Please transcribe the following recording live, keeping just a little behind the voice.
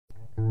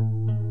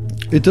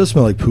It does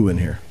smell like poo in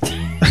here.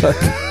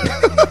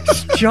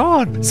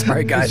 John.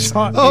 Sorry, guys. It's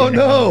hot. Oh,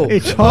 no.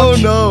 It's hot.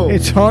 Oh, no.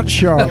 It's hot,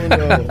 Sean. Oh,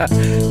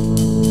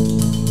 no.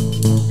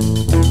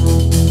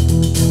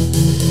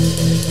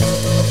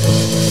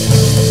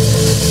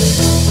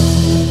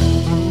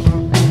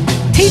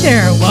 Hey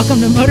there, welcome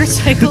to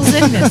Motorcycles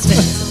and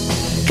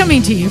Misfits.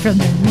 Coming to you from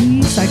the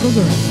Recycle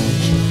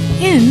Garage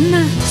in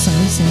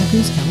sunny Santa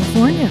Cruz,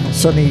 California.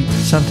 Sunny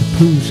Santa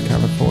Cruz,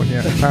 California,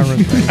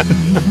 apparently.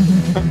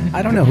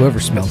 I don't know whoever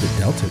smelled it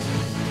dealt it.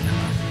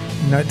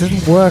 No, it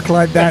doesn't work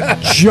like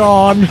that,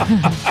 John.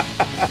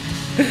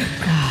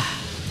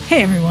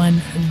 Hey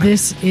everyone,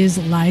 this is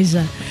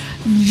Liza.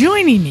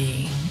 Joining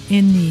me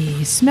in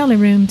the smelly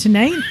room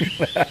tonight,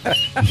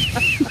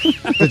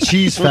 The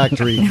cheese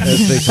factory,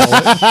 as they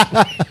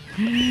call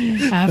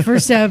it.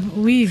 first up,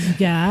 we've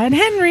got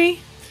Henry.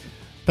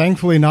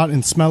 Thankfully not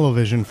in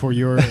smell-o-vision for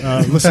your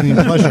listening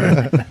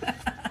pleasure.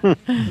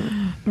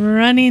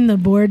 Running the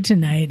board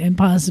tonight and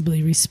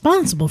possibly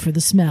responsible for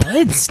the smell.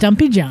 It's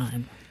Stumpy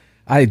John.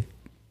 I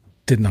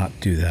did not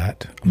do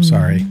that. I'm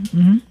sorry.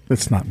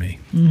 It's not me.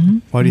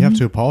 Why do you have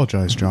to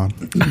apologize, John?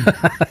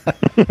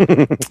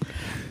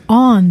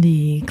 On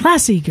the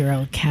classy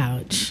girl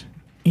couch,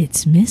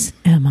 it's Miss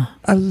Emma.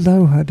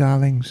 Aloha,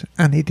 darlings.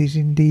 And it is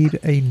indeed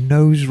a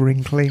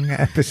nose-wrinkling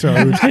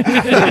episode in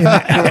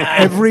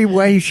every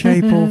way,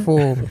 shape, or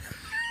form.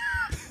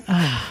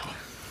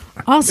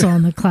 Also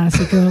on the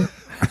classy girl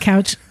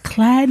couch,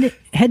 clad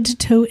head to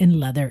toe in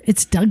leather,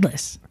 it's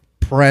Douglas.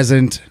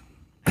 Present.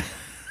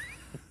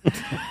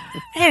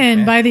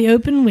 And by the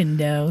open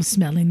window,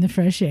 smelling the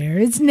fresh air,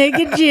 it's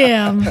Naked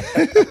Jim.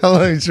 I'm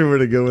not even sure where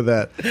to go with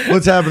that.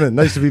 What's happening?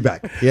 Nice to be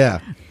back. Yeah.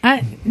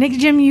 Naked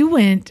Jim, you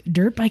went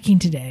dirt biking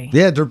today.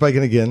 Yeah, dirt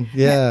biking again.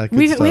 Yeah, good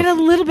We stuff. had a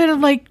little bit of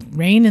like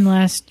rain in the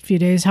last few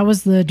days. How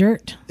was the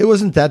dirt? It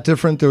wasn't that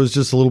different. There was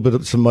just a little bit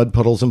of some mud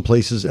puddles in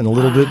places and a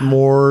little bit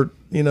more,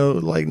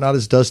 like not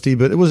as dusty,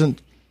 but it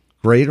wasn't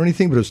great or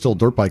anything, but it was still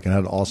dirt biking. I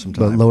had an awesome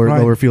The time.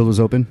 lower field was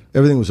open.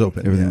 Everything was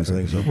open. Everything Yeah, was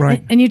everything was open.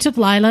 Right. And you took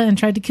Lila and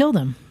tried to kill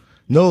them.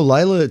 No,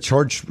 Lila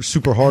charged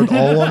super hard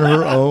all on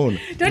her own.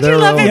 Don't Their you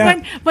love own.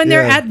 it when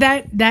they're Yeah. at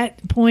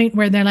that point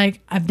where they're like,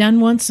 I've done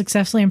once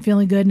successfully, I'm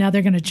feeling good, now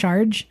they're going to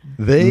charge?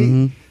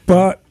 They,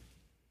 But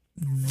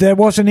there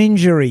was an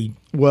injury,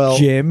 well,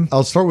 Jim.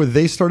 I'll start with,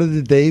 they started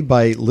the day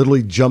by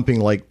literally jumping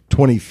like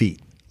 20 feet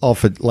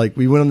off it. Like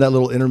we went on that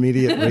little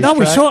intermediate racetrack. No,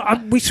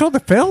 we saw the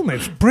film.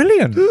 It's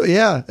brilliant.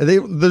 Yeah,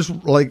 there's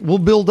like we'll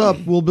build up,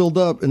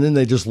 and then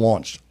they just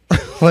launched,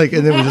 and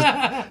then we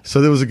just. So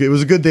it was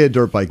a good day of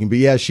dirt biking. But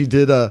yeah, she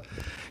did.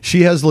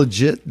 She has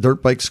legit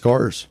dirt bike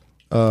scars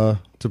to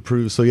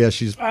prove. So yeah,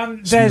 she's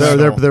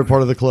they're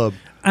part of the club.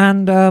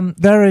 And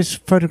there is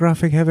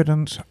photographic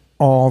evidence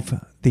of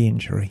the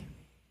injury.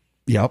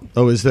 Yep.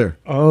 Oh, is there?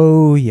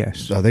 Oh, yes.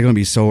 So they're going to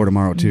be sore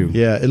tomorrow too.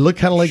 Yeah, it looked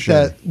kind of like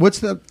that. What's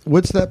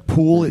that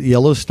pool at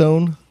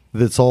Yellowstone?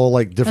 That's all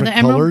like different The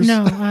emerald? colors.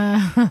 No,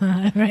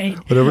 right.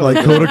 Whatever, like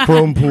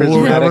Kodachrome pool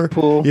or whatever.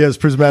 Pool. Yeah, it's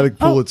prismatic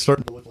pool. It's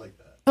starting to look like that.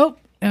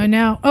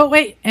 Oh,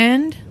 wait,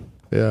 and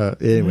Yeah.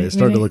 Anyway, it's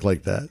starting to look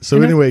like that. So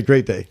And anyway,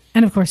 great day.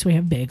 of course we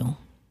have Bagel.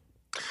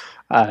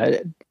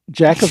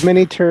 Jack of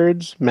many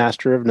turds,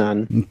 master of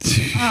none.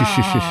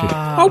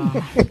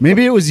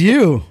 Maybe it was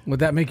you. Would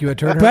that make you a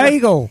turd?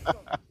 Bagel,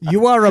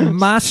 you are a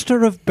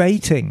master of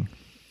baiting.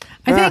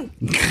 I think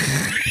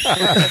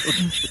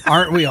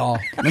Aren't we all?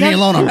 Leave me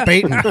alone. I'm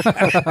baiting.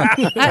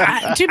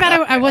 too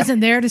bad I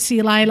wasn't there to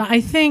see Lila.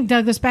 I think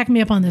Douglas, back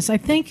me up on this. I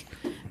think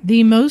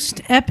the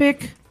most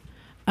epic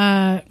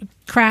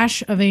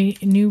crash of a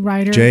new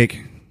rider,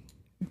 Jake.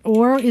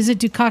 or is it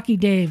Dukaki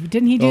Dave?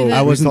 Didn't he do that?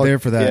 I wasn't there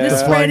for that. Yeah. The The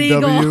spread Flying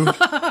eagle. W.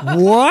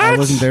 What? I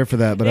wasn't there for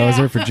that, but I was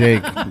there for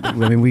Jake. I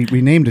mean,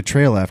 we named a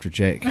trail after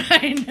Jake.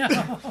 I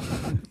know.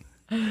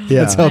 Yeah.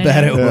 That's how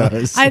bad it Yeah.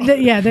 was.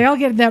 They all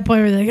get to that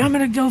point where they're like, I'm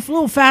going to go a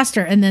little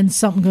faster, and then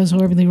something goes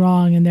horribly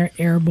wrong, and they're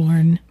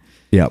airborne.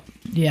 Yep.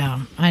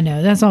 Yeah, I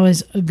know. That's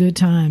always a good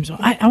time. So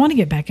I want to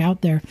get back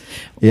out there.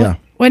 Yeah.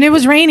 When it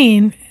was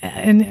raining,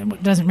 and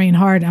it doesn't rain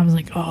hard, I was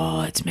like,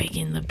 oh, it's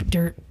making the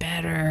dirt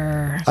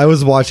better. I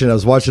was watching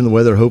the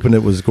weather, hoping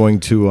it was going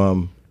to.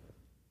 Oh,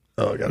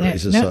 I gotta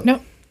raise this up.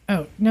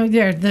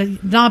 There, the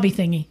knobby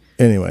thingy.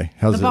 Anyway,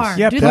 how's The this? bar.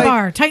 Yeah, Do play- the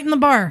bar. Tighten the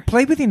bar.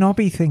 Play with your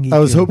knobby thingy. I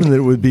was Jim. hoping that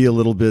it would be a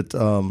little bit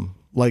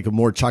like a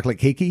more chocolate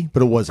cakey,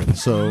 but it wasn't.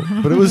 So,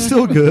 but it was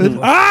still good.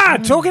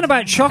 Talking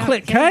about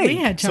chocolate We cake.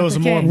 had So it was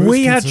chocolate a more cake. mousse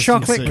We had consistency.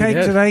 chocolate cake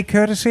did. today,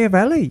 courtesy of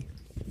Ellie.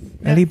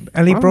 Ellie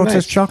brought us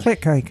nice.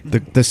 chocolate cake.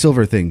 The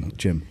silver thing,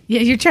 Jim.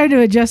 Yeah, you're trying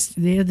to adjust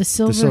the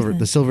silver,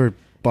 The silver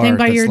bar thing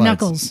by that your slides.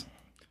 knuckles.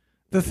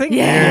 The thing.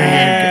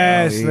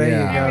 Yes. Yes, there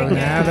you go.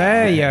 Now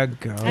there you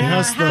go.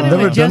 has the- How I've to never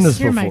done adjust this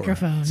your before.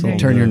 microphone. So There you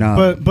Turn your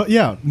knob. But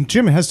yeah,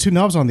 Jim, it has two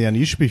knobs on the end.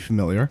 You should be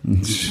familiar.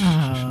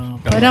 go.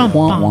 Ba-dum,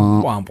 Wah, bum.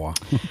 wah. Womp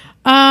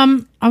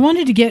womp. I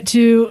wanted to get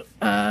to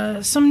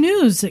some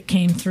news that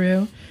came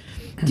through.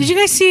 Did you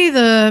guys see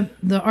the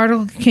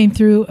article that came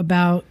through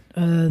about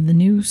the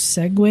new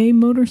Segway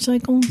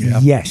motorcycle?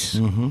 Yes.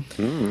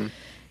 Mm-hmm.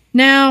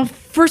 Now,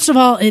 first of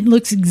all, it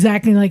looks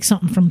exactly like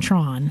something from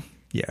Tron.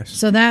 Yes.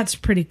 So that's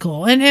pretty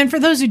cool. And for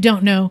those who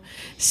don't know,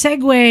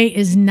 Segway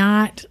is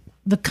not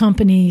the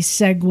company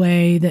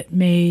Segway that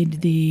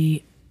made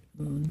the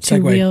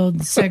two-wheeled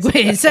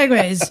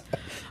Segways.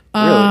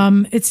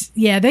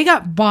 They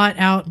got bought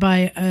out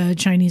by a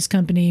Chinese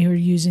company who are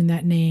using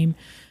that name,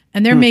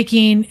 and they're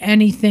making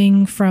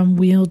anything from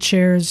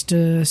wheelchairs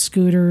to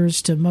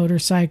scooters to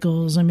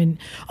motorcycles. I mean,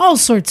 all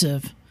sorts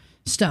of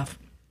stuff.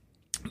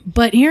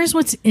 But here's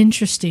what's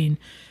interesting.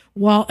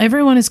 While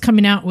everyone is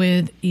coming out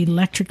with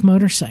electric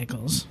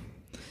motorcycles,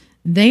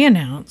 they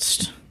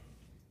announced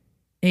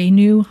a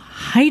new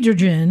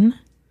hydrogen,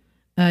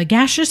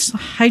 gaseous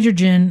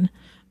hydrogen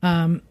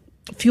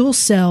fuel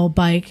cell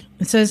bike.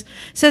 It says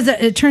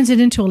that it turns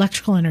it into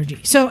electrical energy.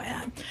 So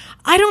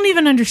I don't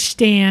even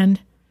understand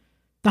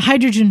the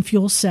hydrogen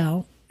fuel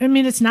cell. I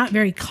mean, it's not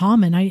very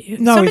common.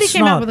 Somebody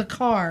came out with a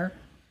car,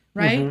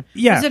 right? Mm-hmm.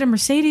 Yeah. Is it a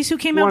Mercedes who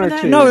came out One with or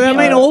that? two. No, I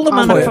mean, all the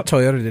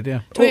Toyota did,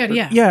 yeah. Toyota,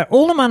 yeah. Yeah,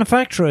 all the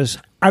manufacturers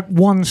at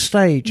one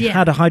stage Yeah.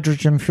 had a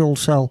hydrogen fuel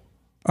cell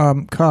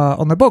car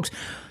on their books.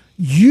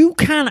 You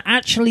can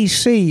actually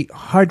see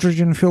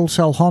hydrogen fuel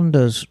cell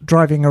Hondas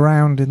driving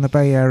around in the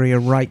Bay Area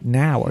right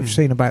now. I've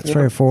seen about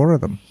 3 or 4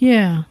 of them.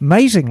 Yeah.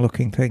 Amazing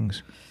looking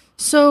things.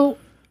 So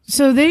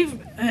they've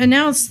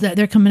announced that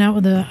they're coming out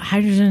with a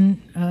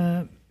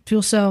hydrogen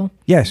fuel cell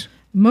Yes.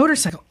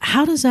 motorcycle.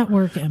 How does that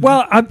work, Emma?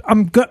 Well,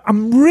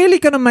 I'm really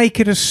going to make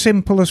it as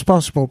simple as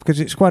possible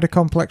because it's quite a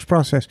complex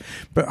process.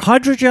 But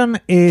hydrogen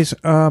is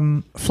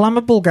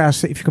flammable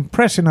gas that if you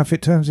compress enough,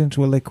 it turns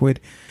into a liquid.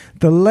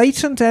 The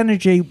latent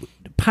energy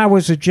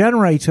powers a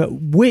generator,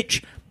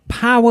 which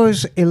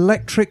powers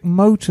electric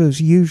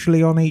motors,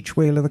 usually on each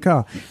wheel of the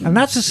car. And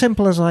that's as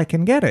simple as I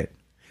can get it.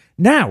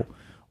 Now,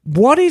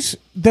 there's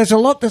a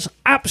lot that's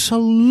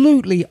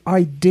absolutely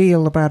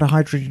ideal about a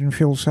hydrogen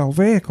fuel cell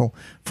vehicle.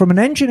 From an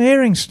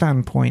engineering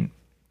standpoint,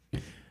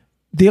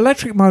 the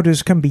electric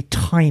motors can be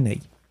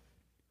tiny.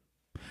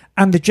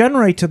 And the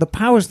generator that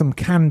powers them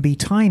can be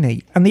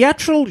tiny. And the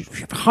actual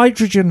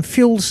hydrogen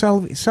fuel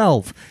cell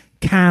itself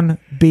can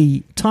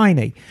be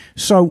tiny.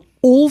 So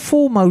all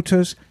 4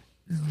 motors,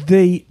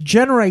 the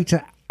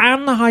generator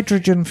and the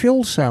hydrogen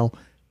fuel cell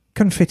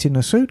can fit in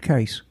a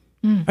suitcase.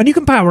 And you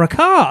can power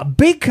a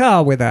big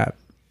car with that.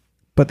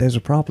 But there's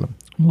a problem.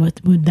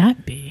 what would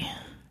that be?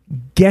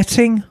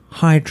 Getting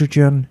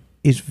hydrogen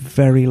is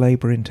very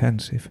labor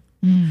intensive.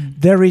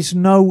 There is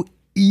no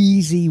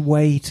easy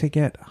way to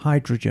get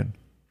hydrogen.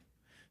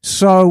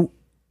 So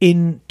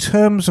in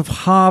terms of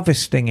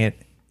harvesting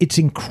it, it's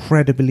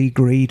incredibly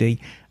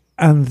greedy.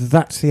 And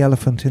that's the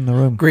elephant in the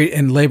room. Great.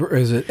 And labor,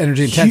 is it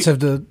energy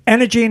intensive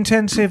Energy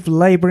intensive,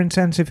 labor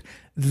intensive.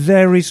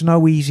 There is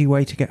no easy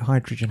way to get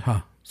hydrogen.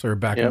 So we're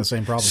back in the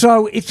same problem.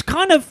 So it's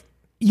kind of,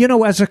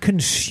 as a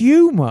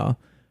consumer,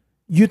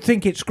 you'd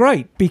think it's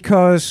great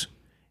because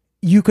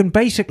you can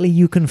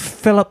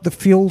fill up the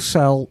fuel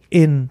cell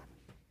in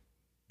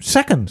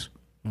seconds,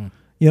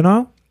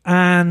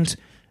 and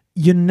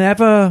you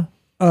never,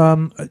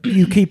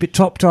 you keep it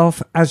topped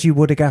off as you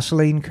would a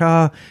gasoline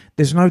car.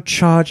 There's no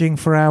charging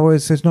for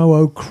hours. There's no,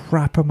 oh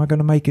crap, am I going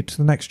to make it to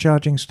the next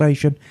charging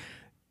station?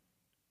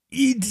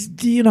 It's,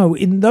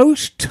 in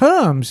those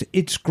terms,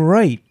 it's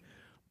great.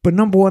 But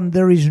number one,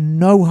 there is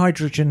no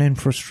hydrogen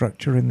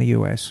infrastructure in the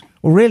US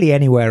or really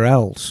anywhere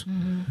else.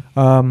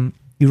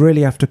 You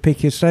really have to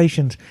pick your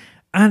stations.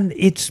 And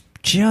it's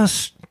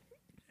just,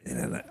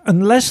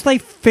 unless they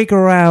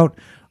figure out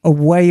a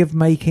way of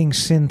making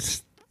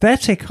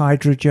synthetic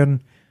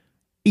hydrogen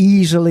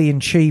easily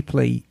and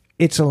cheaply,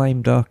 it's a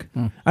lame duck.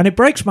 And it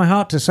breaks my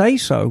heart to say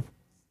so,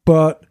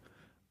 but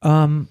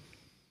there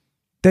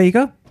you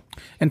go.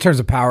 In terms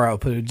of power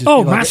output, it'd just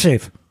Oh, be like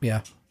massive.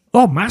 Yeah.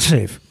 Oh,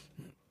 massive.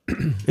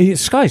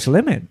 Sky's the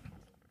limit.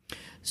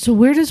 So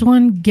where does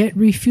one get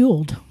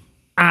refueled?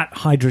 At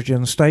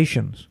hydrogen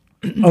stations,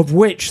 of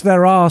which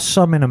there are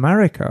some in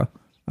America.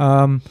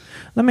 Let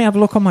me have a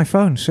look on my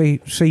phone, see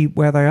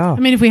where they are. I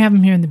mean, if we have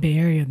them here in the Bay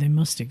Area, they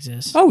must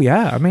exist. Oh,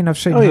 yeah. I mean, I've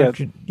seen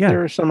hydrogen. Yeah.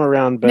 There are some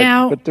around,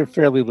 but they're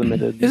fairly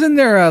limited. Isn't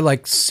there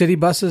like city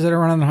buses that are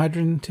running on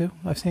hydrogen too?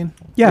 I've seen.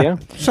 Yeah.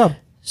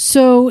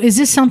 So is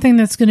this something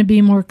that's going to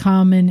be more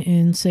common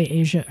in, say,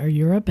 Asia or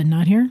Europe and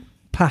not here?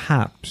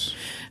 Perhaps.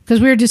 Because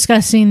we were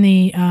discussing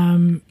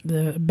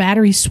the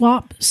battery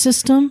swap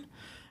system,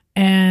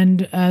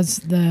 and as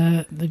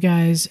the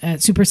guys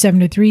at Super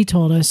 73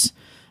 told us,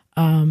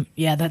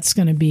 that's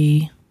going to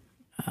be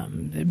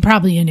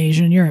probably in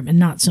Asia and Europe and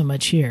not so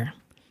much here.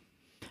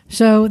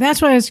 So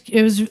that's why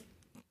it was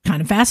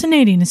kind of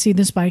fascinating to see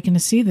this bike and to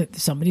see that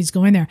somebody's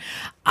going there.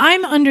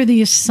 I'm under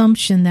the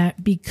assumption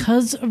that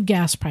because of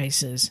gas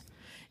prices,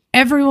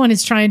 everyone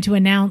is trying to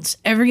announce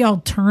every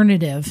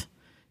alternative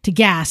to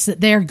gas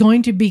that they're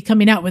going to be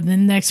coming out with in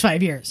the next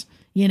 5 years.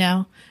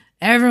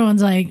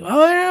 Everyone's like,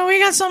 oh, we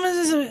got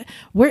some.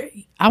 Where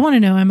I want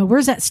to know, Emma,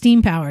 where's that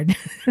steam powered?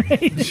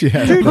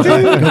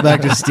 Go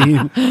back to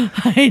steam.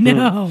 I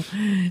know.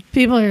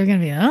 People are going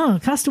to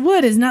be, cost of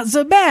wood is not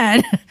so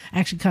bad.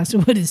 Actually, cost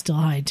of wood is still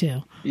high,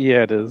 too.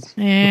 Yeah, it is.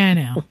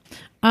 Yeah,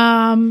 I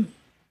know.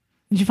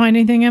 Did you find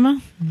anything,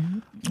 Emma?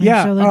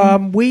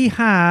 We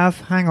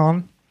have. Hang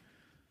on.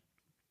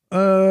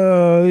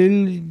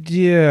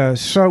 Yeah.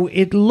 So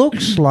it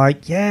looks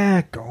like.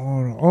 Yeah.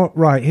 God. Oh,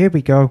 right. Here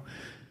we go.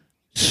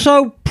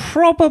 So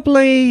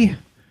probably,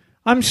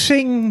 I'm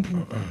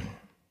seeing.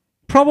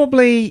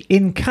 Probably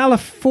in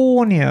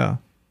California.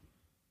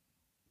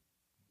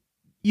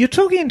 You're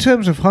talking in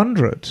terms of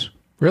hundreds.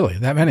 Really?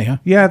 That many, huh?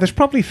 Yeah, there's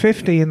probably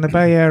 50 in the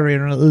Bay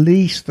Area and at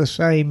least the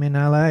same in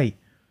LA.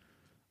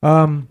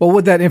 What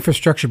would that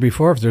infrastructure be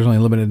for if there's only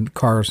limited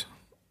cars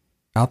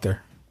out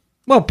there?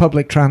 Well,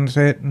 public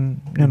transit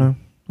and,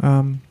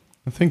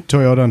 I think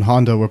Toyota and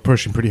Honda were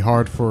pushing pretty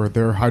hard for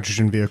their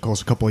hydrogen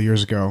vehicles a couple of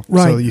years ago.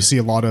 Right. So you see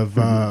a lot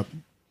of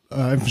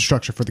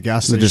infrastructure for the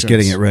gas They're stations. just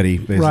getting it ready,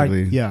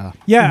 basically. Right. Yeah.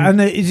 Yeah, and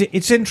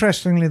it's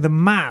interestingly, the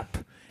map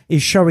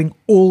is showing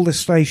all the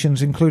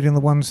stations, including the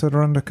ones that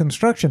are under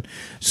construction.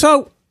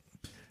 So,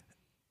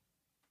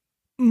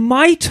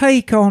 my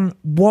take on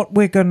what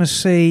we're going to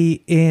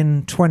see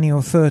in 20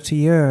 or 30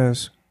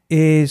 years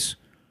is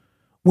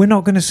we're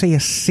not going to see a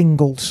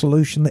single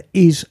solution. There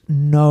is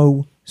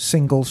no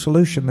single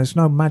solution. There's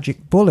no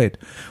magic bullet.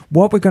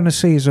 What we're going to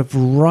see is a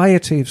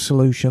variety of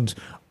solutions,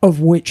 of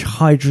which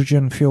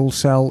hydrogen fuel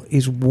cell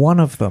is one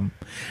of them.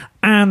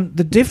 And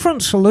the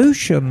different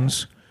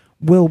solutions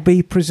will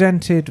be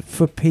presented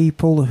for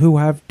people who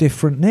have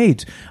different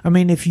needs. I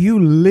mean, if you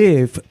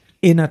live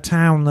in a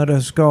town that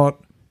has got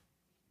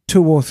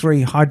 2 or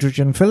 3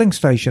 hydrogen filling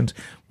stations,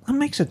 that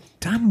makes a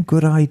damn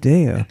good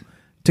idea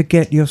to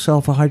get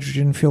yourself a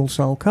hydrogen fuel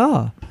cell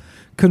car.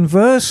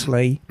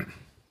 Conversely,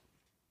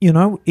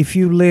 if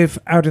you live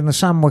out in the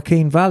San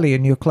Joaquin Valley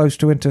and you're close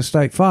to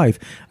Interstate 5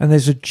 and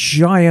there's a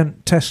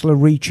giant Tesla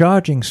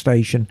recharging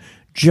station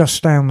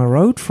just down the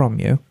road from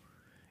you,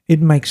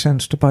 it makes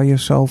sense to buy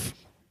yourself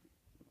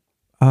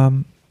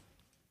a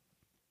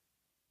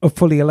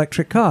fully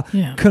electric car.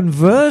 Yeah.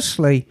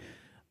 Conversely,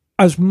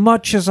 as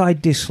much as I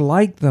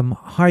dislike them,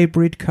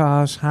 hybrid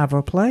cars have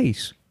a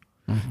place.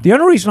 Mm-hmm. The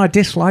only reason I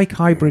dislike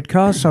hybrid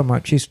cars so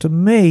much is, to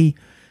me,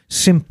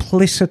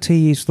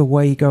 simplicity is the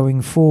way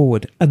going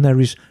forward, and there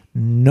is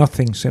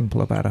nothing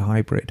simple about a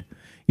hybrid.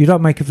 You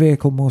don't make a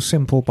vehicle more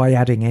simple by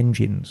adding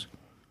engines.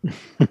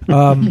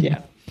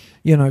 Yeah.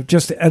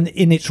 Just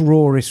in its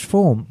rawest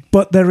form.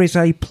 But there is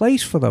a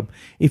place for them.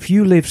 If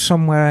you live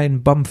somewhere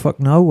in bumfuck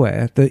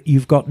nowhere that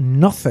you've got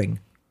nothing,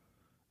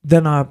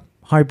 then a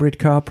hybrid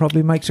car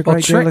probably makes a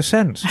great deal of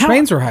sense.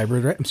 Trains are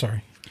hybrid, right? I'm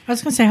sorry. I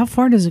was going to say, how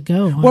far does it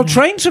go? Well,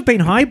 trains have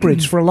been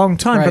hybrids for a long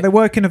time, Right. but they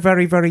work in a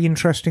very, very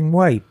interesting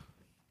way.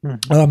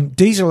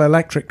 Diesel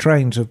electric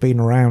trains have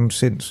been around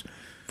since...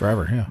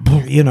 Forever, yeah.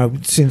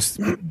 Since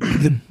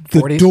the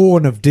 40s?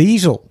 dawn of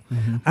diesel.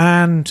 Mm-hmm.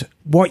 And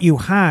what you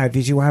have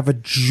is you have a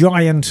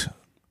giant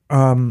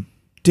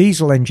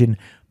diesel engine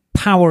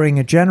powering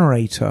a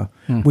generator,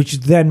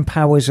 which then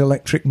powers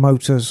electric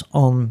motors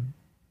on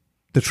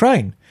the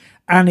train.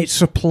 And it's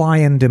supply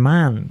and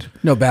demand.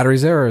 No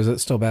batteries there, or is it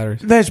still batteries?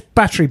 There's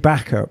battery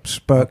backups,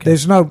 but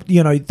there's no,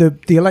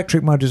 the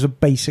electric motors are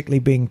basically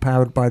being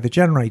powered by the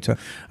generator.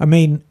 I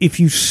mean,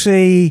 if you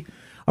see...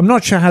 I'm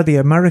not sure how the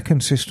American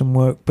system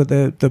worked, but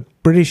the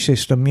British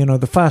system,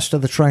 the faster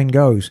the train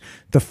goes,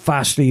 the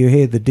faster you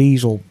hear the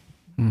diesel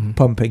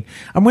pumping.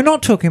 And we're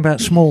not talking about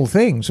small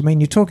things. I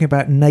mean, you're talking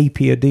about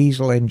Napier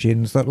diesel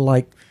engines that are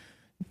like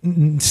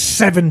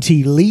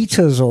 70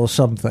 litres or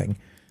something,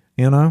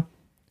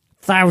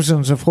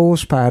 Thousands of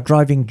horsepower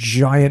driving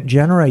giant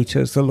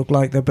generators that look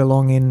like they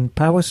belong in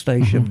power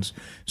stations.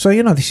 So,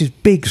 this is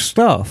big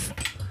stuff.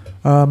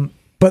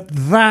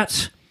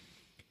 But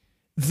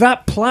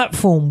that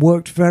platform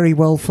worked very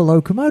well for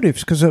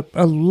locomotives, because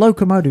a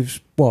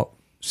locomotive's,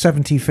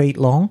 70 feet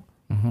long?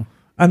 Mm-hmm.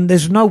 And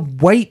there's no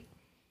weight.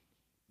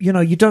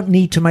 You don't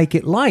need to make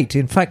it light.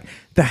 In fact,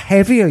 the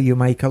heavier you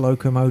make a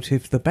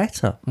locomotive, the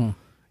better.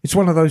 It's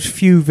one of those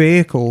few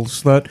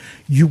vehicles that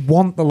you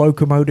want the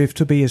locomotive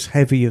to be as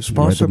heavy as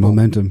possible. Right, the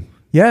momentum.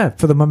 Yeah,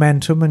 for the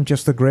momentum and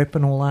just the grip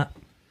and all that.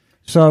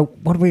 So,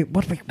 what do we...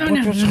 No,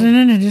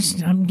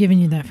 just, I'm giving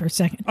you that for a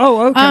second.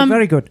 Oh, okay,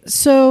 very good.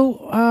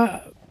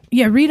 So,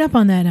 read up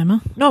on that,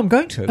 Emma. No, I'm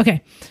going to.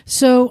 Okay.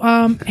 So,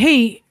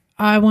 hey,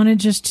 I wanted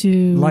just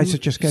to... Liza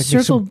just gave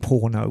me some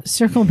porno.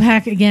 Circle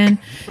back again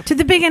to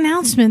the big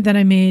announcement that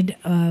I made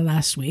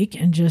last week,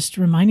 and just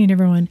reminding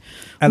everyone...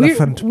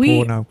 Elephant we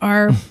porno.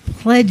 are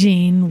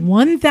pledging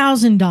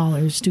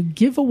 $1,000 to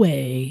give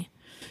away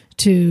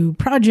to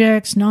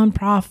projects,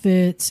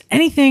 nonprofits,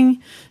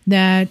 anything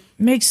that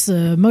makes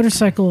the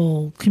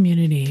motorcycle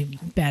community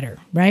better,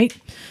 right?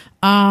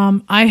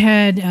 I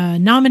had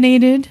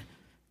nominated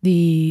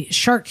the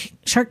Shark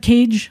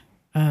Cage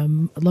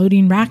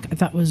loading rack. I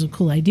thought was a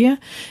cool idea.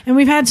 And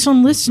we've had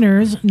some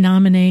listeners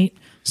nominate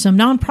some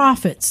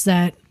nonprofits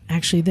that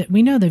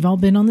we know they've all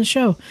been on the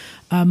show.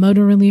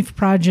 Moto Relief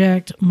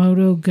Project,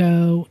 Moto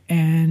Go,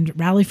 and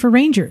Rally for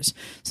Rangers.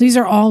 So these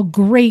are all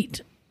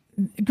great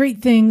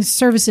things,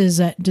 services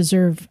that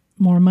deserve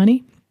more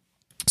money.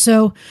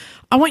 So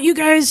I want you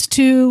guys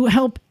to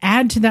help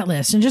add to that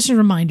list. And just a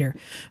reminder,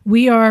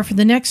 we are, for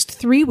the next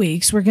 3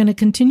 weeks, we're going to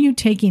continue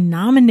taking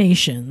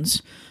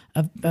nominations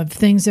of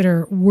things that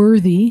are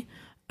worthy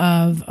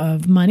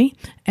of money,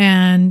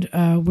 and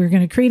we're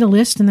going to create a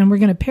list, and then we're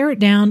going to pare it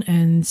down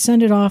and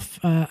send it off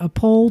a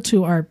poll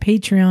to our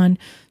Patreon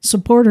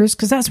supporters,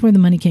 because that's where the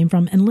money came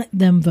from, and let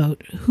them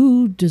vote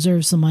who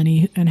deserves the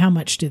money and how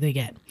much do they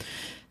get.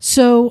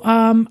 So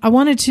I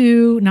wanted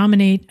to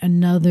nominate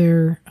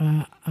another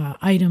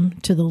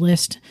item to the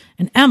list,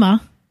 and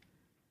Emma,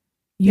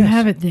 you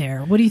have it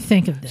there. What do you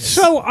think of this?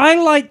 So I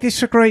like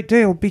this a great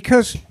deal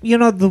because,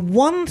 the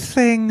one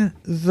thing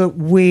that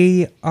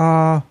we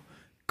are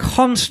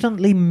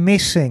constantly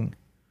missing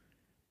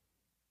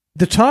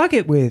the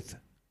target with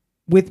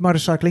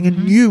motorcycling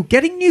and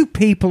getting new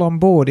people on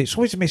board. It's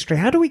always a mystery.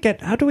 How do we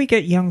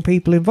get young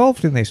people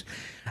involved in this?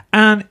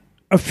 And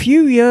a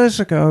few years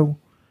ago,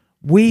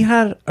 we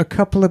had a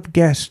couple of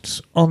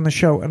guests on the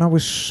show, and I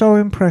was so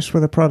impressed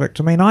with the product.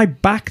 I mean, I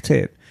backed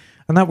it,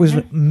 and that was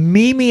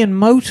Mimi and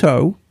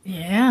Moto.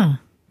 Yeah.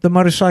 The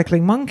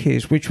Motorcycling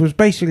Monkeys, which was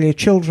basically a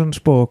children's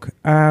book.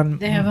 And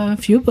they have a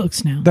few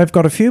books now. They've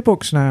got a few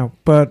books now,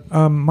 but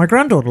my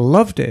granddaughter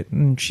loved it,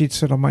 and she'd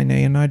sit on my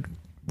knee, and I'd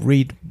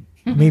read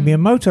Mimi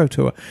and Moto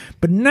to her.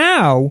 But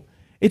now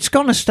it's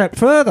gone a step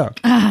further.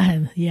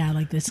 Yeah, I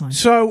like this one.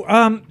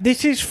 So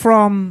this is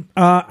from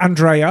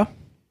Andrea,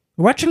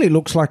 who actually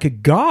looks like a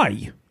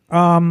guy.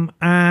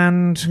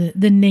 And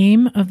the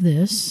name of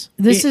this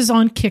is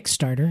on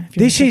Kickstarter. If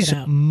you this is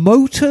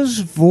Motor's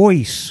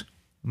Voice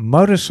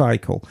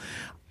motorcycle.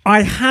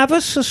 I have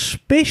a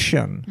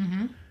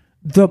suspicion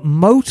that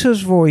Motor's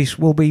Voice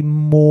will be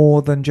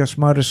more than just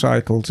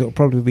motorcycles. It'll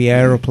probably be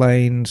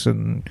aeroplanes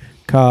and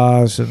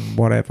cars and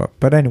whatever.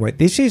 But anyway,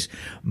 this is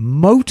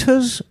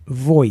Motor's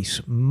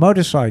Voice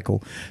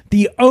motorcycle,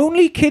 the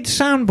only kids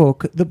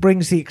soundbook that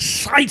brings the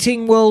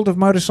exciting world of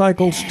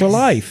motorcycles to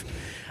life.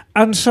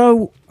 And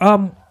so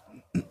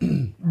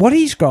what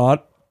he's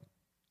got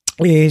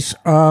is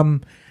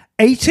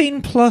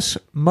 18 plus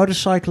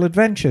motorcycle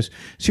adventures.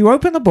 So you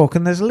open the book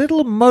and there's a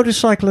little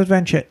motorcycle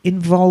adventure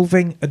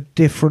involving a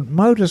different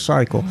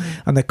motorcycle.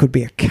 And there could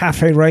be a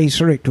cafe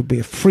racer, it could be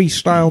a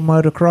freestyle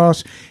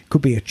motocross, it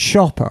could be a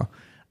chopper.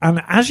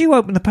 And as you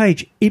open the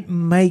page, it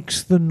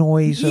makes the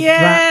noise of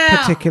that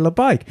particular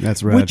bike.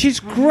 That's rad. Which is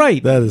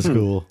great. That is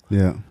cool.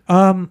 Yeah.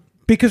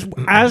 Because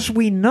as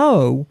we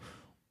know,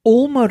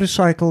 all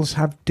motorcycles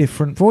have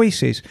different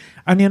voices.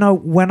 And,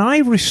 when I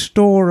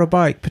restore a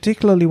bike,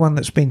 particularly one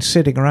that's been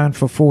sitting around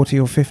for 40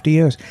 or 50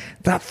 years,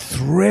 that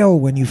thrill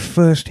when you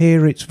first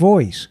hear its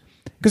voice,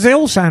 because they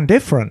all sound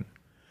different.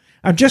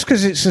 And just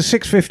because it's a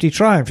 650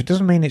 Triumph, it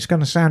doesn't mean it's going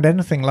to sound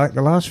anything like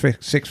the last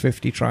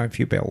 650 Triumph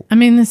you built. I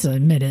mean, this is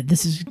admitted.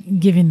 This is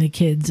giving the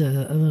kids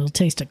a little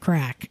taste of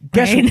crack.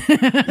 Right?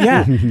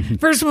 Yeah.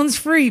 First one's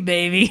free,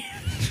 baby.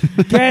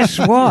 Guess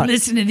what?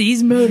 Listen to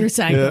these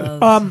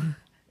motorcycles. Yeah.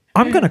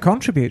 I'm going to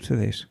contribute to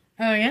this.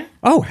 Oh, yeah?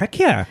 Oh, heck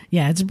yeah.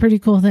 Yeah, it's a pretty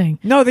cool thing.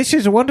 No, this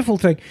is a wonderful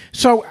thing.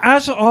 So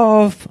as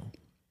of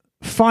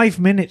 5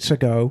 minutes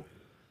ago...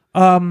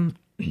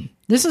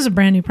 this is a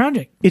brand new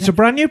project. It's a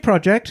brand new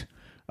project.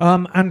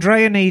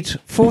 Andrea needs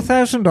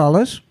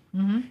 $4,000.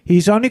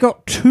 He's only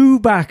got 2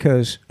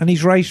 backers, and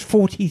he's raised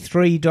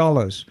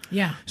 $43.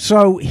 Yeah.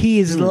 So he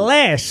is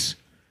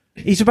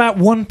he's about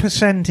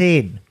 1%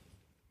 in.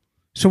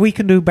 So we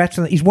can do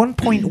better. He's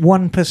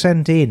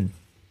 1.1% in.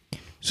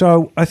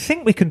 So I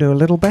think we can do a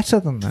little better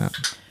than that.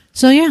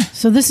 So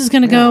this is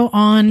going to go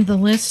on the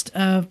list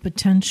of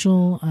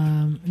potential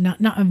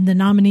not of the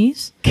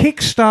nominees.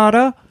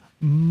 Kickstarter,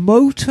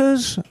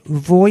 Motor's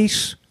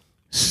Voice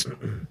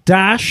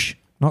dash,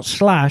 not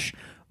slash,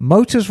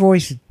 Motor's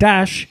Voice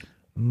dash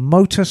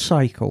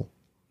motorcycle.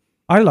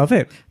 I love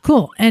it.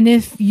 Cool. And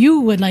if you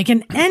would like,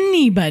 and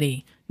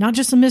anybody, not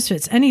just the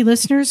Misfits, any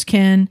listeners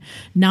can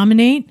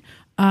nominate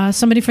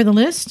somebody for the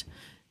list,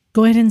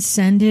 go ahead and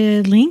send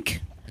a link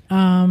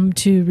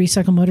to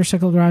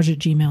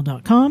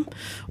recyclemotorcyclegarage@gmail.com,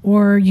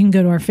 or you can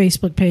go to our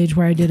Facebook page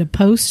where I did a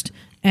post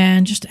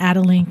and just add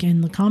a link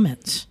in the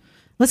comments.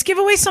 Let's give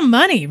away some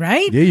money,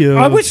 right? Yeah.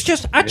 I was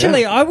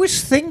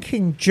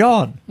thinking,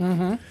 John,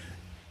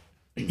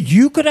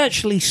 you could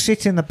actually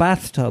sit in the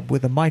bathtub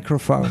with a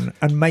microphone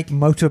and make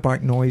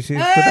motorbike noises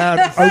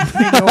without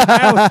opening your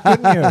mouth,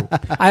 couldn't you?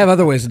 I have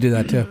other ways to do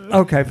that too.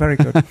 Okay, very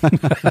good.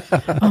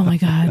 Oh my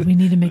God, we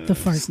need to make the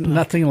fart book.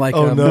 Nothing like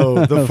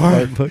the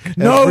fart book.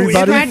 No,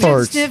 everybody Scratch and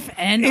farts. sniff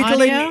and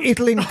audio.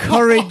 It'll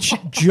encourage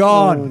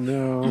John.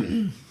 Oh,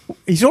 no.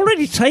 He's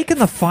already taken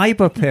the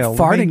fiber pill.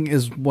 Farting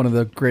is one of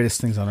the greatest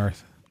things on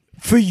earth.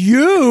 For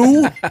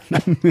you,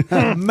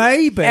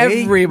 maybe.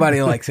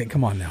 Everybody likes it.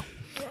 Come on now.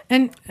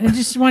 And I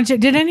just want to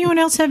check, did anyone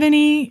else have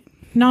any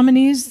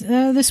nominees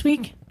this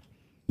week?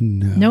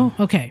 No?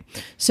 Okay.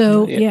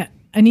 So,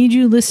 I need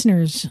you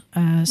listeners,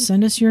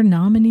 send us your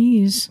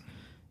nominees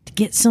to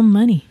get some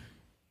money.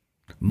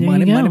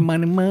 Money. And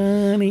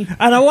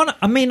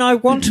I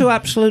want to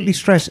absolutely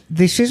stress,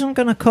 this isn't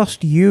going to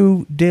cost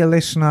you, dear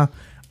listener,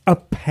 a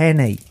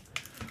penny.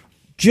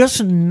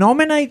 Just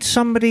nominate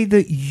somebody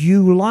that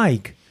you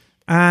like,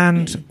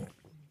 and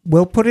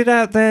we'll put it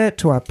out there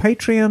to our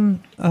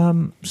Patreon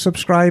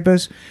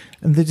subscribers,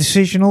 and the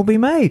decision will be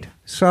made.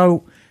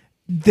 So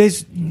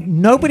there's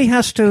nobody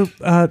has to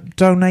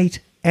donate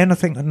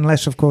anything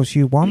unless, of course,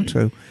 you want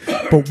to.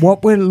 But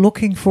what we're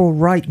looking for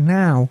right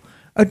now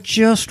are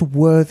just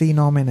worthy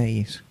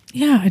nominees.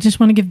 Yeah, I just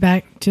want to give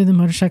back to the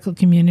motorcycle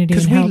community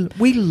Because and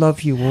we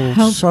love you all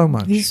help so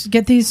much.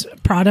 get these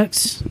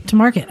products to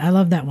market. I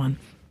love that one.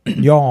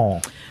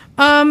 Yeah.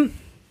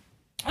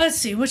 Let's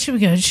see. What should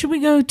we go? Should we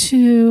go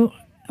to?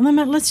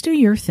 Let's do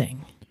your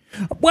thing.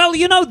 Well,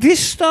 this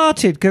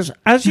started because,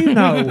 as you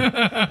know,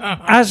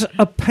 as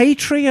a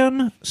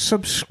Patreon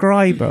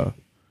subscriber,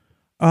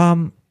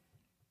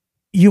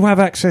 you have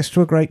access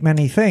to a great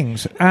many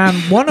things. And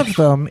one of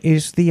them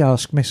is the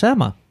Ask Miss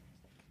Emma.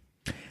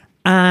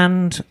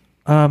 And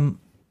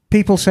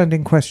people send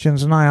in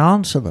questions and I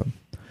answer them.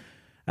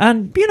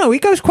 And,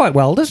 it goes quite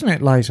well, doesn't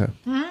it, Liza?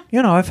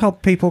 Mm-hmm. I've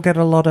helped people get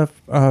a lot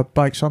of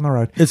bikes on the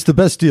road. It's the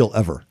best deal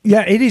ever.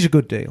 Yeah, it is a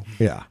good deal.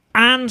 Yeah.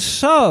 And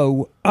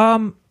so,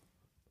 one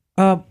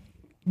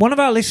of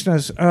our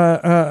listeners,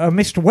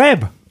 Mr.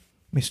 Webb,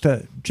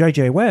 Mr.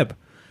 JJ Webb,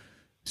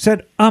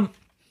 said,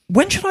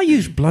 when should I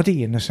use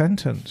bloody in a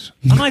sentence?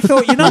 And I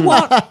thought, you know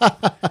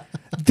what?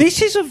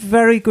 This is a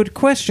very good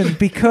question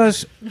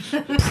because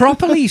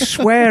properly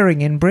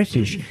swearing in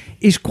British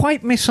is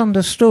quite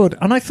misunderstood.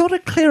 And I thought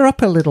I'd clear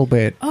up a little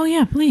bit. Oh,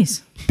 yeah,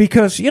 please.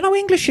 Because,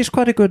 English is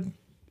quite a good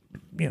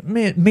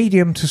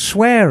medium to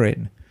swear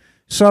in.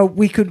 So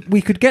we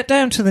could get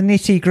down to the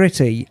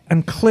nitty-gritty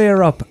and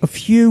clear up a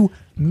few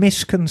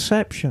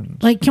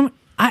misconceptions. Like,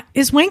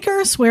 is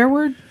wanker a swear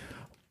word?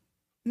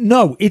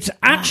 No, it's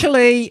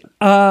actually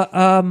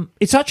a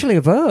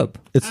verb.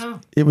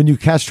 When you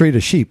castrate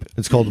a sheep,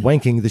 it's called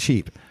wanking the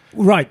sheep.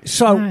 Right.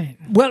 So,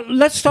 well,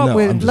 let's start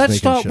with. I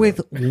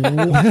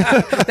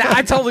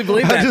totally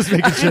believe that. I'm just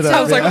making shit up.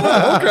 I was like,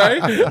 oh,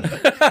 okay.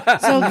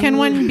 So, can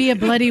one be a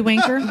bloody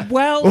wanker?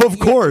 Well, of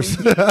course.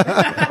 They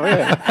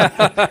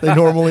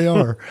normally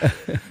are.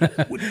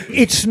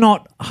 It's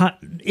not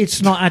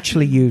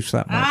actually used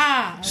that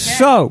much. Okay.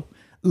 So,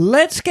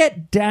 let's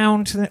get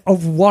down to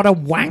of what a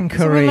wanker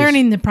so we're is.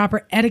 learning the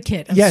proper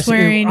etiquette of yes,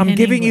 swearing. I'm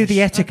giving you English.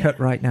 the etiquette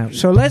right now.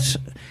 So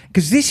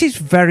because this is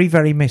very,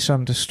 very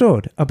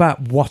misunderstood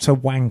about what a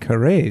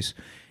wanker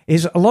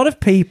is a lot of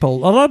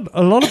people, a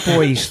lot of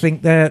boys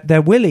think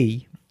their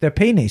willy, their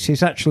penis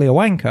is actually a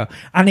wanker,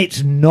 and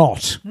it's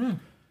not.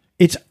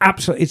 It's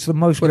absolutely, it's the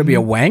most. Would it be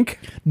a wank?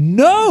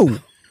 No.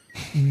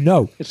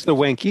 It's the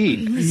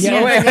wanky.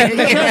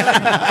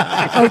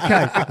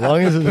 Okay. As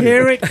long as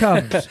Here it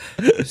comes.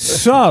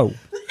 So,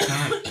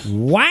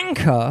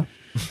 wanker,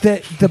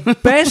 the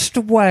best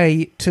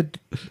way to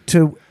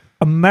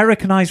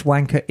Americanize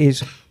wanker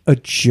is a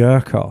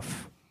jerk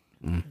off.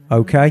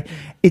 Okay?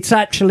 It's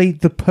actually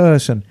the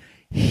person.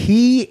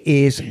 He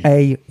is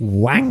a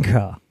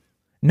wanker.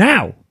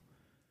 Now,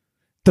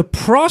 the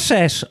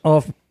process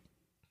of,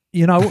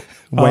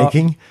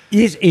 wanking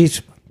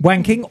is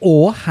wanking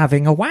or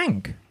having a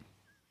wank.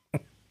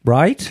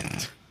 Right?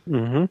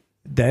 Mm-hmm.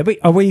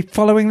 Are we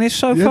following this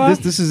so far?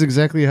 This is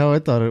exactly how I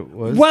thought it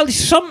was. Well,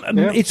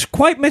 it's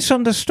quite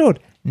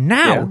misunderstood.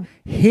 Now,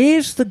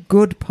 here's the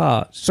good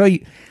part. So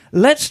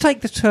let's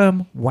take the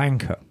term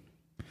wanker.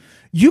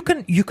 You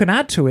can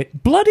add to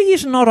it. Bloody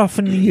is not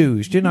often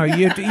used. You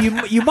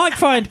might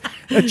find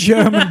a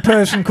German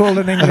person called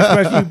an English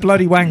person, you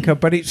bloody wanker,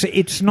 but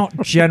it's not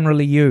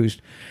generally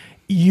used.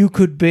 You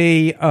could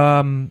be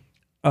a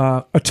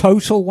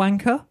total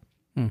wanker.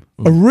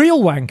 A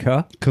real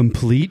wanker.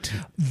 Complete.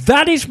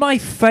 That is my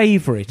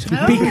favourite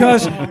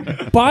because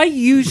by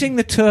using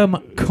the term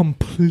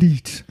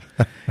complete,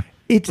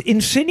 it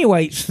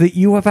insinuates that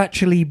you have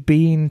actually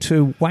been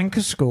to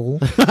wanker school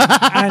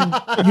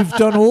and you've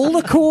done all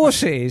the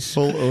courses.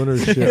 Full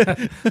ownership.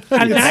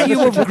 And now you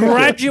have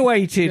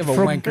graduated You have a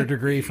from wanker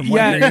degree from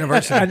Wanker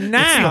University. And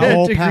now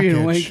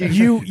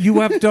you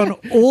have done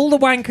all the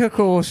wanker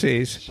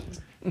courses,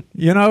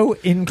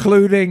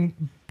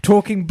 including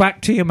talking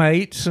back to your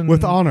mates and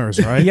with honors,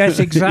 right? Yes,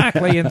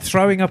 exactly, and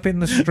throwing up in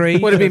the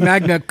street. Would it be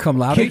magna cum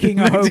laude? Kicking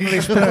a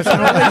homeless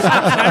person, all these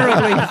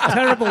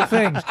terrible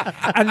things.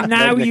 And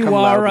now Magna you cum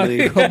are laude.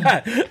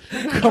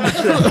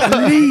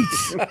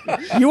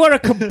 you are a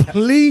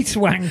complete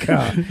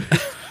wanker.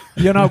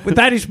 But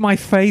that is my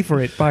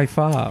favourite by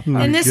far.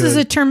 And this is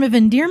a term of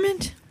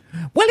endearment?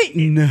 Well,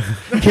 Can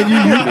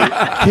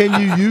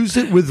you use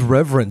it with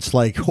reverence?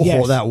 Like,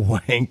 Yes. that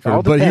wanker.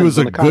 All But he depends was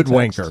a on the good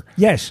context. wanker.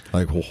 yes.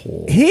 Like,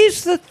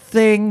 Here's the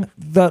thing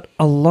that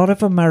a lot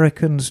of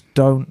Americans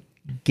don't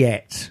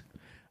get,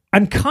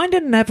 and kind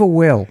of never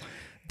will.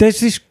 There's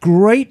this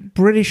great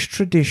British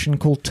tradition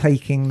called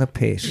taking the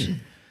piss.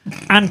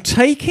 And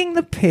taking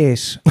the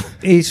piss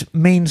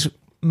means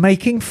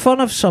making fun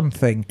of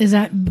something. Is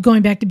that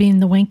going back to being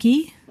the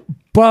wanky?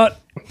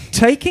 But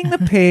taking the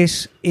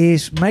piss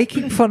is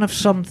making fun of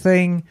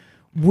something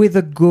with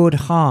a good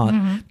heart.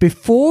 Mm-hmm.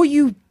 Before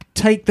you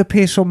take the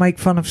piss or make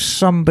fun of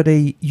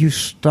somebody, you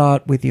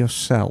start with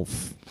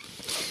yourself.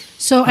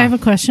 So I have a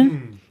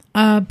question.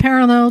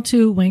 Parallel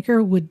to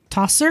wanker, would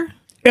tosser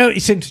Oh,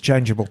 it's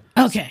interchangeable.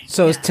 Okay.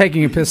 So it's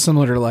taking a piss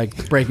similar to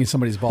like breaking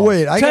somebody's balls.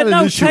 Wait, I got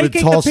an issue with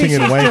taking the tossing piss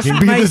and is just wanking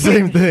being the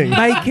same thing.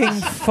 Making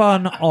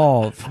fun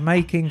of.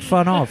 Making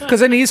fun of.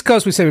 Because in the East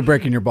Coast we say we're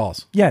breaking your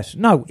balls. Yes,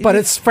 no. But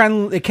it's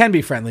friendly. It can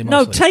be friendly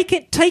mostly. No,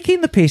 taking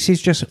the piss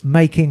is just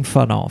making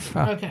fun of.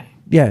 Okay.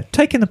 Yeah,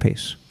 taking the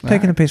piss.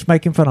 Taking the piss,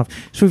 making fun of.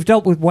 So we've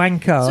dealt with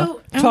wanker,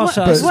 So, and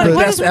tosser. best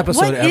episode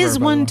what ever, is by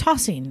the one way.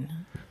 tossing?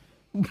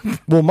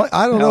 Well,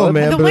 I don't know,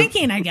 man. The but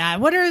wanking I got.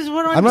 What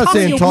I'm not tossing?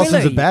 saying your tossing's a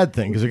willy. bad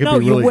thing because it could No,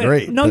 be really your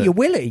great. No, but- your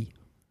willy.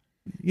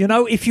 You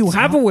know, if you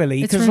have a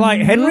willy, it's because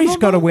like Henry's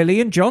got a removable?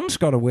 willy and John's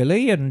got a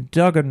willy and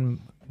Doug and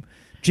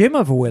Jim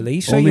have a willy,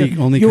 so Only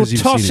you're 'cause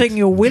you've seen tossing it.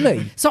 your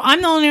willy. So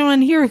I'm the only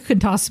one here who can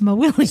toss my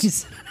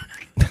willies.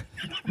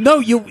 No,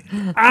 you.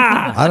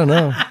 I don't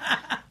know.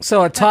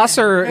 So a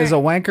tosser is a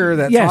wanker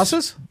that Yes.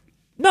 tosses?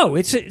 No,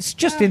 it's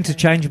just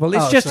interchangeable.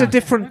 It's Oh, just sorry. a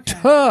different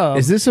term.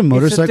 Is this a It's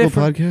motorcycle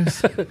different-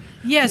 podcast?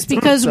 Yes,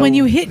 because when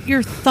you hit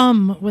your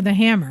thumb with a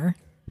hammer,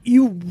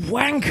 You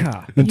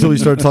wanker. Until we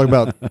start talking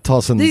about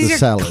tossing these the are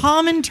salad.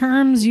 common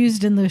terms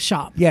used in the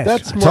shop. Yes.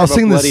 That's more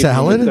Tossing of the a bloody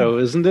salad? movement, though,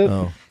 isn't it?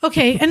 Oh.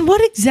 Okay, and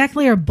what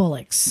exactly are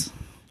bullocks?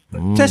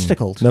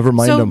 testicles. Never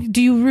mind So them. do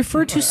you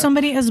refer to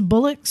somebody as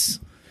bullocks?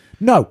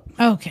 No.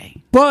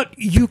 Okay. But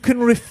you can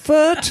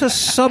refer to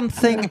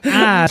something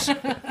as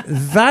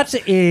that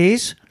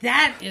is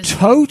That is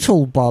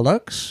total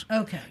bollocks,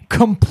 okay.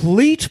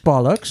 complete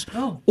bollocks,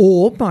 Oh.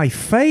 or my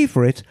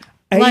favourite,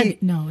 Blood,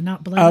 no,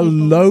 not blood. a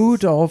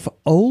load of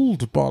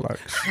old bollocks.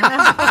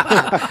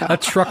 A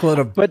truckload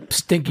of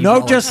stinky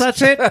No, bollocks. just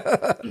that's it.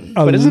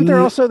 But isn't there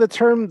also the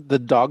term the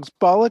dog's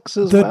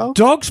bollocks as The well?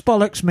 dog's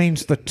bollocks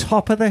means the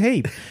top of the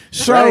heap.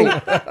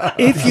 So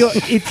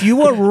if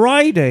you are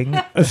riding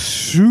a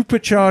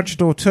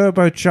supercharged or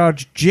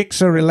turbocharged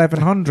Gixxer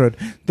 1100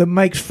 that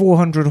makes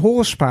 400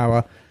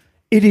 horsepower,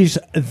 it is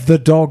the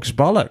dog's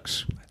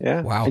bollocks.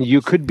 Yeah. Wow. And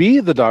you could be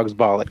the dog's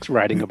bollocks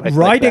riding a bike.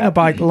 Riding like a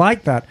bike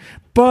like that.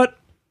 But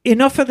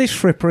enough of this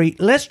frippery.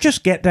 Let's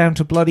just get down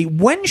to bloody.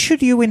 When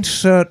should you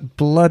insert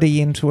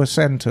bloody into a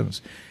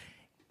sentence?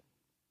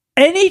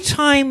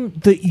 Anytime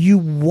that you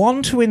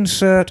want to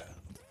insert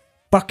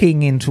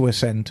fucking into a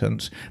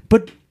sentence,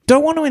 but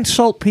don't want to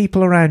insult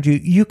people around you,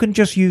 you can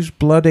just use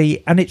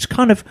bloody, and it's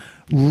kind of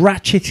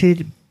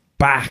ratcheted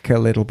back a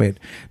little bit.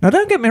 Now,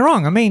 don't get me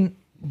wrong. I mean,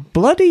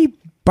 bloody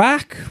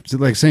back, Is it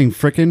like saying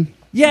frickin'?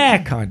 yeah,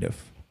 kind of.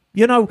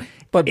 You know,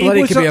 But it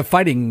bloody was could be a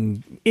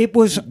fighting. it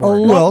was a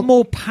lot Well-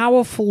 more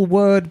powerful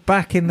word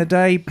back in the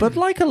day, but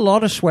like a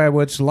lot of swear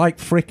words, like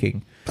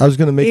fricking, I was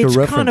going to make it's a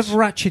reference kind of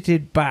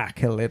ratcheted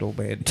back a little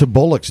bit. to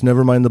bullocks.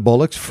 Never mind the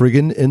bullocks.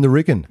 Friggin' in the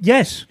riggin'.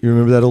 Yes, You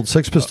remember that old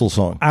Sex Pistol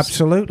song?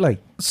 absolutely.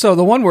 So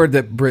the one word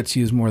that Brits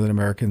use more than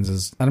Americans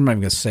is, I'm not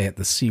even going to say it,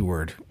 the C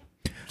word.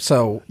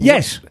 So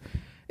Yes,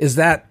 is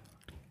that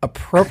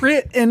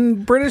appropriate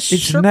in British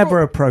it's circle?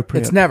 never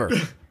appropriate. It's never.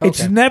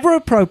 It's Okay. never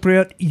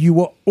appropriate. You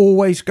are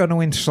always going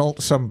to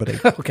insult somebody.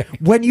 Okay.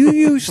 When you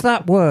use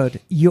that word,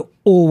 you're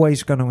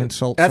always going to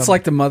insult That's somebody.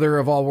 like the mother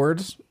of all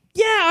words.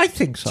 Yeah, I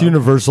think so. It's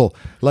universal.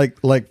 Like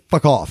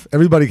fuck off.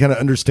 Everybody kind of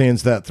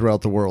understands that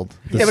throughout the world.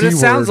 The Yeah, but it C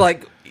sounds word-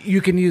 like you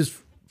can use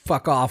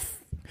fuck off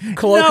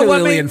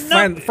colloquially and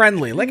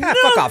friendly. Like,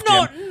 fuck off,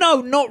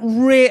 Jim. Not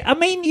really. I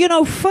mean, you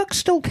know, fuck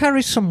still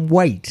carries some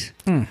weight.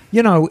 Hmm.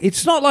 You know,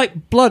 it's not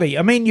like bloody.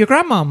 I mean, your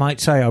grandma might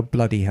say, "Oh,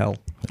 bloody hell,"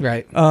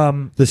 Right.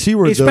 the C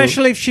word,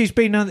 especially if she's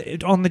been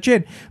on the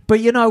gin.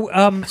 But you know,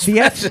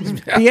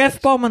 the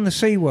F bomb and the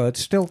C word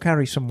still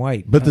carry some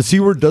weight. But the C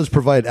word does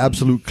provide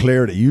absolute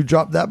clarity. You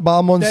drop that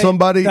bomb on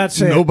somebody,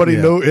 that's it. nobody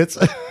Yeah. know it's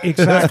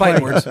Exactly.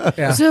 Fighting words.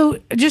 Yeah. So,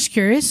 just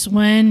curious,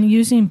 when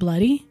using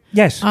bloody,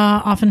 Yes.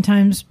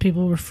 oftentimes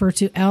people refer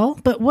to L,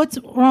 but what's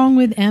wrong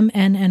with M,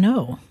 N, and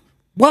O?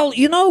 Well,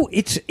 you know,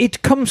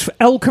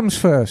 L comes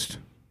first.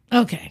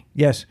 Okay.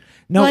 Yes.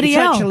 No, Bloody it's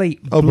hell. actually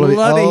Oh, bloody-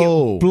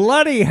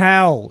 bloody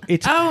hell.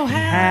 It's Oh,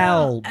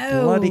 hell.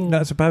 Oh. bloody.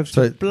 Not supposed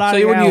So- to. Bloody So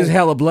you wouldn't hell. use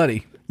hella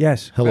bloody.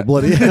 Yes. hella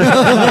bloody.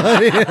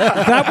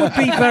 That would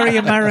be very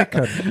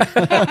American.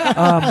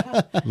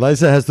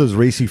 Liza has those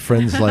racy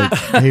friends like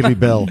Haley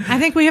Bell. I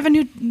think we have a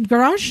new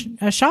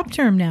shop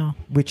term now.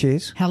 Which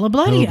is? Hella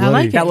bloody. Hella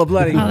I like bloody. it. Hella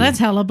bloody. Oh, that's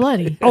hella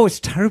bloody. Oh, it's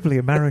terribly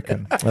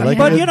American. I like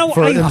But it you know,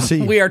 for I-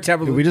 MC. We are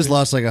terrible. We just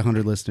lost like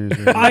 100 listeners.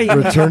 I,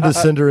 Return to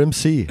Sender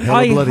MC. Hella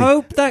I bloody.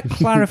 hope that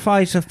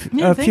clarifies a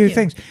thank few you.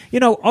 things. You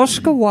know,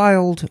 Oscar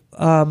Wilde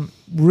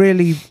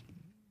really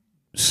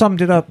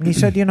summed it up, and he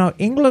said, you know,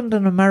 England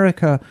and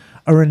America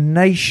are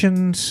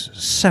nations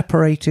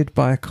separated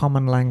by a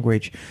common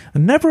language.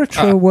 And never a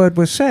truer word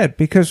was said,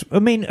 because, I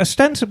mean,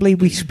 ostensibly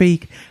we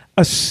speak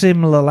a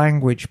similar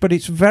language, but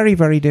it's very,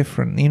 very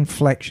different. The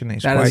inflection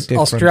is That quite is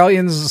different.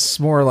 Australians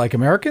more like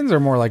Americans or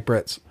more like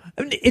Brits?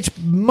 I mean, it's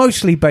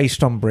mostly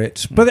based on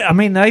Brits, but I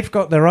mean, they've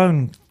got their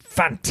own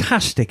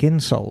fantastic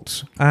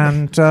insults,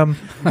 and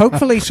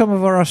hopefully some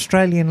of our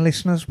Australian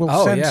listeners will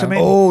Oh, send yeah. some in.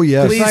 Oh,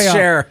 yes. Please They are-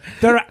 share.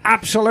 They're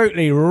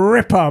absolutely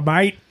ripper,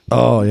 mate.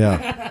 Oh,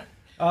 yeah.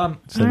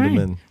 Send All them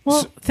right. in.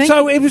 Well,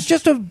 So it was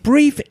just a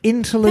brief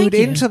interlude Thank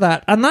you. into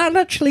that, and that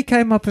actually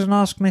came up as an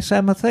Ask Miss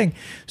Emma thing.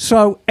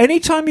 So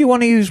anytime you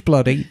want to use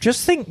bloody,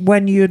 just think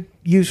when you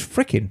use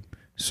frickin'.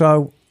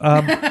 So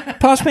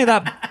pass me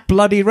that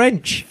bloody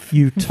wrench,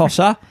 you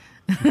tosser.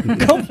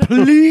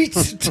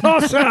 Complete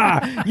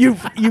tosser.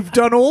 You've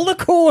done all the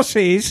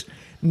courses.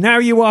 Now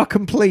you are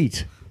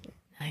complete.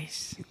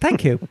 nice.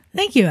 Thank you.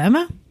 Thank you,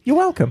 Emma. You're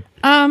welcome.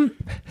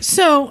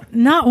 So,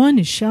 not one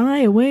to shy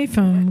away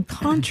from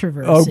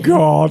controversy. Oh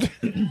God.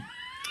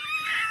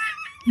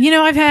 You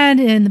know, I've had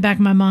in the back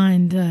of my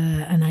mind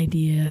an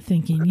idea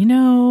thinking,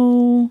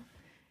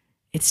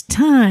 it's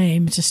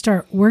time to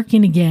start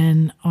working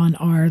again on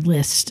our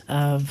list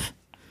of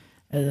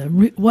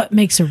what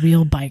makes a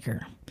real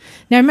biker.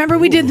 Now, remember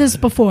we did this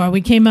before. We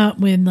came up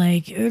with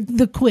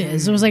the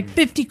quiz. It was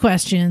 50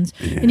 questions,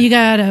 and you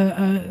got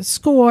a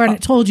score, and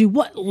it told you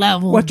what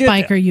level of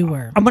biker you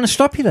were. I'm going to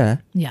stop you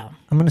there. Yeah.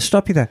 I'm going to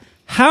stop you there.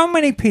 How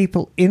many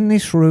people in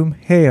this room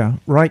here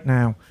right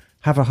now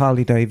have a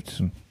Harley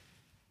Davidson?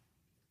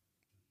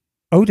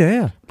 Oh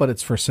dear. But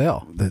it's for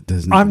sale. That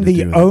doesn't. I'm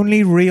the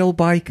only real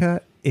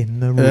biker in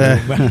the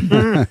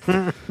room.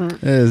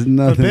 There's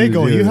nothing.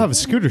 Bagel, to do. you have a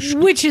scooter.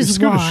 Which is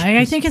why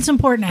I think it's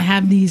important to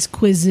have these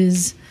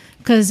quizzes,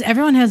 because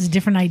everyone has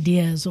different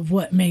ideas of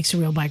what makes a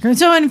real biker. And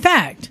so, in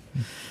fact,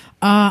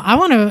 I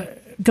want to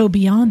go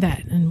beyond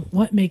that and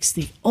what makes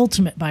the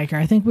ultimate biker.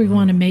 I think we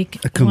want to make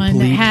a one that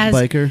complete has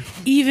biker.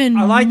 even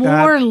I like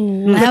more that.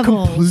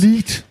 levels.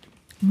 Complete.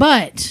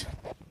 But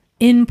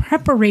in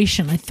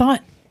preparation, I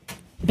thought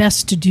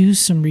best to do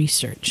some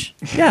research,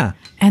 Yeah.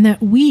 and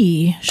that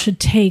we should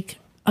take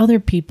other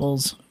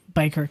people's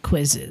biker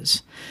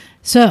quizzes.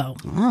 So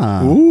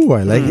Ooh,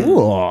 I like it.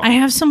 I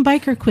have some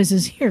biker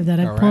quizzes here that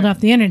I pulled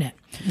off the internet.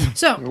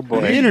 So,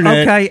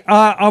 Okay.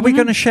 Are we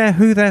going to share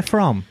who they're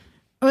from?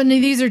 no,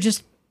 these are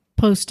just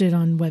posted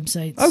on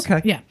websites. Okay.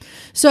 Yeah.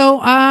 So,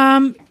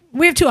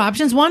 we have two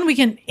options. One, we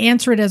can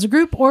answer it as a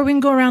group, or we can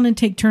go around and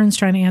take turns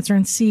trying to answer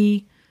and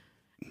see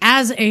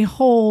as a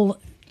whole,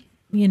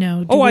 do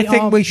I we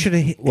think all- we should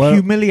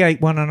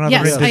humiliate one another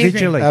Yes, I agree.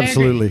 individually. I agree.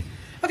 Absolutely.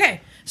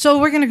 Okay. So,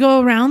 we're going to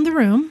go around the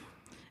room,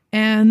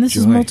 and this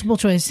is multiple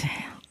choice.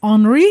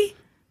 Henri,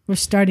 we're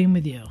starting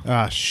with you.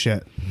 Ah,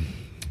 shit.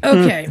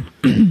 Okay.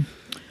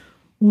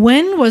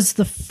 When was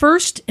the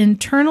first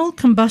internal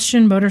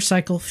combustion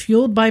motorcycle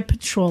fueled by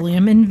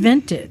petroleum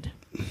invented?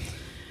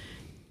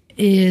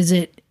 Is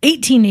it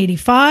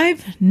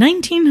 1885,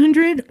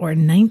 1900, or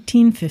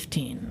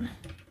 1915?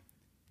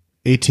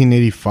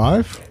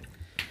 1885?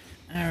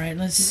 All right,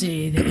 let's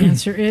see. The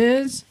answer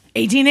is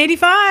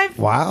 1885.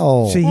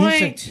 Wow. See,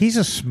 Point. he's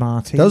a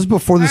smarty. That was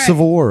before the All right.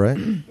 Civil War, right?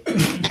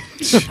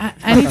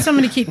 I need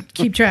someone to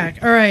keep track.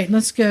 All right,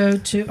 let's go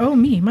to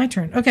my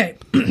turn. Okay.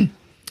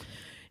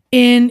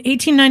 In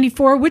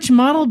 1894, which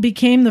model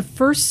became the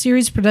first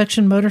series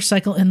production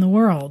motorcycle in the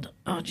world?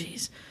 Oh,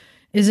 geez.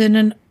 Is it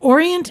an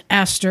Orient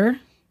Aster,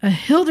 a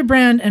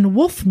Hildebrand and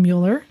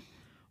Wolfmuller,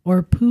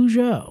 or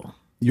Peugeot?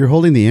 You're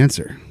holding the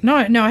answer. No,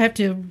 I have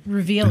to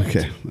reveal it.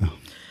 Okay. Well,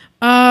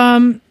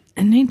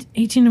 In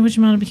 18, which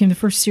model became the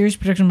first series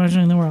production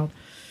motorcycle in the world?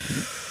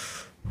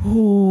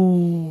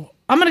 Ooh,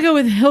 I'm going to go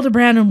with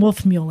Hildebrand and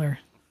Wolfmuller.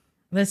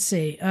 Let's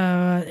see.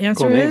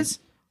 Answer Cool name. is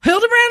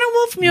Hildebrand and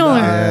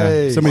Wolfmuller.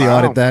 Hey. somebody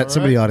audit that.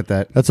 Somebody audit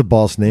that. That's a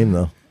boss name,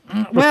 though.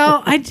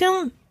 Well, I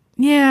don't.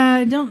 Yeah,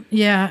 I don't.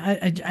 Yeah,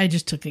 I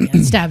just took a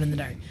stab in the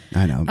dark.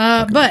 I know.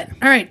 But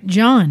all right,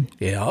 John.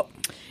 Yeah.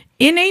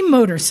 In a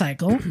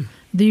motorcycle,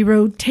 the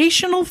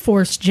rotational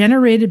force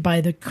generated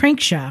by the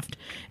crankshaft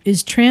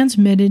is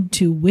transmitted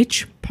to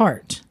which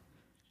part?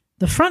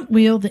 The front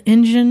wheel, the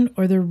engine,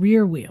 or the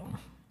rear wheel?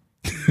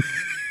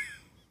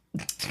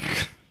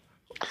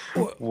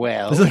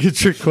 Well, It's like a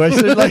trick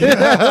question. Like,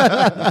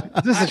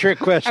 this is a trick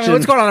question. I mean,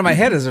 what's going on in my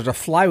head is there's a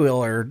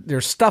flywheel or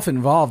there's stuff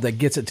involved that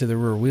gets it to the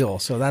rear wheel.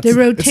 So that's The too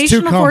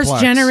rotational force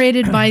complex.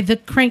 generated by the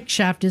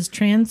crankshaft is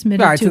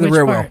transmitted all right, to to the which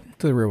rear part? wheel.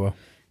 To the rear wheel.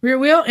 Rear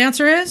wheel.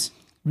 Answer is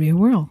rear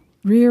wheel.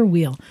 Rear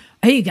wheel.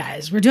 Hey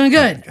guys, we're doing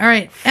good. All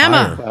right,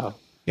 Emma,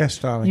 Yes,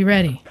 darling. you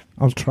ready?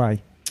 I'll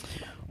try.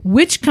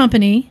 Which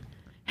company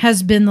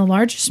has been the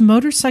largest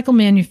motorcycle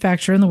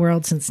manufacturer in the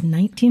world since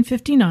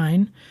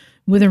 1959,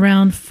 with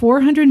around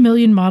 400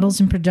 million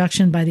models in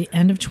production by the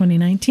end of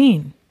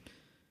 2019?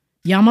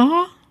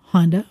 Yamaha,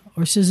 Honda,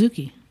 or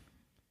Suzuki?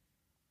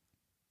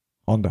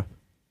 Honda.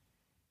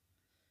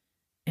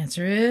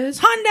 Answer is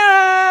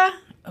Honda.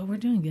 Oh, we're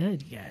doing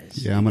good, you guys.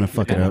 Yeah, I'm gonna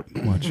fuck it up.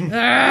 Watch.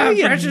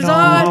 Pressure's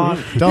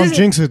on. Don't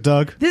jinx it,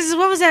 Doug. This is,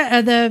 what was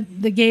that?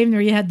 The game where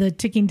you had the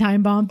ticking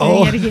time bomb thing?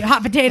 You had to get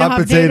hot potato, Hot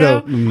hot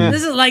potato. potato.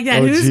 This is like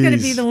that. Oh, Who's going to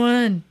geez. be the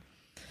one?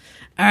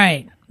 All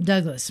right,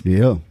 Douglas.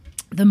 Yeah.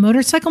 The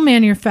motorcycle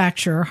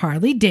manufacturer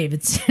Harley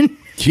Davidson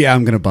Yeah,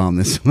 I'm gonna bomb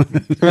this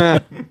one.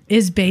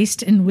 is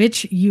based in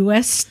which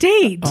U.S.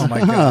 state? Oh my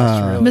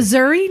gosh, really?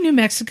 Missouri, New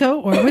Mexico,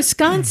 or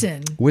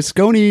Wisconsin?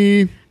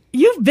 Wisconsin.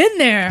 You've been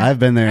there. I've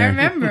been there. I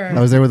remember. I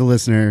was there with a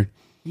listener.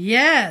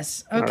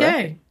 Yes.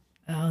 Okay.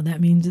 Oh,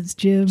 that means it's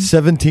Jim.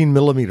 17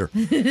 millimeter.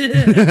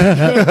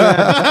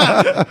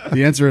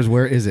 The answer is,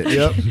 where is it?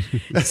 Yep.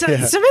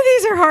 Some of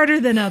these are harder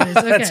than others.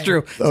 Okay. That's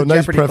true. Oh,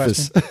 nice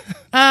preface.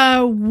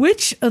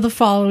 Which of the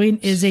following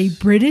is a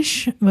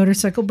British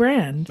motorcycle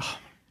brand?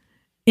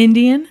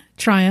 Indian,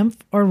 Triumph,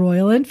 or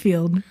Royal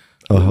Enfield?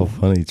 Oh, how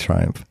funny.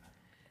 Triumph.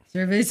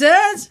 Survey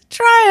says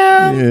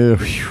Triumph. Yeah.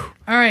 Whew.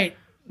 All right.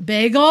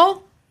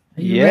 Bagel,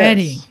 are you Yes.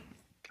 ready?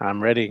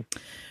 I'm ready.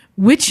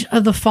 Which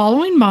of the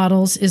following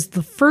models is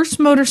the first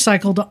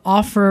motorcycle to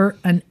offer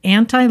an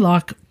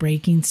anti-lock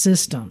braking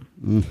system?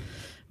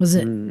 Was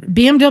it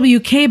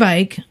BMW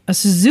K-Bike, a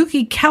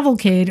Suzuki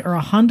Cavalcade, or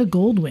a Honda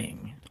Goldwing?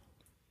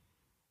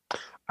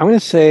 I'm going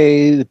to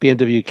say the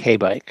BMW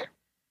K-Bike.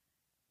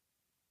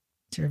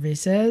 Survey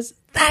says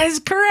that is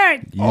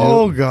correct.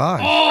 Oh,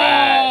 gosh.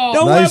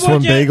 No, Nice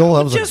one, Bagel.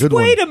 That was a just good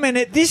one. wait a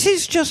minute. This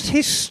is just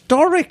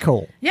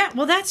historical. Yeah,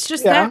 well, that's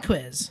just Yeah. that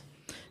quiz.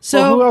 So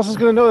Well, who else is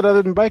going to know it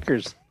other than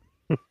bikers?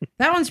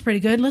 that one's pretty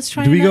good. Let's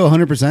try. Do we another-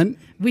 go 100%?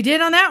 We did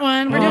on that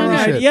one. We're doing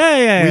Oh, good. shit.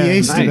 Yeah. We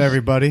aced it, Nice.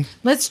 everybody.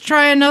 Let's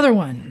try another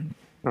one.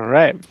 All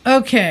right.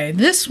 Okay,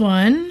 this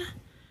one.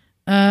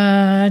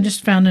 I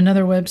just found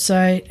another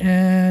website,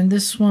 and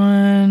this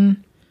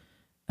one.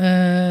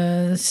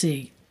 Let's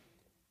see.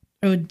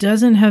 Oh, it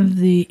doesn't have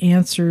the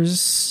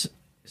answers.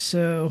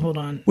 So hold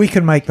on. We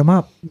can make them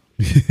up.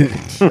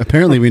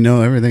 Apparently, we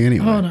know everything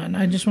anyway. Hold on.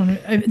 I just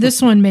want to.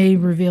 This one may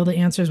reveal the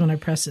answers when I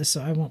press this,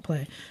 so I won't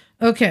play.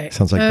 Okay.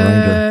 Sounds like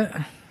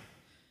Grindr.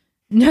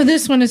 No,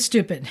 this one is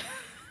stupid.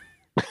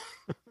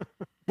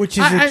 Which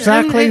is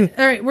exactly.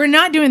 all right, we're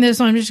not doing this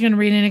one. I'm just going to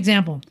read an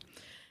example.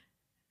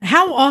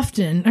 How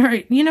often? All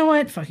right, you know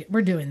what? Fuck it.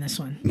 We're doing this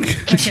one.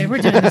 Okay, we're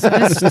doing this one.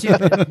 That's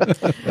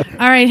stupid.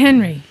 All right,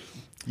 Henry.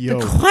 Yo.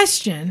 The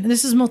question,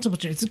 this is multiple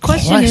choice. The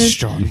question is,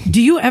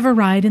 do you ever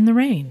ride in the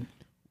rain?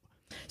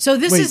 So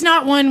this is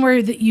not one where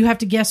you have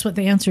to guess what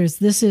the answer is.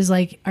 This is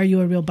like, are you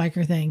a real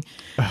biker thing?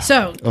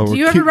 So, do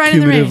you ever ride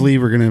in the rain? Cumulatively,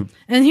 we're going to...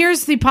 And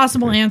here's the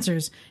possible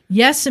answers.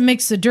 Yes, it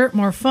makes the dirt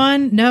more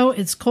fun. No,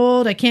 it's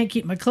cold. I can't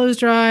keep my clothes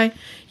dry.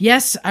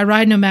 Yes, I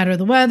ride no matter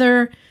the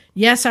weather.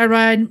 Yes, I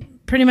ride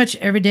pretty much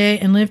every day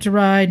and live to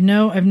ride.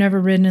 No, I've never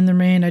ridden in the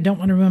rain. I don't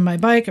want to ruin my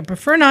bike. I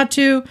prefer not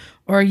to.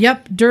 Or,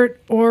 yep,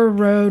 dirt or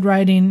road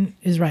riding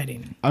is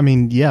riding. I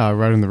mean, yeah, I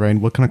ride in the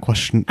rain. What kind of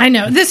question? I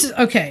know. This is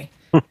okay.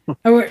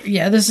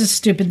 Yeah, this is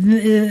stupid.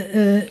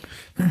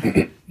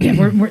 Yeah,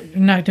 we're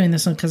not doing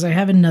this one because I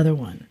have another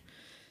one.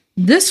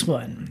 This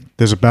one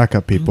There's a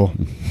backup, people.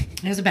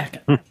 has a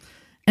backup.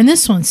 And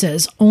this one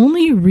says,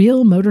 only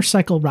real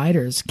motorcycle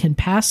riders can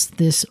pass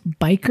this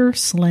biker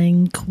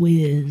slang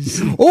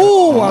quiz.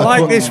 Oh, I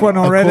like this one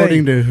already.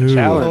 According to who?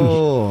 Challenge.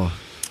 Oh,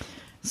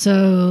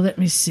 So let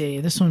me see.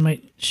 This one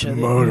might show the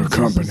Motor answers.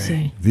 Company. Let's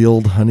see.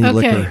 Veiled honey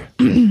Okay.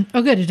 liquor.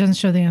 Oh, good. It doesn't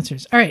show the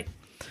answers. All right.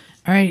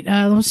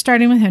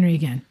 Starting with Henry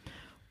again.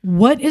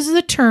 What is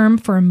the term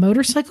for a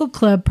motorcycle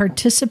club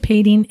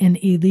participating in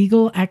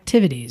illegal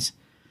activities?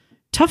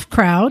 Tough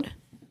crowd,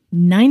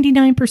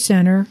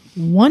 99%er,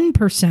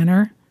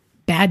 1%er,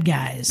 bad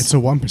guys. It's a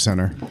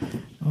 1%er.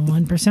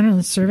 1%er.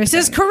 Let's survey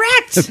says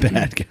correct.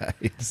 Bad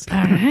guys.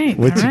 All right.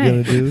 What's all he right.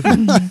 going to do? All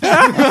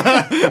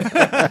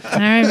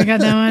right, we got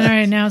that one. All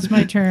right, now it's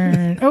my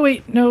turn. Oh,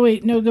 wait.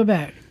 No, go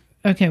back.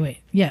 Okay, wait.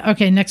 Yeah,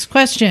 okay, next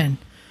question.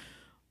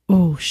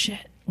 Oh,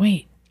 shit.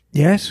 Wait.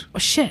 Yes. Oh,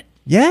 shit.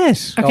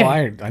 Yes. Okay.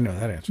 Oh, I know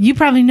that answer. You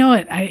probably know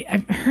it.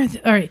 I've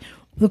heard. All right.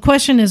 The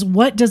question is,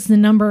 what does the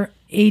number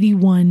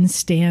 81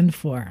 stand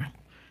for?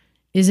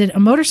 Is it a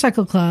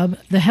motorcycle club,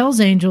 the Hells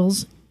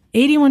Angels,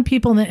 81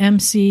 people in the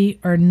MC,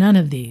 or none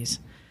of these?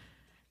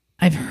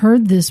 I've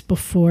heard this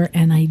before,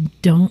 and I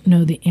don't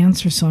know the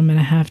answer, so I'm going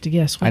to have to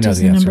guess. What I know does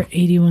the the number answer.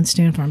 81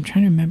 stand for? I'm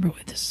trying to remember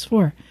what this is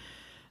for.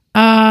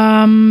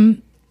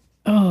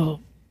 Oh,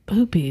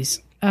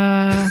 poopies.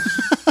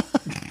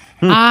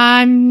 What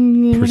does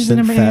the Percent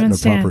number fat 81 in a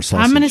stand? proper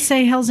I'm going to sausage.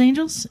 say Hells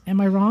Angels.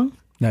 Am I wrong?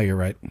 No, you're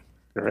right.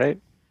 All right.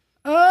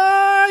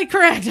 Oh,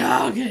 correct.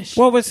 Oh, gosh.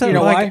 What was that? You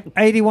know like why?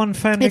 81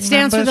 founding It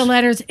stands for the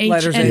letters H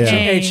Letters and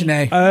H A. and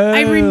A. Oh.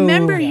 I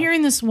remember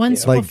hearing this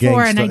once Like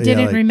before, and I gangsta- didn't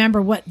yeah, like-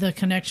 remember what the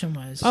connection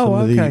was. Oh, Some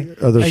of okay.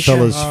 the other H-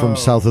 fellas oh. from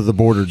south of the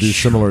border do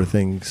similar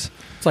things.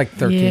 It's like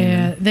 13.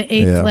 yeah, the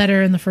eighth Yeah.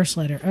 letter and the first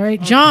letter. All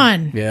right,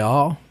 John,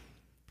 Yeah.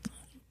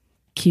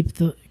 keep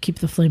the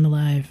flame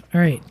alive.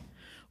 All right,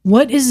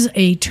 what is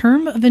a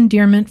term of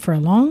endearment for a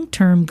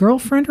long-term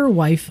girlfriend or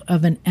wife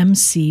of an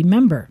MC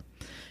member?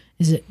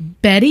 Is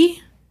it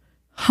Betty,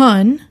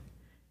 Hun,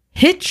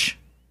 Hitch,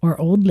 or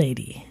Old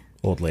Lady?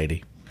 Old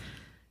lady.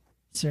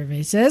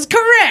 Survey says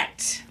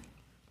correct.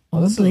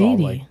 Old this is all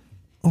Lady.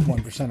 like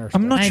 1%er.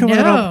 I'm not I sure.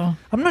 Whether know.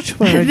 I'm not sure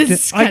whether I This do,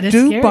 is I kinda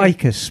do scary.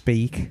 biker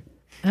speak.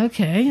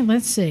 Okay,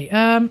 let's see.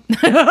 Oh,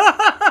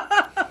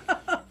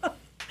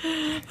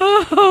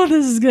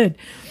 this is good.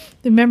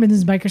 Remember, this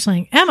is biker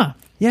slang. Emma,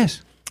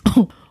 Yes.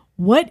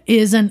 what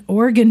is an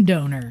organ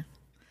donor?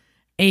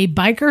 A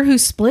biker who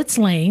splits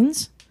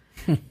lanes,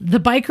 the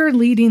biker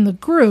leading the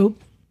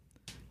group,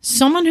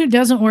 someone who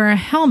doesn't wear a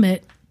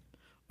helmet,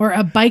 or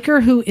a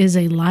biker who is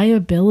a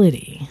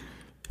liability?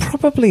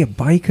 probably a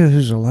biker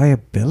who's a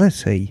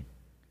liability.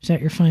 Is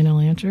that your final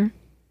answer?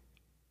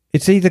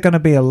 It's either going to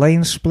be a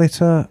lane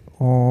splitter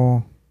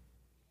or...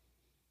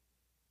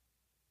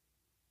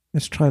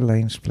 Let's try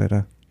lane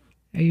splitter.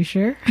 Are you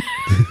sure?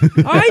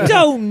 I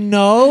don't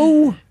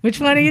know. Which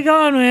one are you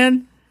going,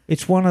 man?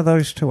 It's one of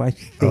those two, I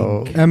think.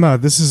 Oh. Emma,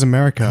 this is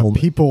America.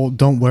 People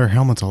don't wear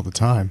helmets all the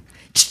time.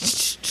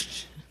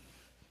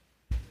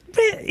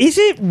 Is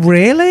it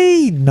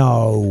really?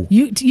 No.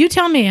 You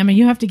tell me, Emma.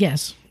 You have to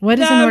guess. What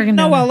is an organ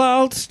donor? No,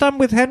 I'll stand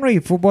with Henry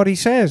for what he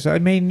says. I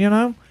mean, you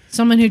know.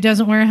 Someone who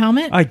doesn't wear a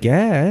helmet? I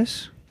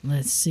guess.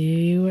 Let's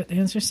see what the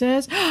answer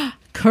says.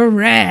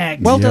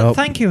 Correct. Well done.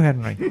 Thank you,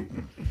 Henry.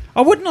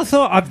 I wouldn't have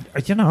thought,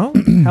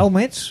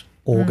 helmets,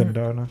 organ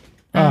donor.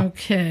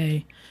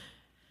 Okay.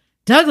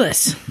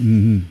 Douglas.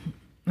 Mhm.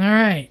 All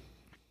right.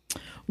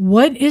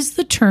 What is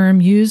the term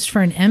used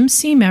for an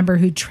MC member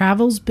who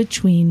travels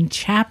between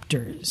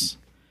chapters?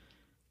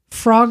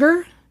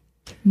 Frogger,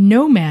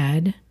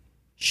 nomad,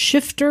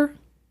 shifter,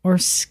 or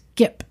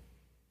skip?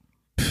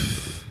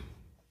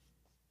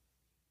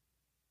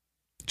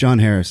 John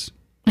Harris.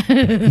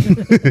 What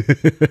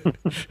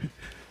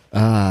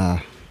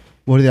are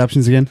the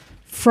options again?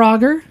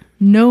 Frogger,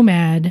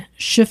 nomad,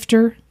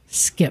 shifter,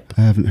 skip.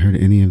 I haven't heard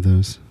any of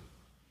those.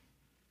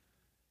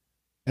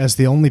 As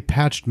the only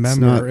patched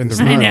member in the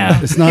room. I know.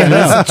 It's not.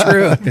 That's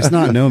true. It's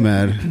not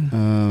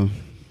nomad.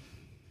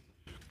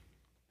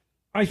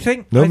 I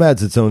think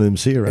Nomad's its own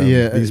MC around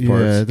these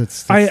parts. Yeah,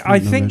 that's I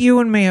think you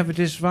and me have a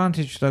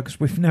disadvantage, though, because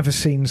we've never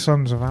seen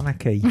Sons of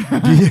Anarchy.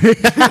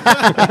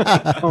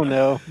 Oh,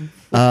 no.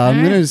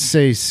 I'm going to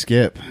say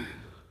skip.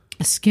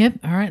 Skip.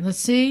 All right, let's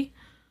see.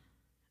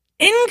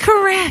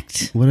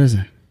 Incorrect. What is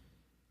it?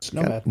 It's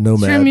Nomad.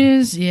 Nomad. Term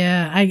is,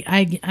 yeah,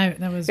 I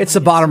that was. It's my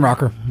the bottom guess.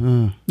 rocker,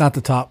 not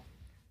the top.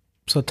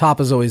 So top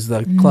is always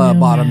the club.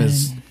 Bottom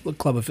is the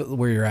club of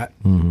where you're at.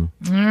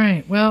 Mm-hmm. All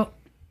right. Well,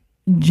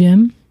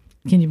 Jim,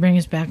 can you bring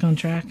us back on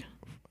track?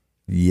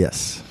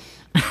 Yes.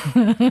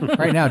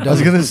 Right now, I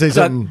was going to say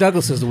something.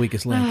 Douglas is the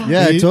weakest link.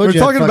 Yeah, I told We're you.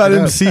 I'd talking fuck about it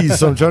up. MCs,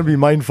 so I'm trying to be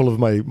mindful of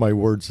my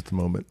words at the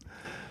moment.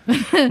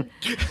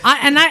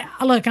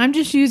 Look, I'm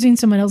just using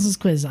someone else's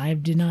quiz. I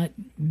did not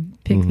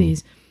pick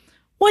these.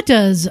 What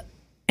does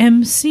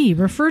MC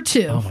refer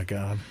to? Oh my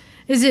God!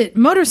 Is it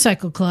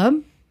motorcycle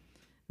club?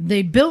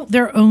 They built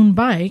their own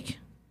bike.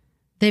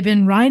 They've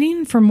been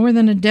riding for more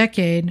than a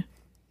decade,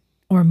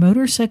 or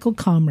motorcycle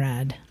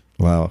comrade.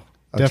 Wow.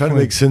 I'm trying to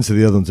Definitely. make sense of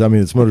the other ones. I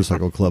mean, it's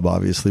Motorcycle Club,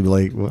 obviously, but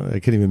I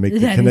can't even make the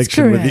That is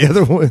connection with the correct.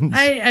 other ones.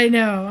 I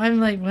know. I'm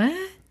like, what?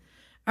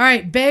 All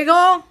right,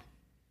 Bagel.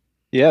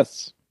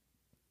 Yes.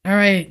 All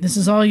right, this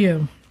is all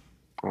you.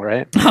 All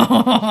right.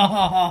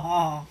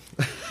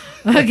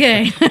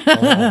 Okay.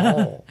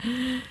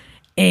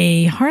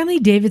 A Harley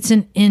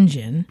Davidson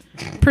engine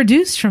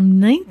produced from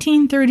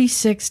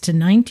 1936 to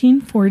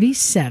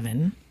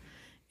 1947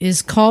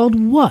 is called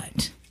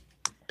what?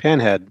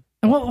 Panhead.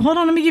 Well, hold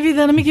on. Let me give you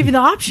the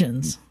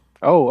options.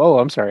 Oh,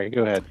 I'm sorry.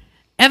 Go ahead.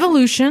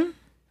 Evolution,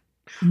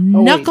 wait.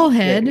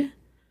 Knucklehead,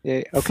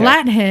 Yeah, okay.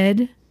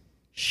 Flathead,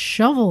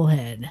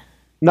 Shovelhead.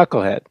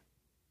 Knucklehead.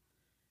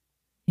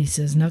 He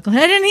says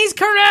Knucklehead, and he's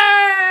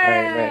correct.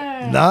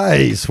 Right.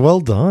 Nice. Well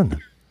done.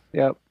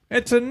 Yep.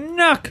 It's a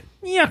knuck.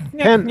 Yuck,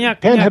 yuck,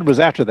 Panhead was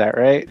after that,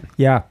 right?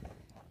 Yeah.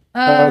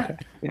 Okay.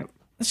 Yep.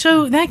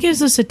 So that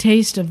gives us a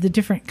taste of the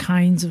different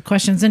kinds of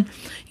questions. And,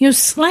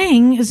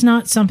 slang is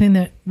not something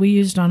that we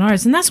used on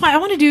ours. And that's why I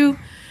want to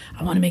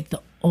make the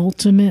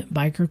ultimate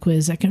biker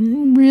quiz that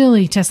can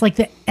really test, like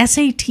the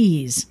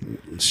SATs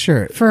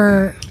Sure.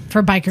 for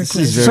biker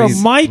quiz. is So very-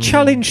 my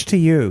challenge to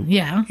you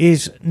Yeah.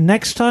 is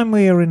next time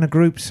we are in a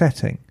group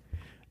setting,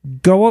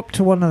 go up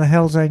to one of the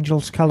Hells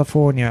Angels,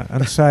 California,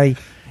 and say,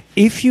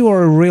 if you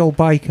are a real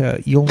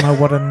biker, you'll know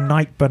what a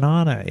night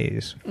banana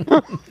is.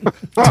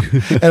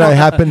 And I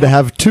happen to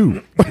have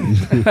two.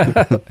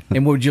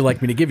 And would you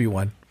like me to give you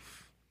one?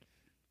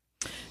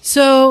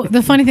 So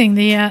the funny thing,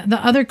 the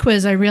other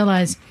quiz, I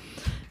realized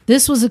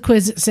this was a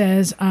quiz that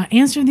says,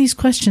 answer these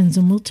questions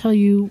and we'll tell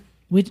you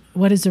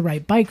what is the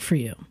right bike for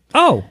you.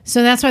 Oh.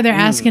 So that's why they're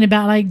asking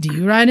about, like, do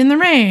you ride in the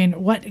rain?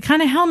 What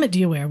kind of helmet do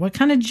you wear? What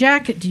kind of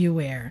jacket do you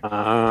wear?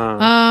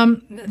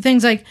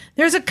 Things like,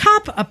 there's a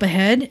cop up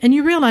ahead and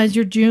you realize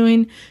you're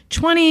doing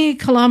 20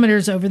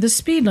 kilometers over the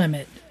speed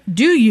limit.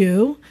 Do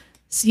you?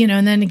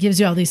 And then it gives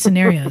you all these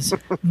scenarios.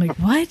 I'm like,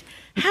 what?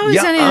 How is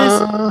any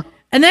of this?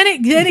 And then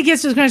it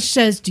gets to the question,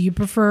 says, do you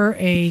prefer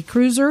a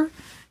cruiser,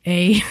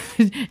 a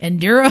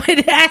enduro?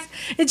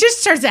 It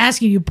just starts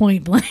asking you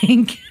point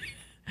blank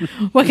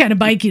what kind of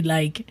bike you'd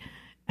like.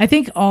 I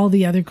think all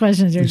the other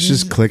questions are It's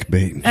just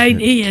clickbait.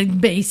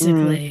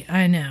 basically,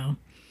 I know.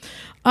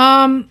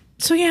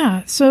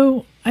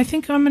 So I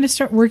think I'm going to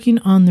start working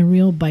on the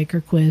real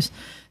biker quiz.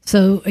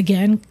 So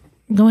again,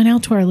 going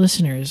out to our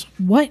listeners,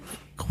 what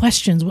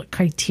questions, what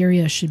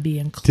criteria should be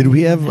included? Did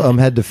we have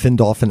had to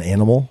fend off an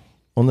animal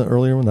on the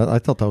earlier one? I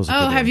thought that was a good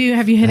one. have you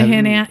hit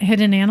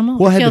an animal?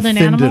 Well, I had Killed to an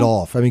fend animal? it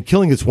off. I mean,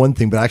 killing is one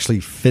thing, but actually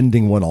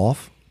fending one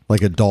off,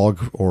 like a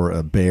dog or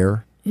a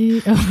bear.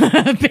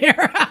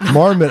 Bear.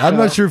 Marmot. I'm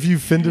not sure if you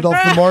fended off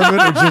the marmot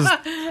or just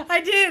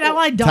I did.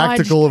 I dodged.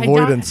 tactical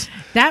avoidance.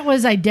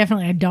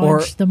 I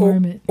dodged the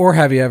marmot. Or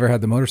have you ever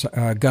had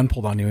the gun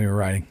pulled on you when you were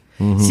riding?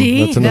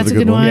 See, That's another that's a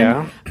good good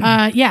one.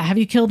 one. Yeah. Have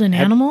you killed an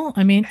animal?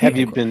 I mean, Have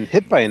you been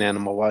hit by an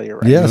animal while you're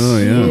riding? Yes. Oh,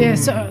 yeah. Yeah.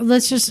 So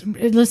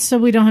let's so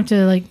we don't have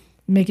to like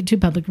make it too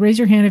public. Raise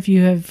your hand if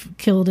you have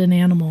killed an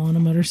animal on a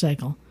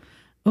motorcycle.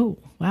 Oh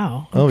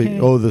wow. Okay.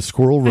 The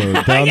Squirrel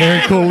Road down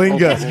there in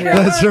Coalinga.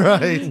 That's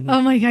right.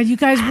 Oh my God, you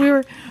guys, we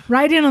were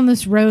riding on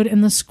this road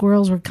and the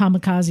squirrels were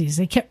kamikazes.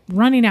 They kept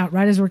running out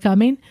right as we're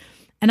coming.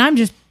 And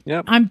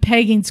I'm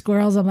pegging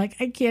squirrels. I'm like,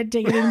 I can't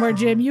take it anymore,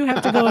 Jim. You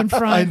have to go in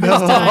front this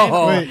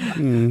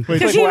time.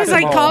 Because he was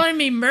like calling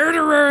me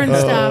murderer and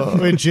stuff.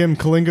 Wait, Jim,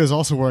 Kalinga is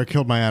also where I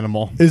killed my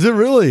animal. Is it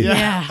really?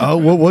 Yeah. Oh,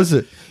 what was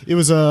it? It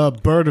was a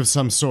bird of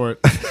some sort.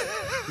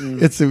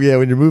 It's when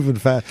you're moving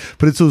fast,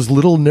 but it's those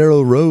little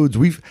narrow roads.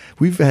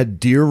 We've had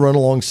deer run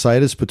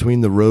alongside us between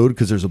the road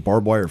because there's a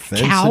barbed wire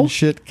fence and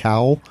shit.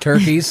 Cow,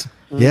 Turkeys.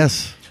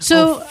 yes.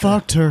 So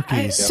Fuck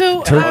turkeys.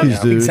 Turkeys,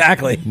 dude.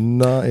 Exactly.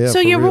 No, yeah. So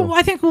for yeah, real.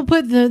 I think we'll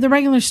put the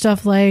regular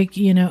stuff like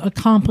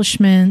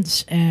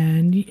accomplishments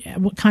and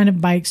what kind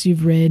of bikes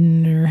you've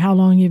ridden or how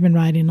long you've been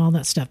riding, all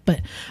that stuff.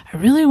 But I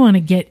really want to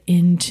get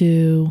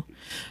into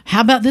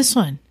how about this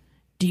one?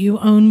 Do you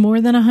own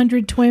more than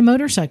 100 toy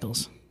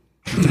motorcycles?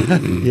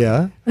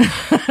 Yeah,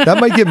 that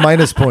might get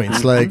minus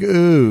points. Like,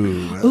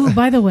 Ooh,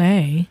 by the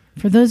way,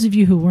 for those of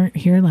you who weren't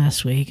here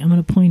last week, I'm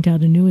going to point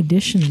out a new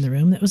addition in the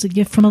room that was a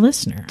gift from a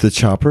listener. the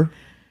chopper.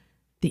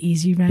 The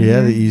Easy Rider. Yeah,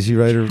 the Easy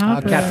Rider.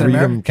 Chopper. Captain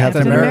America.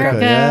 America.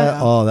 Yeah.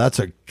 Oh, that's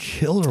a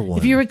killer one.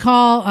 If you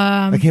recall,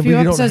 a can't few believe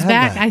you don't episodes have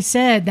back, that. I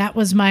said that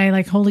was my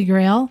like holy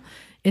grail.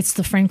 It's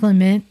the Franklin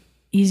Mint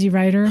Easy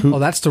Rider. Oh,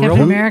 that's the Captain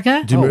real one?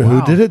 America. Do you Oh, remember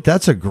wow. who did it?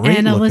 That's a great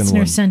And a looking listener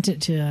one. sent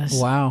it to us.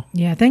 Wow.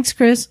 Yeah, thanks,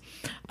 Chris.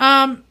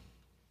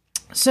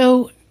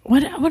 So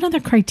what other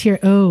criteria?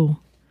 Oh,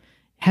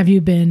 have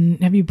you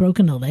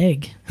broken a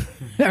leg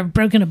or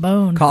broken a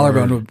bone?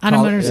 Collarbone. On a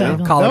motorcycle. That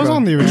was Collarbone.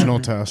 on the original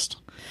test.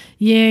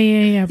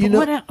 Yeah. But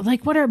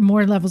what are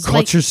more levels?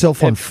 Caught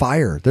yourself on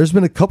fire. There's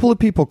been a couple of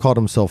people caught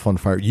themselves on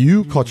fire.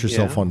 You caught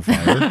yourself on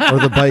fire, or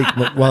the bike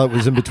while it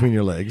was in between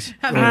your legs.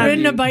 Have you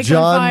ridden a bike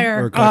John on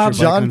fire?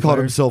 John caught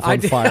himself on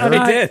fire.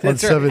 I did. On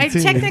That's right. I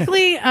 17.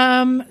 technically,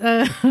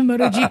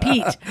 MotoGP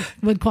Pete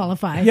would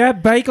qualify. Yeah,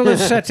 Bagel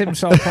has set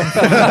himself on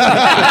fire.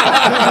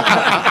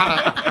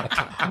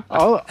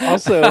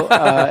 Also,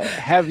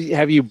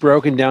 have you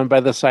broken down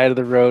by the side of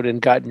the road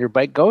and gotten your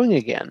bike going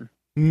again?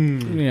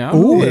 Yeah.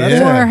 Ooh,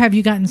 Or have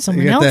you gotten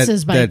someone You got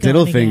else's bike that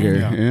diddle going finger.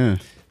 again?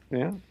 Yeah.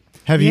 Yeah.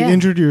 Have you Yeah.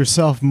 injured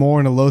yourself more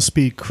in a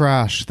low-speed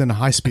crash than a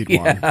high-speed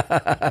one?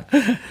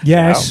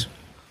 Yes.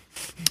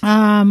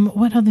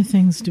 What other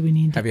things do we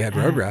need? Have you had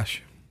road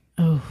rash?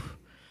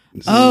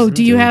 Oh,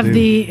 do you have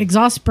the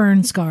exhaust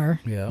burn scar?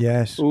 Yeah.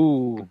 Yes.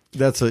 Ooh.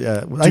 That's a. I Do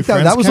thought that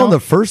friends was on count? the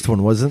first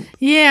one, wasn't?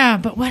 Yeah,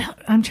 but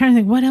I'm trying to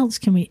think. What else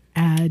can we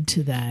add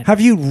to that? Have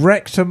you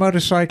wrecked a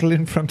motorcycle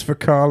in front of a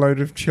carload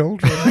of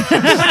children?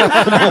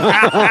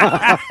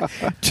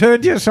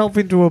 Turned yourself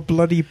into a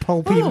bloody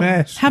pulpy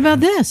mess. How about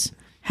this?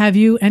 Have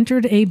you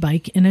entered a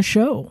bike in a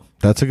show?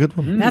 That's a good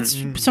one. That's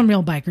some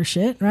real biker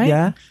shit, right?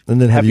 Yeah. And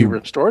then Have you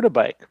restored a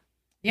bike?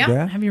 Yeah.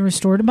 Yeah. Have you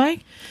restored a bike?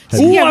 Have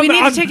So, you- yeah, we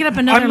need to take it up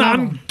another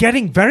level. I'm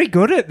getting very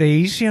good at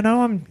these, Yes.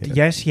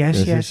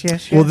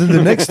 Well, then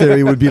the next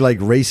area would be like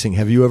racing.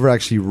 Have you ever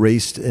actually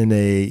raced in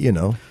a Ooh,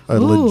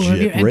 legit have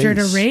you entered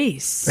race? a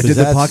race? I did the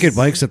That's- pocket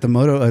bikes at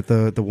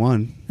the the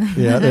one.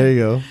 Yeah, there you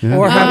go.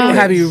 Or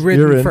have you You're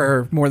ridden in.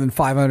 for more than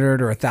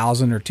 500 or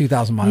 1,000 or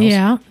 2,000 miles?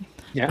 Yeah.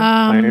 Yeah.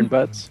 Iron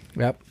butts.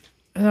 Yep.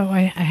 Oh,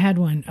 I had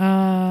one.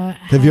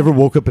 Have you ever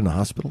woke up in the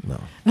hospital? No.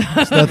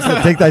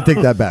 I take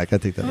that back.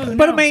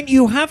 But I mean,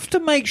 you have to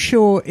make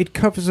sure it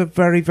covers a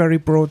very, very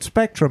broad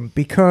spectrum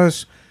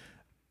because,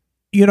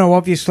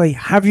 obviously,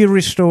 have you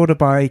restored a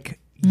bike?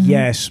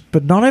 Yes,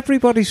 but not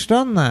everybody's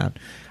done that.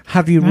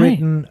 Have you Right.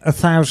 ridden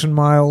 1,000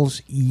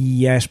 miles?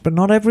 Yes, but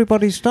not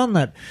everybody's done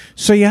that.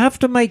 So you have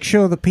to make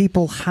sure that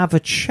people have a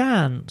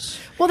chance.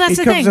 Well, that's it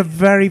the covers thing. a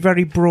very,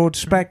 very broad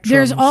spectrum.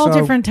 There's all so-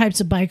 different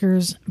types of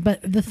bikers, but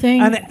the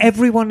thing and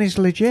everyone is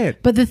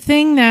legit. But the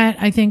thing that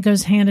I think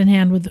goes hand in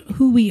hand with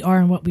who we are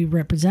and what we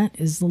represent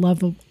is the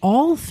love of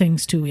all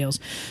things two wheels.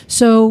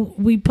 So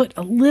we put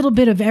a little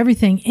bit of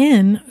everything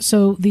in.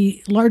 So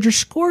the larger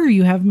score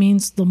you have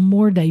means the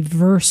more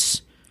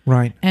diverse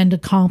Right. and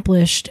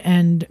accomplished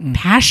and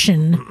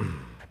passion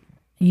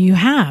you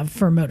have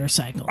for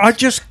motorcycles. I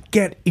just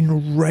get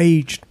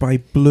enraged by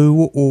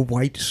blue or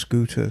white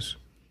scooters.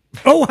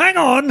 Oh, hang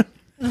on.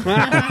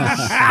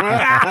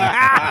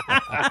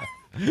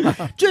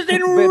 Just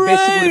enraged.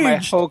 Basically, my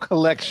whole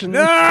collection.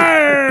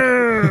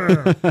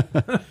 No!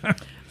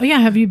 Oh yeah,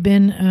 have you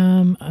been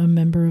a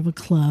member of a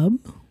club?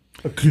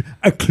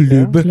 A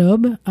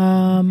club.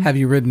 Have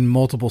you ridden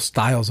multiple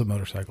styles of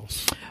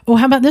motorcycles? Oh,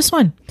 how about this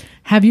one?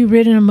 Have you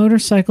ridden a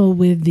motorcycle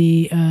with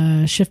the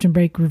shift and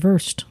brake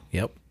reversed?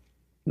 Yep.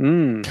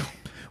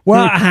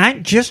 Well,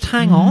 just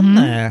hang on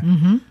there.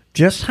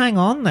 just hang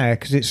on there,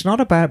 because it's not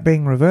about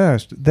being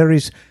reversed. There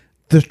is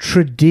the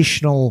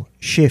traditional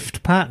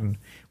shift pattern,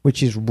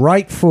 which is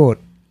right foot,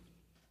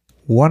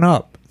 1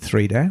 up,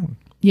 3 down.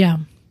 Yeah.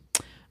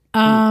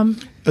 A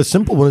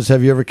simple one is: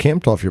 have you ever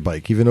camped off your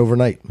bike, even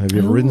overnight? Have you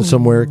ever ridden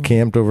somewhere,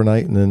 camped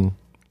overnight, and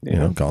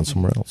then gone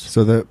somewhere else?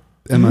 So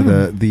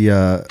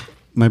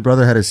my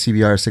brother had a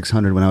CBR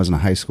 600 when I was in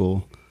high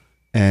school,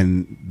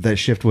 and that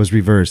shift was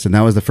reversed, and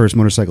that was the first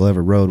motorcycle I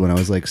ever rode when I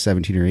was like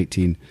 17 or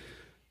 18.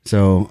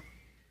 So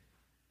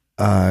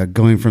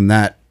going from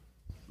that,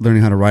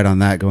 learning how to ride on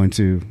that, going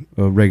to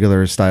a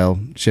regular style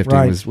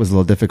shifting was a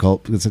little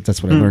difficult.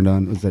 That's what I learned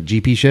on. Was that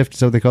GP shift?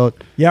 Is that what they call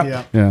it?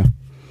 Yep. Yeah.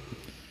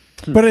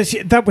 But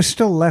that was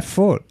still left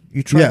foot.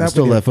 You try that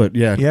still with left foot.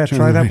 Yeah. Yeah,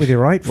 try that with your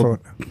right foot.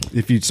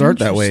 If you start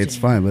that way, it's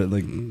fine. But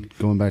like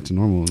going back to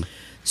normal.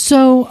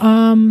 So,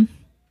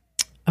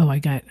 I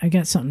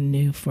got something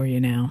new for you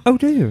now. Oh,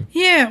 do you?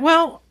 Yeah.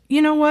 Well,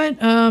 you know what?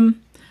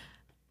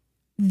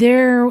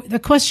 The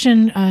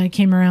question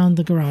came around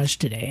the garage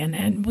today,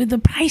 and with the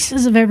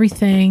prices of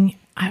everything,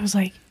 I was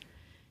like,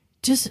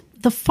 just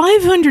the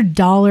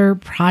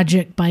 $500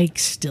 project bike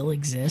still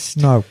exist?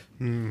 No.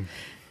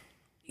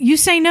 You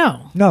say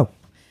no. No.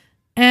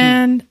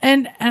 And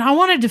I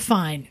wanted to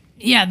find,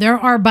 there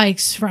are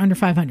bikes for under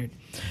 500.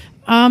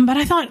 But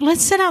I thought,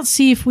 let's set out,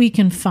 see if we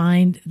can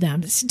find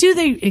them. Do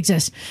they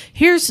exist?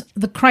 Here's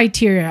the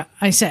criteria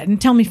I set,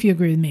 and tell me if you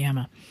agree with me,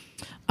 Emma.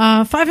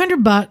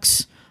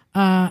 $500,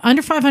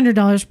 under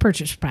 $500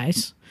 purchase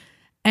price,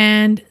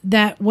 and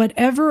that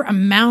whatever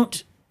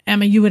amount,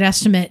 Emma, you would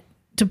estimate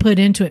to put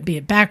into it, be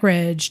it back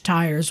reg,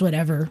 tires,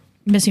 whatever,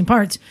 missing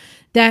parts,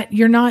 that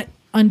you're not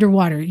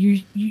underwater.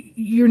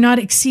 You're not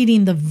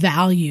exceeding the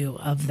value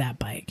of that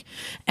bike.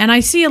 And I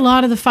see a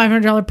lot of the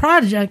 $500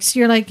 projects.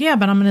 You're like, yeah,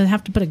 but I'm going to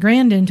have to put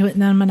 $1,000 into it,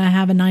 and then I'm going to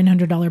have a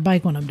 $900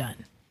 bike when I'm done.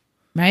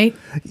 Right?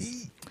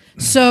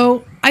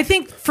 So I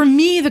think for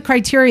me, the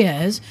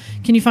criteria is,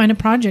 can you find a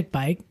project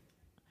bike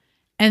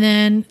and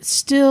then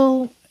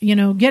still,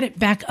 get it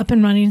back up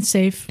and running,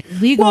 safe,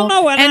 legal,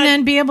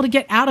 then be able to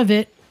get out of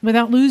it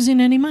without losing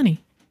any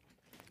money?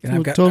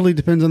 It totally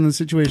depends on the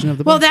situation of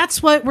the bike. Well,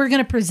 that's what we're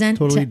going to present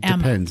to Emma.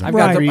 Depends. I've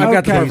got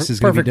the price is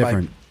going to be perfect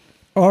different.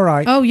 All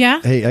right. Oh,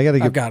 yeah? Hey,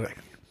 I've got it.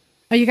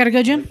 Oh, you got to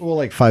go, Jim? Well,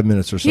 like 5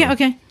 minutes or so. Yeah,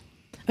 okay.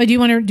 Oh, do you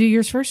want to do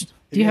yours first?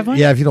 Do you have one?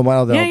 Yeah, if you don't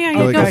mind,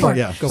 Go for it.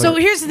 Yeah, So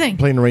here's the thing.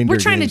 Playing the reindeer We're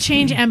trying games. to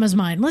change Emma's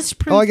mind. Let's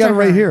prove I got to it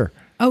right her. here.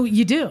 Oh,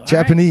 you do? All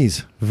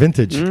Japanese,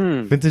 vintage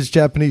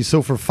Japanese.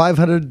 So for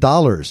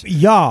 $500,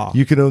 Yeah.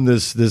 you can own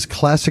this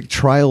classic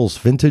Trials,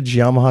 vintage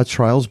Yamaha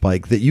Trials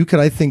bike that you could,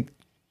 I think,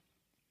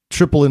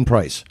 triple in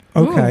price.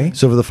 Okay.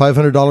 So for the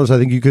 $500, I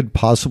think you could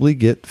possibly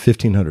get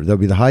 $1,500. That would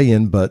be the high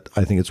end, but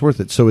I think it's worth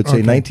it. So it's a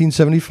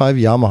 1975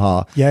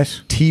 Yamaha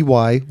Yes.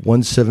 TY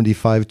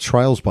 175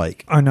 Trials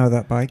bike. I know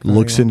that bike. very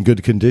Looks well. in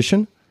good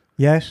condition.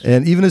 Yes.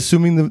 And even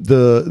assuming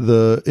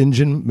the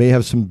engine may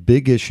have some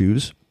big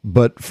issues,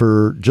 but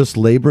for just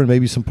labor and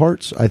maybe some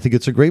parts, I think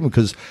it's a great one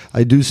because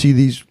I do see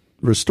these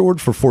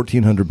restored for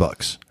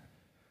 $1,400.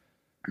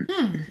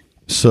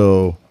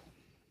 So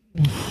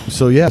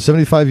yeah,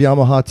 75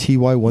 Yamaha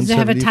TY 175. Does it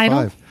have a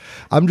title?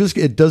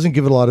 It doesn't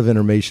give it a lot of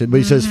information, but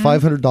he says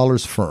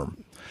 $500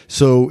 firm.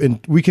 So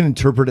we can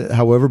interpret it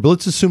however, but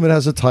let's assume it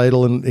has a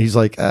title, and he's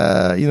like,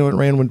 it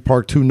ran when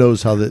parked. Who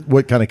knows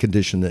what kind of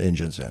condition the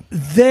engine's in?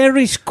 There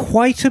is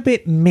quite a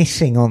bit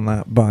missing on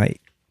that bike.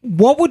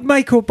 What would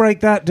make or break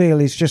that deal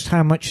is just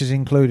how much is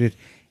included.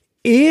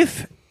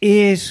 If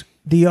is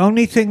the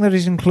only thing that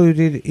is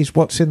included is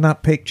what's in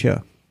that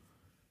picture,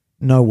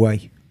 no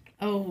way.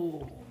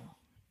 Oh.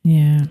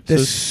 Yeah.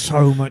 There's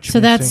so much So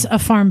missing. that's a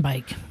farm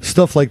bike.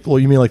 Stuff like,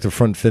 you mean like the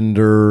front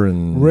fender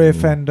and rear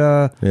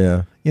fender,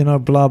 yeah.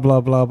 Blah,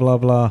 blah, blah, blah,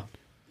 blah.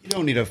 You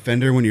don't need a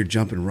fender when you're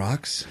jumping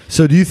rocks.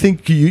 So do you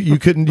think you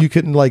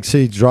couldn't like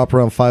say drop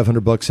around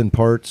 $500 in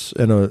parts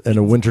in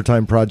a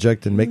wintertime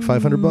project and make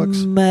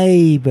 $500?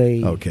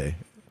 Maybe. Okay.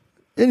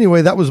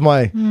 Anyway, that was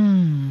my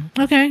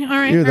Okay, all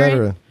right. either that all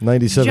or right. a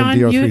 97 John,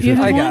 DR350.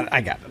 you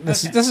I got it.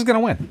 This is going to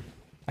win.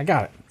 I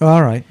got it.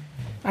 All right.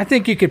 I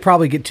think you could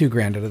probably get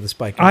 $2,000 out of this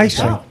bike. I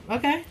see.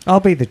 Okay. I'll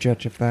be the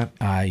judge of that.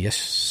 Yes.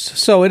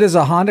 So it is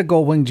a Honda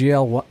Goldwing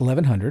GL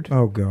 1100.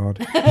 Oh,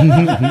 God.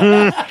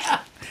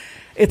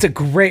 It's a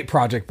great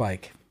project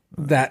bike.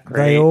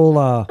 They all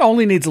are.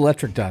 Only needs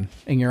electric done,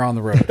 and you're on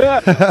the road.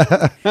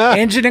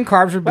 Engine and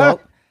carbs are built.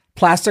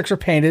 Plastics are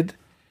painted.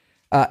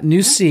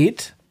 New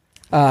seat.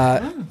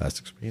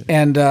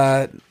 And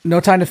no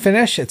time to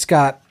finish. It's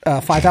got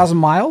 5,000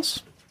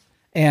 miles.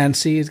 And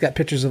see, he's got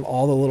pictures of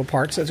all the little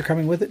parts that are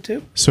coming with it,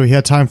 too. So he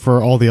had time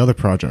for all the other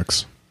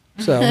projects.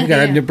 So we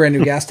got a brand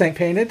new gas tank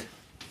painted.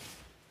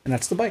 And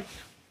that's the bike.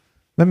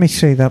 Let me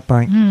see that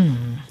bike.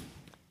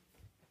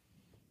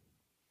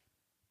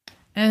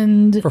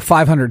 And For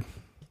 $500.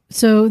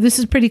 so this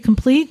is pretty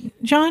complete,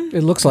 John?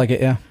 It looks like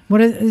it, yeah.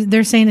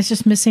 They're saying it's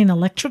just missing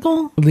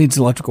electrical? It needs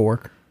electrical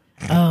work.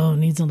 Oh,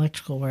 needs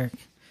electrical work.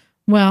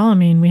 Well, I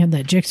mean, we had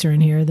that Gixxer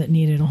in here that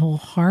needed a whole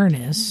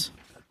harness.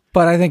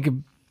 But I think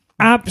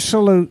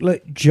Absolutely,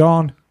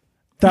 John.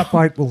 That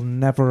bike will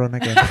never run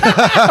again.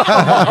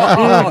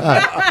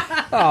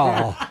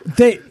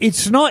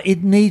 It's not,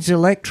 it needs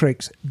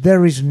electrics.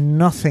 There is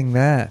nothing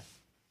there.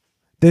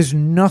 There's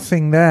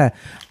nothing there.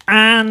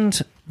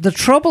 And the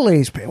trouble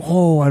is,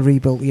 I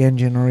rebuilt the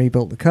engine, I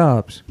rebuilt the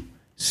carbs.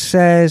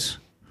 Says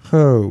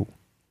who?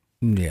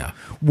 Yeah.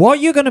 What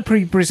you're going to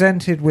be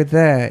presented with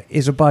there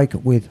is a bike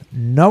with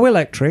no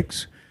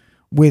electrics,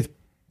 with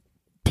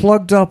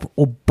plugged up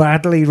or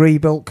badly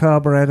rebuilt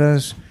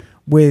carburetors,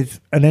 with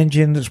an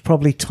engine that's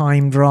probably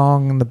timed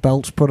wrong and the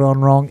belt's put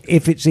on wrong,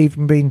 if it's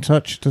even been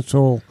touched at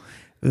all.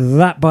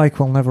 That bike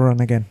will never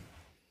run again.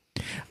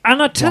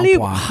 And I tell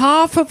you,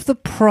 half of the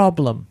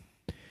problem,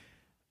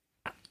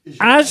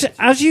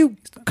 as you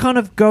kind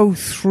of go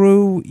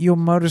through your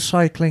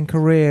motorcycling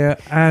career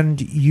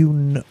and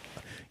you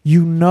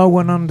know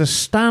and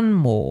understand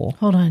more.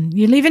 Hold on.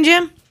 You leaving,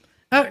 Jim?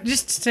 Oh,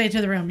 just stay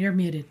to the room. You're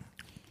muted.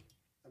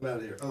 I'm out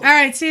of here. All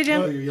right. See you,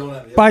 Jim. You're yelling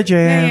at me. Bye, Jim.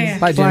 Yeah.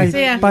 Bye, Jim.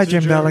 See ya. Bye,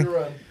 Jim,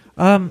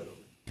 darling.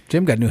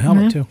 Jim got a new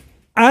helmet, too.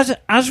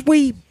 As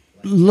we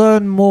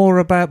learn more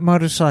about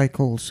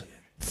motorcycles,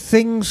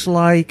 things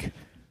like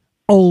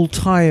old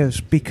tires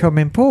become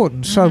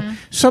important. So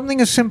something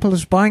as simple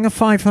as buying a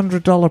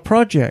 $500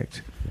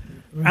 project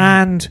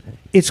and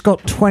it's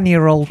got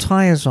 20-year-old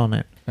tires on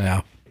it.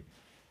 Yeah.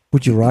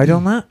 Would you ride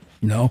on that?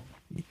 No.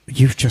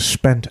 You've just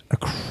spent a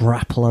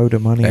crap load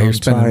of money on You're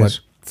spending,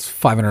 tires.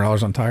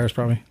 $500 on tires,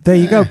 probably. There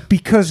you go.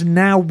 Because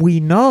now we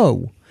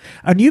know.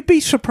 And you'd be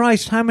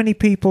surprised how many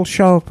people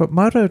show up at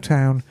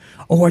Mototown.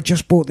 Oh, I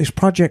just bought this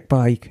project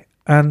bike.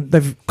 And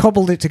they've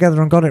cobbled it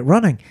together and got it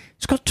running.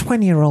 It's got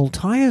 20-year-old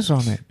tires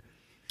on it.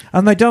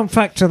 And they don't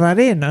factor that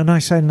in. And I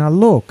say, now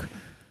look,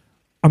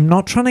 I'm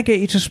not trying to get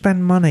you to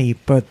spend money,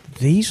 but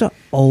these are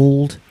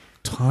old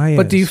tires.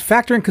 But do you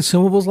factor in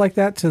consumables like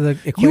that to the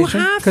equation? You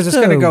have because it's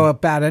to. going to go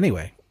up bad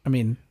anyway. I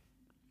mean,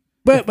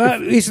 but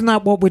isn't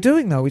that what we're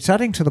doing, though? It's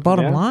adding to the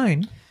bottom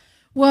line.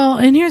 Well,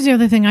 and here's the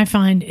other thing I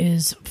find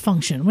is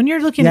function. When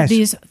you're looking at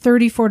these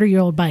 30,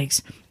 40-year-old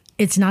bikes,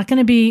 it's not going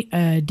to be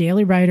a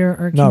daily rider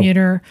or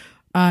commuter.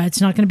 It's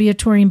not going to be a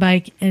touring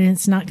bike, and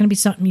it's not going to be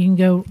something you can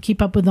go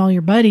keep up with all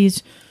your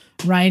buddies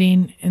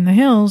riding in the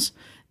hills.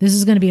 This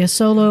is going to be a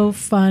solo,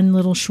 fun,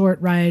 little short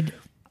ride.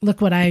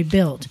 Look what I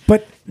built.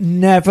 But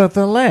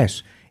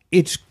nevertheless,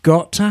 it's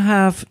got to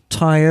have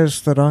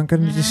tires that aren't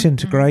going to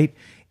disintegrate.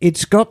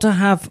 It's got to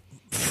have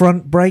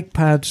front brake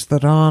pads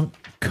that aren't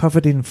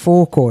covered in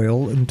fork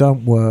oil and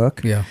don't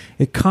work. Yeah.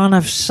 It can't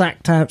have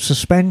sacked out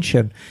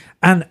suspension.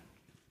 And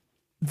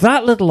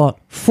that little lot,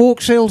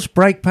 fork seals,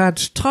 brake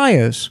pads,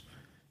 tires,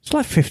 it's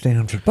like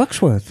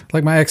 $1,500 worth.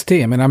 like my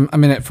XT. I mean,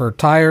 I'm in it for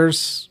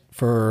tires,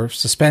 for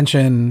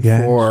suspension,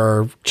 Yes.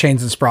 for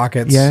chains and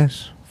sprockets.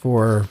 Yes.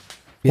 For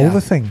All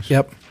the things.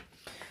 Yep.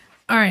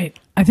 All right.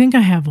 I think I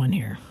have one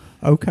here.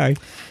 Okay.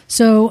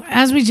 So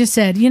as we just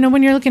said,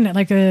 when you're looking at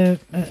like a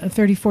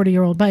 30,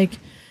 40-year-old bike,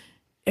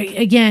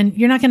 again,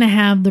 you're not going to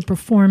have the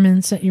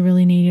performance that you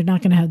really need. You're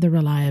not going to have the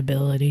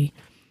reliability.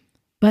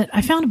 But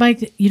I found a bike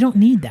that you don't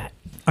need that.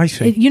 I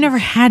see. You never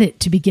had it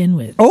to begin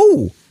with.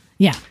 Oh!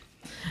 Yeah.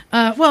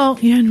 Well,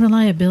 you had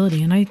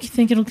reliability, and I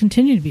think it'll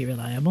continue to be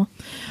reliable.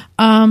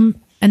 And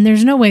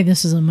there's no way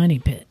this is a money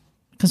pit.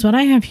 Because what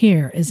I have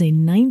here is a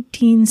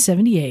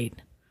 1978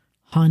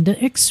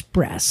 Honda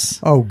Express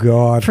Oh,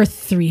 God. for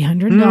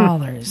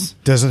 $300.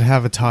 Does it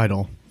have a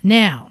title?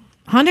 Now,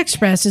 Honda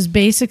Express is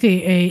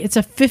basically it's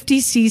a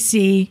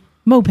 50cc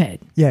moped,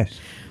 Yes.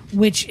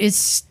 which is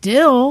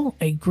still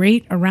a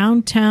great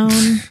around town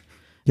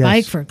Yes.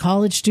 bike for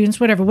college students,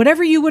 whatever.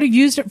 Whatever you would have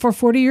used it for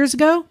 40 years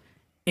ago,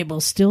 it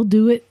will still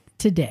do it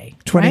today.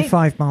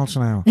 25 miles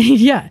an hour.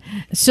 Yeah.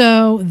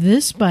 So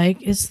this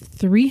bike is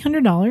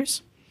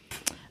 $300.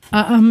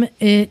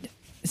 It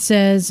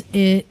says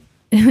it.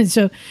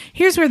 So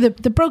here's where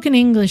the broken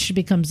English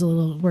becomes a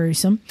little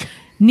worrisome.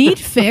 Need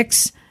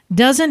fix.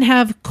 Doesn't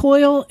have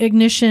coil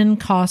ignition.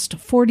 Cost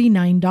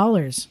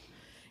 $49.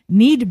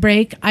 Need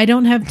brake. I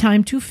don't have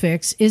time to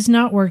fix. Is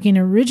not working.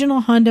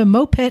 Original Honda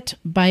moped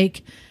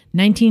bike,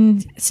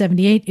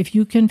 1978. If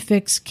you can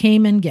fix,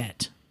 came and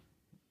get.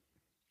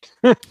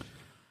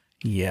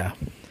 Yeah.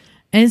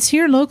 And it's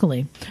here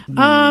locally.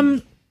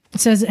 It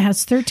says it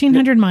has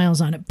 1,300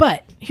 miles on it.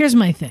 But here's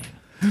my thing.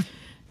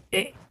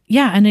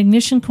 An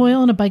ignition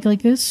coil on a bike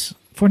like this,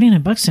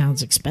 $49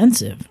 sounds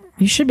expensive.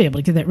 You should be able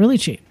to get that really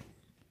cheap.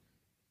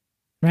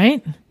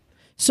 Right?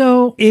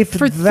 So If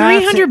for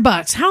that's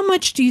 $300, how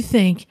much do you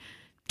think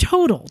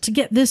total to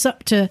get this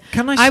up to?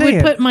 Can I I say would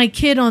it? put my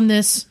kid on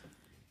this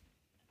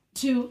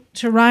to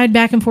ride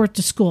back and forth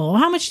to school.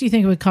 How much do you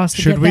think it would cost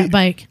to get that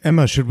bike?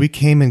 Emma, should we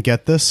came and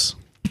get this?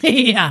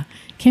 Yeah,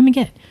 came and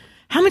get.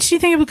 How much do you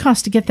think it would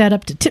cost to get that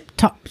up to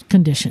tip-top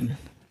condition?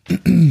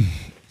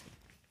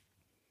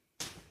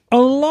 A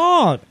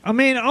lot. I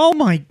mean, oh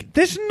my,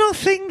 there's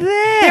nothing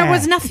there. There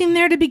was nothing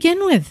there to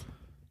begin with.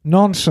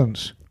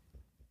 Nonsense.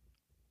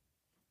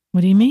 What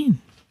do you mean?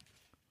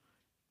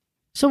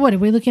 So what, are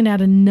we looking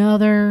at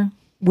another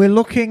We're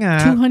looking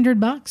at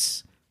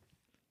 $200?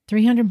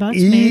 $300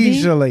 maybe?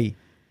 easily.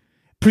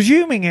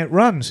 Presuming it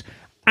runs.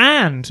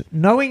 And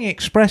knowing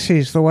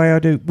Expresses the way I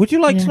do, would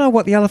you like to know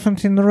what the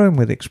elephant in the room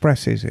with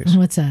Expresses is?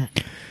 What's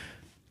that?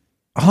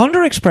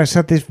 Honda Express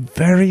had this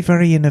very,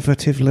 very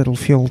innovative little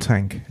fuel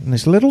tank. And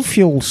this little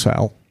fuel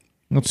cell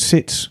that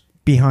sits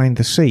behind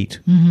the seat.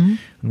 Mm-hmm.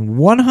 And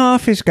one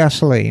half is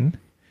gasoline,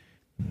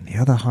 and the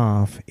other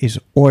half is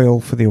oil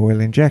for the oil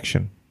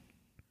injection.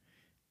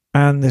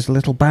 And there's a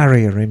little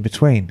barrier in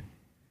between.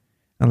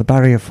 And the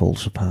barrier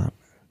falls apart.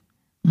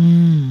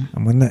 And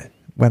when that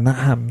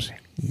happens,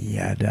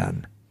 you're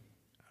done.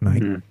 And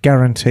I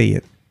guarantee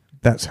it,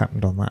 that's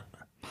happened on that.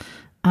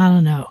 I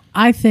don't know.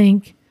 I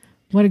think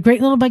what a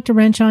great little bike to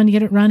wrench on to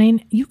get it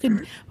running. You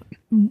could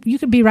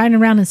be riding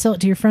around and sell it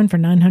to your friend for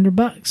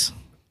 $900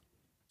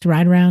 to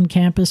ride around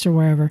campus or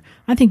wherever.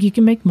 I think you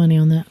can make money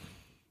on that.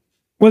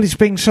 Well, it's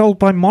being sold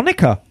by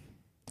Monica.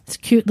 It's a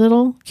cute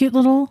little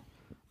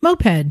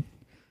moped.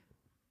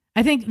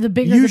 I think the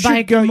bigger the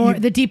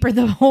bike, the deeper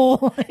the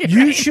hole.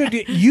 You should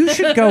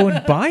go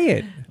and buy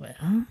it.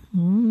 Well,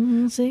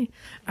 we'll see.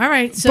 All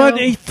right. So,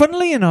 but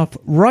funnily enough,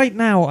 right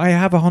now I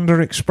have a Honda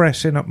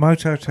Express in at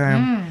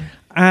Mototown,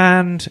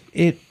 and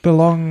it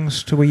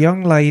belongs to a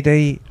young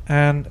lady,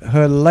 and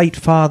her late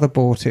father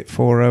bought it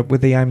for her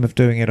with the aim of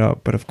doing it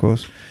up. But of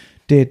course,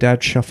 dear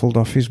Dad shuffled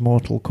off his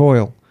mortal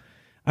coil,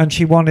 and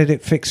she wanted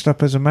it fixed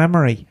up as a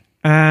memory,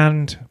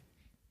 and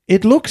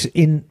it looks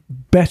in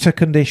better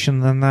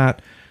condition than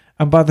that.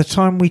 And by the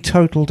time we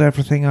totaled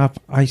everything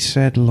up, I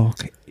said,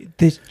 look,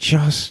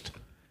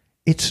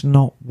 it's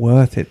not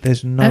worth it.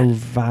 There's no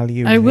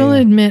value I will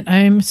admit, I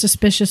am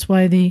suspicious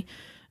why the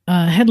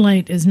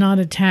headlight is not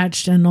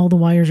attached and all the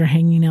wires are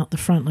hanging out the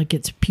front like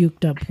it's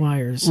puked up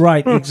wires.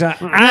 Right,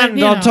 exactly.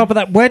 And on top of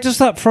that, where does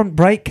that front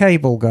brake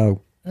cable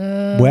go?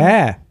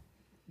 Where?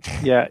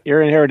 Yeah,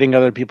 you're inheriting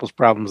other people's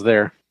problems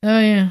there. Oh,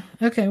 yeah.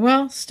 Okay,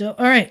 well, still.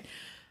 All right.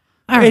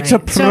 It's a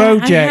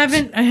project.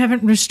 So I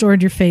haven't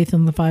restored your faith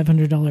in the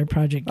 $500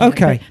 project yet,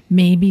 okay. but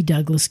maybe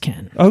Douglas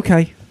can.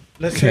 Okay.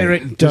 Let's hear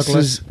it, Douglas. This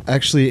is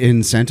actually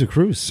in Santa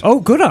Cruz.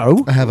 Oh,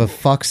 good-o. I have a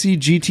Foxy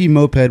GT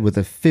moped with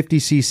a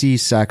 50cc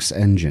Sachs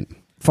engine.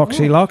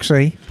 Foxy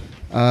Loxy.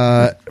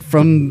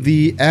 From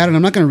the ad, and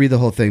I'm not going to read the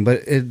whole thing,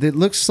 but it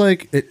looks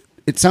like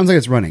it sounds like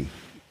it's running.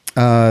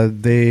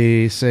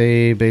 They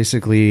say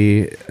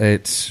basically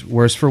it's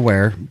worse for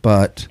wear,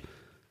 but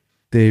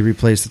they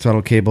replaced the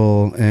throttle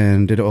cable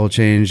and did an oil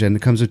change, and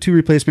it comes with 2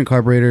 replacement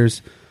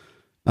carburetors,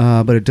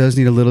 but it does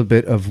need a little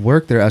bit of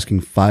work. They're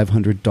asking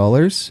 $500.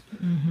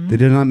 Mm-hmm. They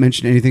did not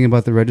mention anything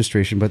about the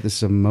registration, but this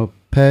is a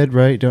moped,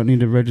 right? Don't need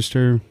to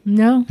register?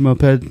 No.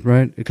 Moped,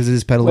 right? Because it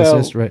is pedal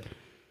assist, right?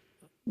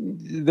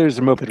 There's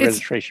a moped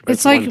registration.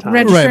 It's like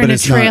registering a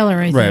trailer,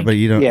 I think. Right, but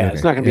you don't... Yeah,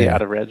 it's not going to be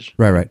out of reg.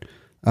 Right.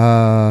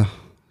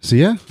 So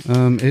yeah,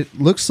 it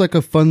looks like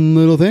a fun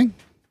little thing.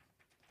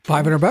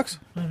 $500?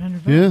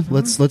 Yeah,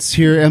 let's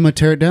hear Emma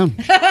tear it down.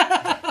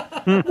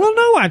 Well,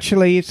 no,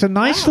 actually, it's a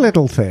nice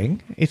little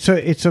thing. It's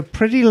a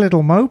pretty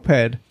little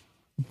moped,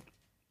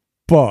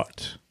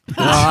 but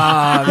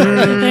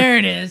there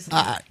it is.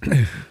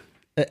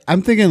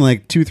 I'm thinking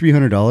like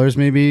 $200-$300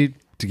 maybe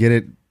to get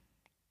it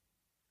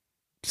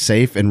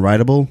safe and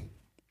rideable.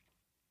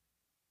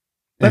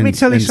 Let me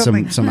tell you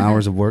something. Some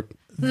hours of work.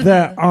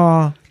 There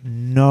are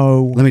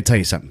no. Let me tell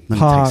you something.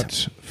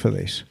 Parts for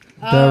this.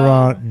 There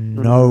are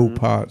no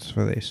parts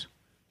for this.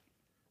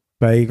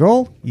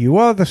 Bagel, you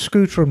are the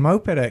scooter and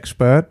moped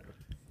expert.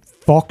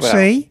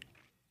 Foxy. Well,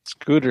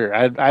 scooter.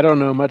 I don't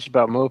know much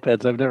about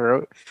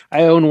mopeds.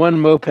 I own one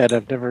moped.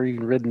 I've never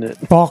even ridden it.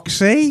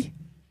 Foxy?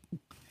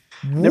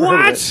 Never heard of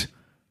What? it.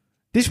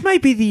 This may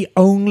be the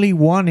only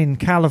one in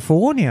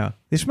California.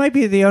 This may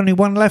be the only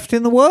one left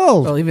in the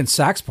world. Well, even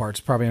Sachs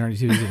parts probably aren't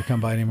too easy to come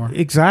by anymore.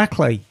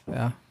 Exactly.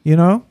 Yeah. You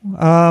know?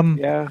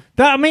 Yeah.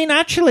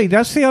 Actually,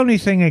 that's the only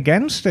thing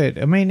against it.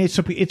 I mean, it's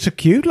a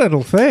cute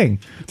little thing.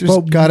 There's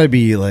got to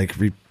be like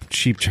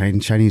cheap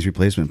Chinese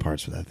replacement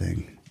parts for that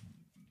thing.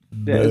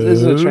 Yeah,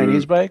 is it a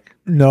Chinese bike?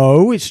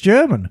 No, it's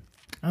German.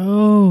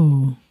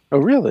 Oh,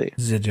 really?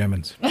 The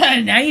Germans.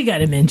 now you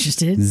got him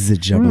interested. The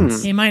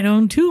Germans. He might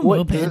own 2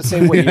 What, does it mopeds.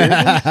 say what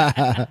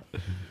year?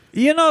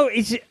 You know,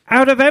 it's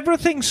out of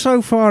everything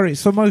so far,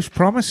 it's the most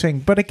promising.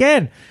 But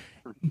again,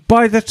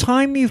 by the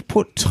time you've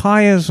put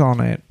tires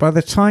on it, by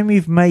the time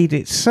you've made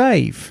it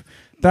safe,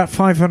 that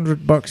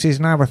 $500 is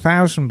now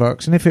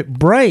 $1,000. And if it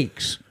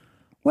breaks,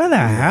 where the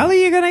hell are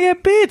you going to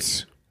get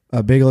bits?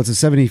 Bagel, it's a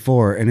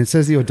 74, and it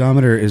says the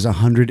odometer is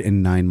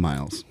 109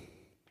 miles.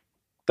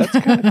 That's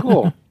kind of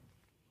cool.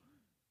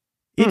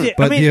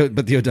 But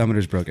the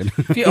odometer's broken.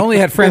 If you only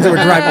had friends that were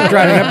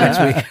driving up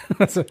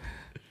next week.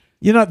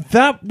 You know,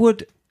 that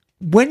would...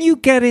 When you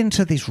get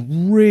into this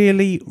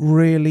really,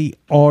 really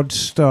odd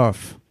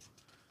stuff,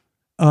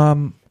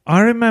 I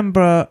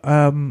remember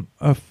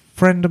a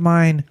friend of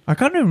mine, I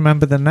can't even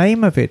remember the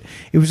name of it.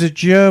 It was a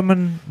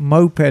German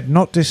moped,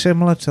 not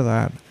dissimilar to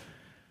that.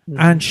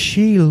 And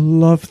she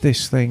loved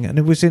this thing, and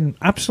it was in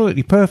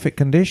absolutely perfect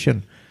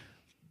condition.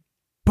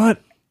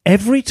 But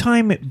every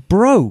time it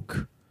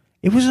broke,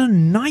 It was a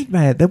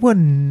nightmare. There were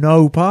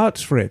no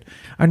parts for it.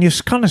 And you're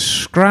kind of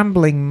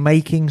scrambling,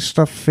 making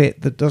stuff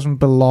fit that doesn't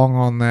belong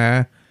on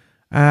there.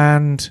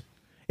 And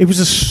it was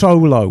a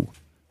solo.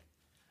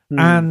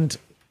 And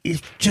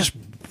it's just...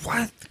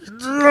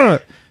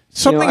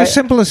 something as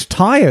simple as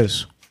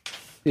tires.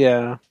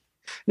 Yeah.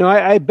 No,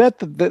 I bet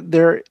that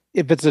there,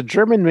 if it's a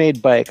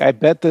German-made bike, I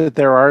bet that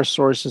there are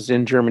sources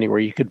in Germany where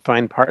you could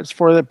find parts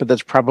for it, but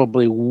that's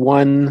probably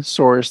one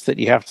source that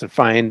you have to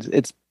find.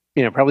 It's,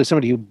 probably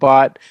somebody who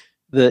bought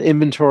the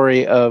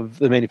inventory of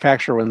the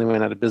manufacturer when they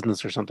went out of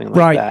business or something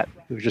like that,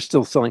 who's just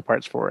still selling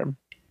parts for him.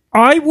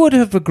 I would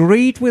have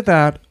agreed with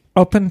that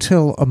up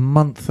until a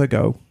month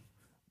ago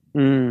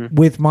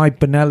with my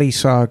Benelli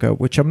saga,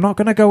 which I'm not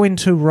going to go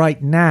into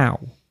right now,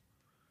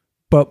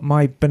 but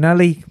my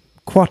Benelli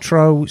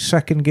Quattro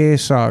second gear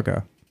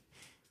saga,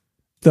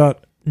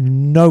 that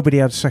nobody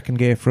had second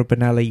gear for a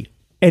Benelli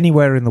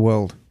anywhere in the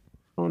world.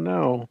 Oh,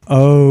 no.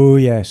 Oh,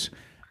 yes.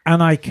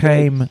 And I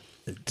came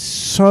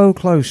so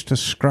close to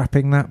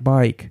scrapping that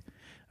bike.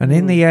 And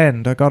in the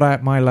end, I got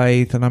out my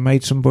lathe and I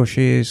made some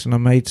bushes and I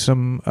made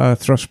some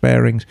thrust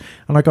bearings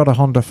and I got a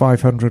Honda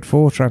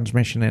 504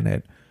 transmission in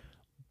it.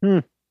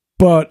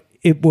 But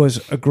it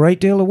was a great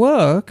deal of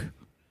work.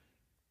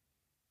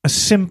 A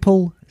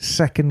simple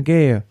second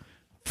gear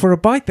for a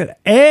bike that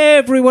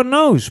everyone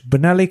knows,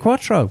 Benelli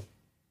Quattro.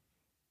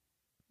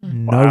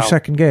 No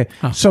second gear.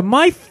 So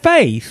my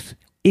faith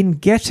in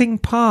getting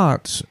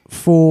parts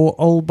for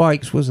old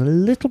bikes was a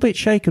little bit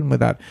shaken with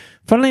that.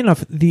 Funnily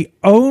enough, the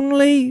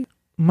only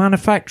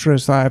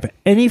manufacturers that I have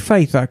any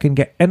faith that I can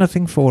get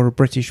anything for are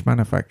British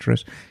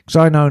manufacturers. Because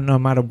I know no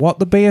matter what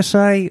the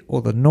BSA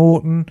or the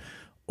Norton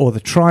or the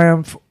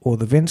Triumph or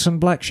the Vincent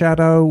Black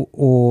Shadow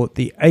or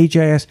the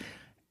AJS,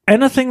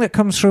 anything that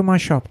comes through my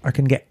shop, I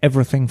can get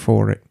everything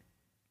for it.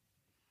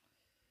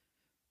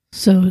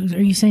 So, are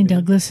you saying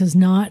Douglas has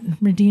not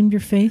redeemed your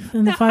faith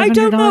in the $500 I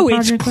don't know.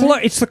 project?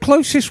 It's the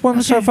closest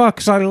one so far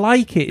because I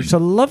like it. It's a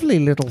lovely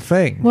little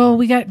thing. Well,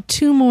 we got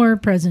two more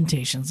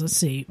presentations. Let's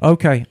see.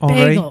 Okay,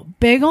 Henri.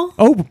 Bagel?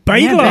 Oh,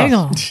 Bagel.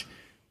 Yeah,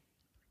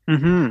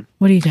 Bagel.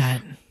 What do you got?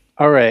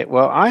 All right.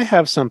 Well, I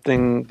have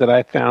something that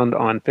I found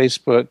on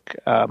Facebook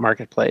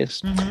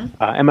Marketplace.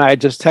 Emma, I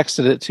just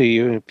texted it to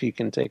you. If you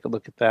can take a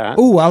look at that.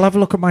 Oh, I'll have a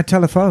look at my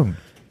telephone.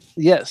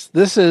 Yes,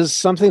 this is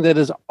something that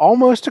is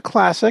almost a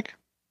classic.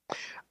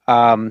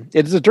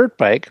 It is a dirt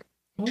bike,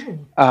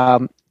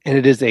 and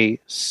it is a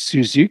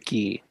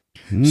Suzuki.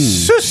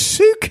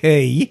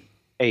 Suzuki?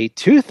 A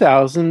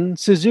 2000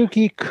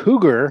 Suzuki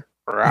Cougar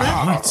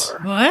What?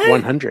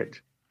 100.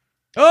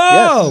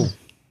 Oh!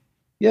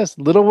 Yes,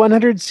 little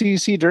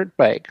 100cc dirt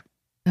bike.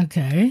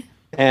 Okay.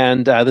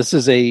 And this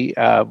is a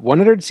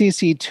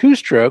 100cc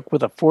two-stroke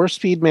with a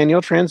 4-speed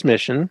manual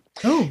transmission.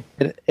 Oh.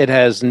 It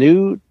has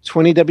new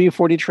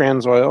 20W40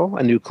 trans oil,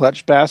 a new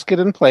clutch basket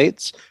and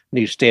plates,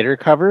 new stator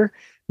cover,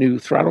 new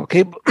throttle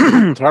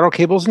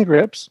cables and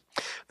grips.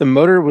 The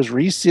motor was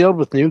resealed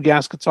with new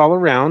gaskets all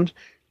around,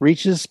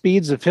 reaches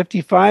speeds of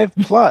 55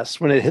 plus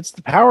when it hits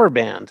the power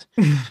band.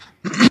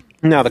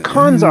 Now, the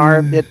cons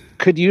are it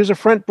could use a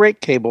front brake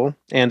cable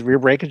and rear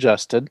brake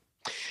adjusted.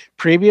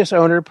 Previous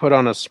owner put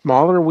on a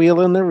smaller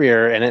wheel in the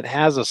rear, and it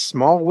has a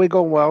small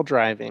wiggle while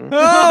driving.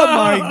 Oh,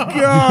 my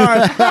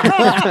God.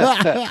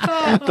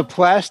 The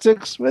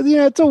plastics, well,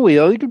 it's a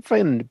wheel. You can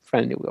find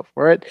a new wheel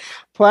for it.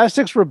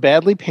 Plastics were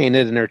badly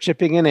painted and are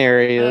chipping in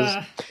areas.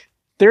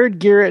 Third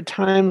gear at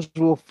times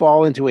will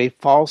fall into a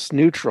false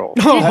neutral.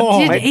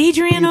 Did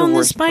Adrian own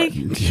this bike?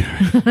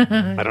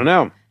 I don't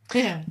know.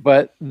 Yeah.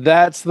 But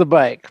that's the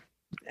bike.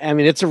 I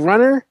mean, it's a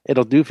runner.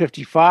 It'll do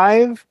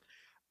 55.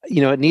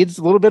 It needs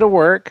a little bit of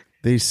work.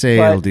 They say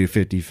it'll do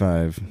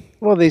 55.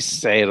 Well, they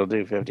say it'll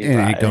do 55. It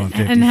ain't going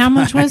 55. And how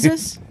much was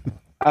this?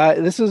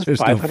 This is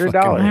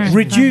 $500.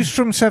 Reduced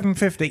from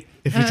 $750.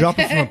 If you drop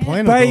it from a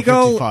plane, it'll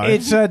Bagel, go 55.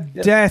 it's a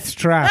death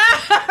trap.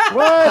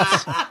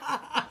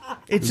 What?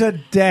 It's a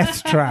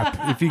death trap.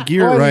 If you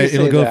gear Why it do you right, say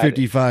it'll go that?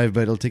 55,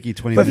 but it'll take you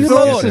 20 But minutes You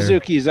to love get there.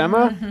 Suzuki's,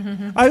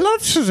 Emma. I love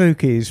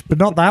Suzukis, but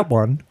not that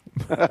one.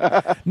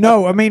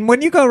 No, I mean,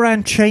 when you go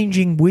around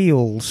changing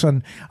wheels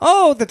and,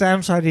 the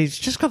downside is it's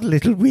just got a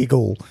little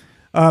wiggle.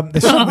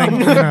 There's something,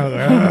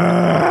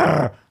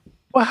 Well,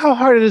 how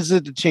hard is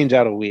it to change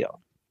out a wheel?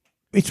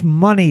 it's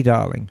money,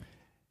 darling.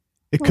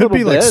 It could be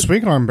little like bit.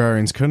 swing arm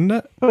bearings, couldn't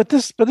it? But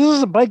this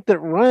is a bike that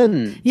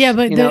runs. Yeah,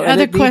 but you the know, and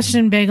other it needs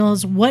question, Bagel,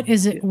 is what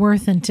is it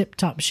worth in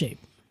tip-top shape?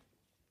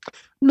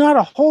 not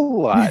a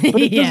whole lot,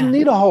 but it Yeah. doesn't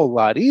need a whole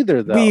lot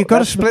either, though. Well, you got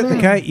to That's split the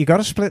thing. case. You got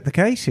to split the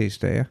cases,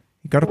 dear.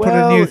 You got to put a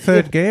Well, new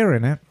third if- gear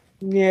in it.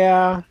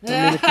 Yeah, I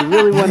mean, if you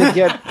really want to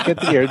get the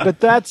gears,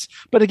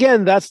 but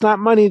again, that's not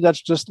money. That's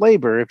just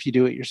labor if you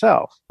do it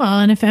yourself. Well,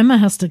 and if Emma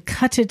has to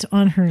cut it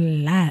on her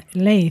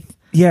lathe,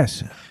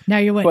 Yes, now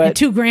you're what? But-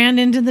 You're $2,000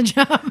 into the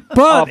job.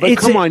 but, But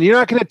it's come on, you're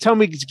not going to tell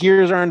me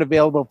gears aren't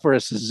available for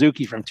a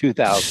Suzuki from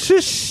 2000.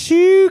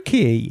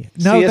 Suzuki.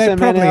 No, they CSMNL,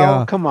 probably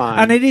are. come on.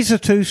 And it is a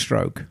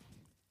two-stroke.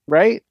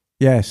 Right?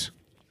 Yes.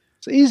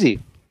 It's easy.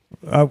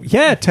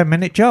 Yeah,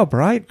 10-minute job,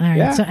 right? All right.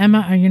 Yeah. So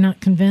Emma, are you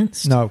not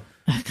convinced? No.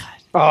 Oh, God.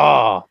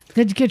 Oh,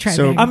 Good try.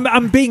 So-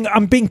 Megan.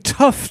 I'm being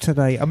tough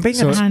today. I'm being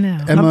I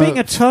know. I'm being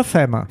a tough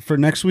Emma. For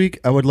next week,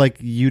 I would like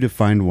you to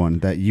find one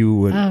that you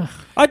would.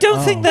 I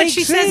don't think they But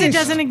she exist. says it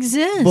doesn't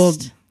exist. Well,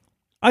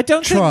 I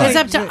don't Try. think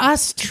it's up to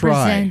us to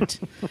Try. present.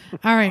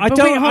 All right. I but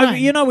don't. Wait, hold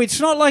on. It's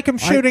not like I'm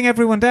shooting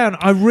everyone down.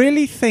 I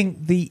really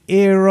think the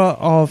era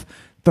of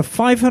the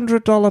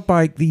 $500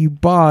 bike that you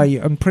buy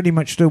and pretty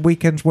much do a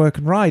weekend's work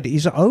and ride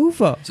is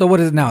over. So what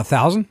is it now?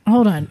 1,000?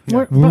 Hold on.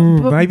 We're,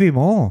 Maybe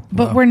more.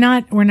 but we're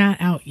not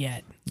out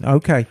yet.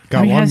 Okay.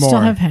 Got we one still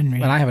more. have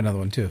Henry. And I have another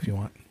one too, if you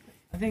want.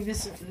 I think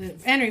this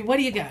Henry. What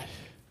do you got?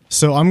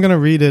 So I'm going to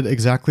read it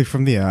exactly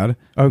from the ad.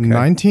 Okay.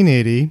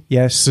 1980.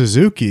 Yes.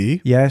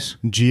 Suzuki Yes.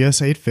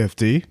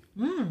 GS850.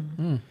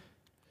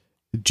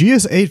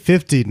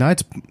 GS850,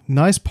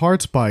 nice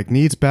parts bike.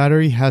 Needs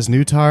battery, has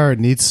new tire,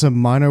 needs some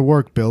minor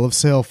work. Bill of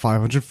sale,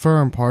 500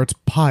 firm parts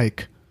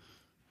pike.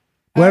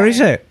 Where is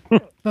it?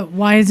 But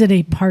why is it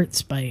a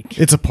parts bike?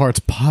 It's a parts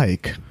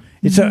pike.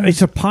 It's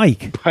a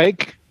pike.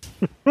 Pike.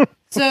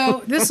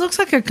 So this looks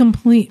like a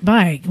complete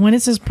bike. When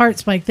it says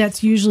parts bike,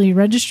 that's usually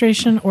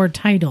registration or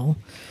title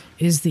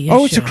is the issue.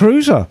 Oh, it's a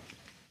cruiser.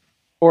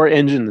 Or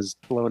engine is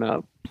blown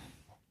up.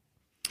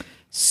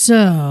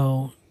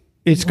 So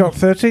It's got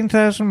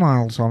 13,000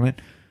 miles on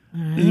it.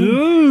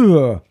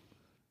 Ooh.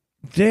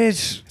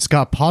 There's It's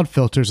got pod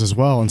filters as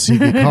well and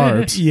CV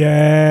carbs.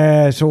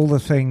 yes, all the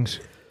things.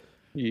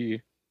 Yeah.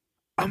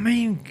 I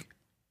mean,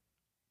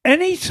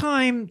 any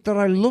time that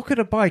I look at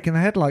a bike and the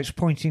headlights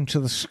pointing to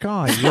the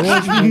sky, you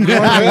always worry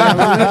a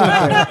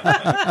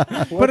little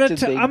bit. What But did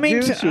they I mean,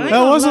 do to it?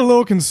 That was a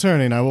little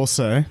concerning, I will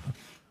say.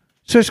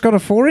 So it's got a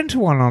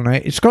 4-into-1 on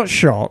it. It's got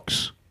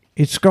shocks.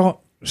 It's got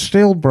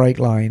steel brake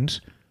lines.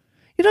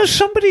 You know,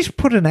 somebody's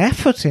put an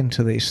effort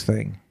into this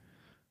thing.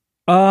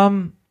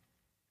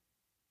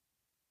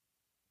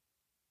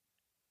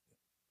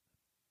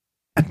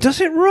 And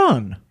does it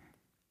run?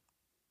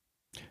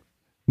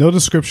 No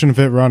description of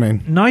it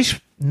running. Nice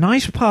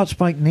parts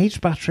bike, needs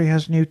battery,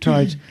 has new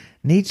tires,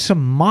 needs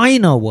some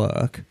minor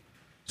work.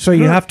 So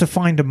you have to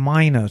find a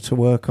miner to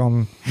work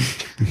on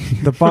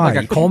the bike.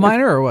 Like a coal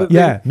miner or what?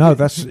 Yeah, no,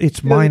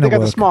 it's minor They got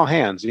work. the small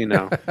hands, you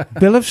know.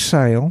 Bill of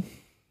sale,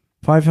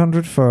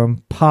 500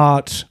 firm,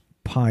 parts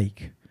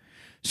pike.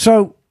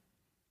 So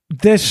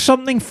there's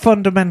something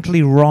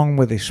fundamentally wrong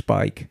with this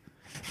bike.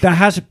 There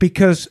has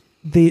because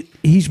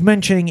he's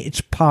mentioning it's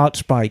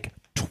parts bike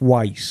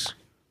twice.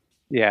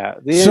 Yeah.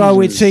 The So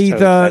engine's it's either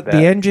toast, I bet.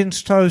 the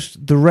engine's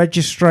toast, the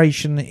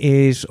registration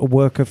is a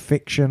work of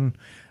fiction.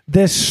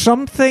 There's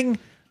something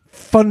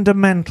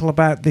fundamental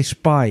about this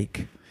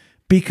bike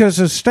because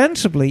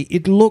ostensibly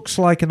it looks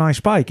like a nice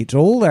bike. It's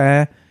all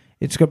there.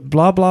 It's got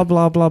blah, blah,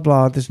 blah, blah,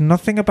 blah. There's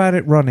nothing about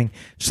it running.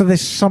 So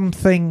there's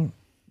something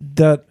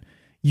that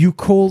you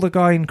call the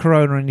guy in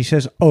Corona and he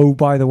says, oh,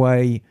 by the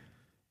way,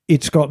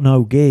 it's got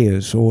no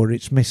gears or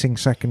it's missing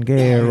second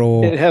gear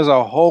or It has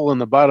a hole in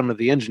the bottom of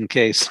the engine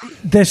case.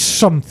 there's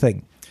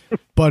something.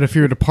 But if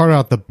you were to part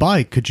out the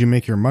bike, could you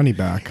make your money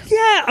back?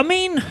 Yeah, I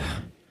mean,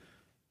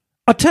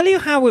 I'll tell you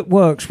how it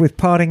works with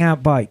parting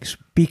out bikes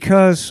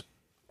because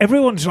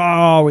everyone's,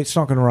 oh, it's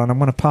not going to run. I'm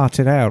going to part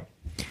it out.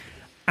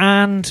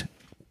 And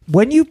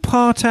when you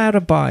part out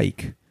a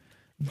bike,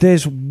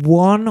 there's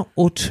 1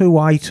 or 2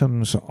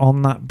 items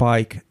on that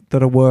bike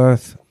that are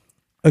worth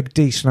a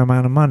decent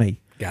amount of money.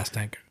 Gas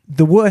tank.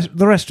 The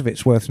rest of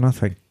it's worth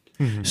nothing.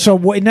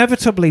 So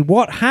inevitably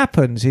what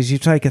happens is you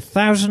take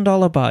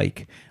 $1,000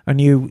 bike and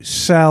you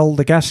sell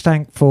the gas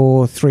tank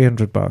for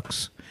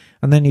 $300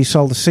 and then you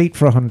sell the seat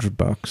for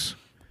 $100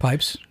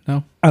 Pipes?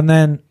 No? and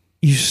then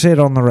you sit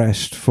on the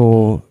rest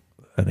for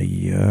a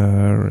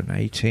year and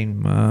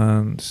 18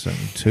 months and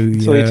 2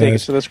 years. So you take it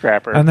to the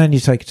scrapper. And then you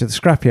take it to the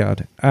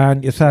scrapyard,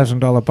 and your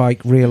 $1,000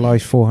 bike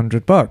realised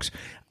 $400,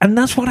 and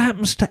that's what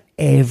happens to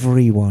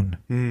everyone.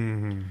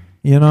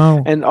 You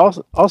know, And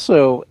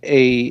also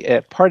a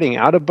parting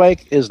out a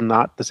bike is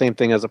not the same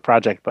thing as a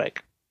project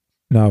bike.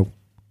 no,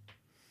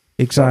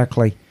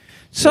 exactly.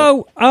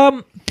 So,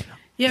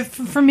 Yeah,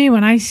 for me,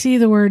 when I see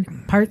the word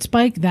parts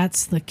bike,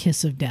 that's the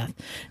kiss of death.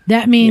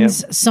 That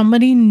means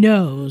somebody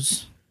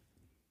knows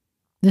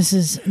this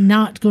is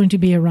not going to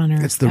be a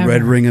runner. It's the ever.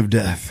 red ring of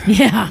death.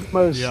 Yeah.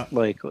 Most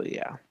likely,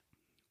 yeah.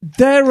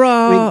 there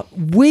are.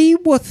 We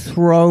were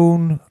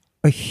thrown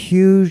a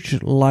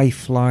huge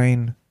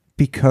lifeline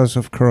because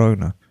of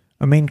Corona.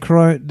 I mean,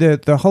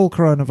 the whole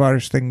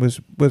coronavirus thing was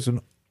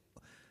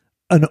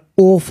an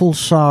awful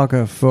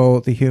saga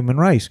for the human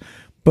race.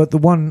 But the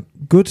one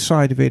good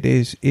side of it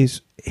is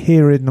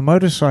here in the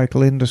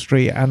motorcycle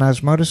industry and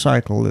as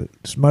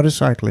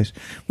motorcyclists,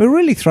 we're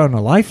really thrown a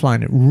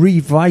lifeline. It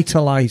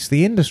revitalized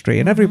the industry,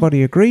 and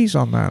everybody agrees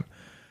on that.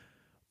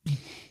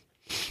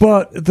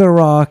 But there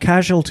are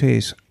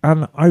casualties,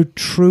 and I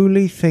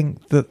truly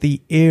think that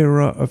the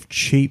era of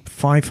cheap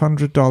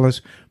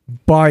 $500,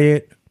 buy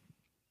it,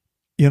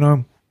 you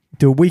know,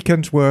 do a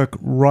weekend's work,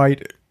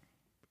 right,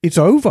 it's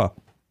over.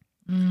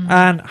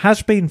 And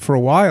has been for a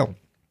while.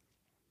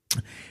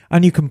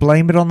 And you can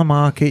blame it on the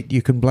market.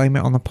 You can blame it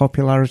on the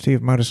popularity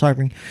of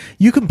motorcycling.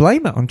 You can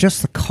blame it on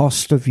just the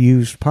cost of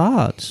used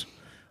parts.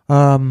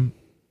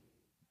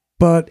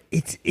 But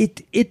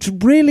it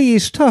really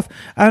is tough.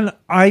 And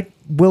I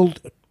will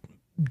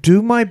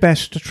do my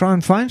best to try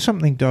and find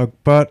something, Doug.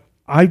 But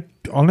I'm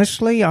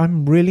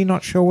really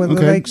not sure whether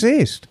they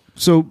exist.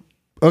 So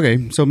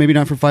maybe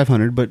not for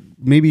 500, but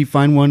maybe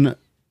find one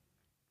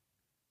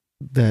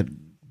that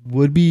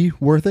would be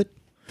worth it.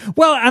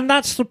 Well, and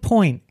that's the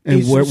point.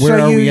 And where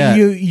are we at?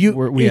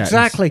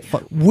 Exactly.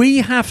 We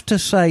have to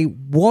say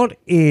what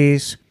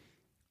is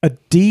a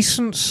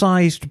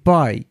decent-sized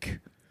bike.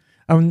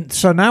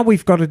 So now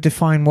we've got to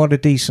define what a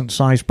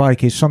decent-sized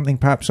bike is, something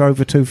perhaps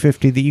over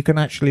 250 that you can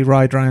actually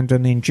ride around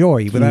and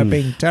enjoy without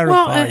being terrified.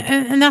 Well,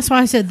 and that's why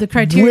I said the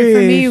criteria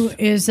for me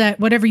is that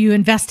whatever you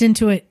invest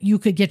into it, you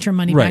could get your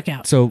money back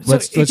out. So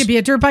it could be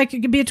a dirt bike,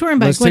 it could be a touring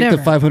bike, let's whatever.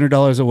 take the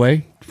 $500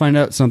 away. Find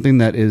out something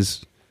that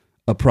is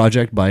a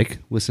project bike,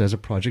 listed as a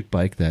project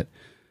bike that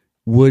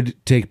would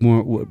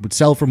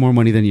sell for more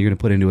money than you're going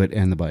to put into it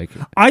and the bike.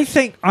 I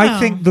think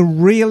the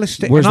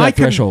realistic... Where's that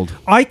threshold?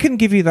 I can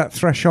give you that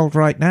threshold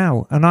right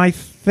now, and I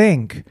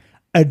think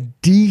a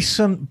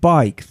decent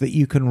bike that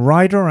you can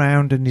ride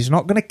around and is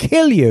not going to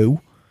kill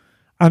you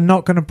and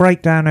not going to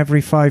break down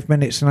every 5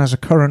 minutes and has a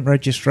current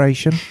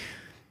registration,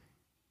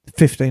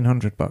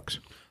 $1,500.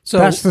 So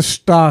that's the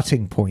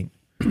starting point.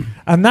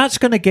 And that's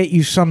going to get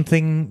you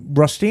something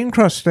rusty and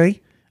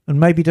crusty and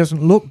maybe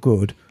doesn't look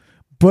good,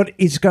 but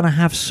it's going to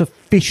have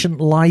sufficient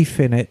life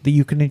in it that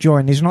you can enjoy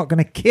and is not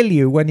going to kill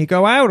you when you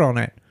go out on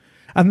it.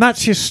 And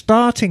that's your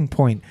starting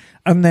point.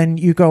 And then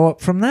you go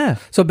up from there.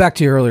 So back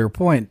to your earlier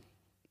point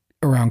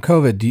around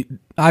COVID,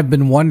 I've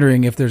been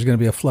wondering if there's going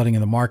to be a flooding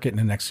in the market in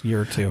the next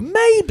year or two.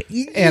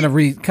 Maybe. And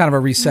kind of a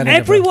resetting.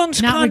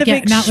 Everyone's not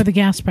with the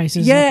gas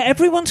prices. Yeah,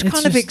 everyone's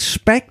kind of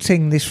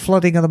expecting this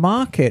flooding of the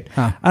market.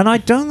 Huh. And I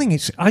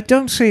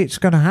don't see it's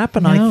going to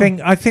happen. No.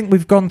 I think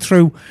we've gone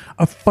through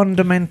a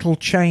fundamental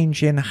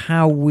change in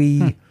how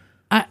we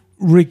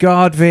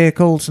regard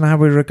vehicles and how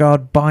we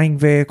regard buying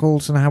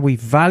vehicles and how we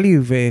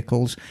value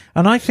vehicles.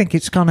 And I think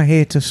it's kind of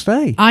here to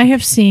stay. I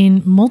have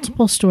seen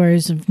multiple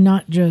stories of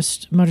not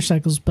just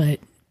motorcycles, but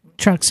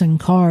trucks and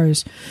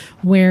cars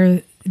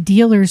where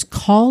dealers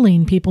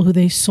calling people who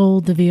they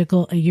sold the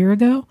vehicle a year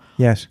ago,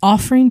 yes,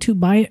 offering to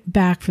buy it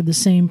back for the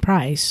same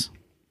price.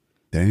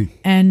 Dang.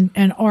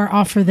 And or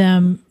offer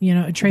them,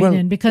 a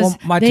trade-in because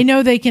they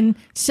know they can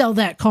sell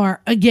that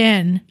car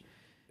again.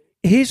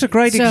 Here's a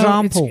great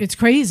example. It's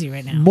crazy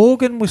right now.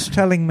 Morgan was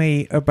telling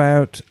me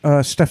about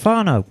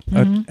Stefano,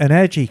 an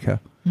Energica.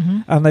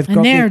 Mm-hmm. And they've got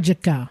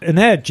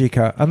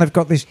Energica, and they've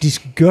got this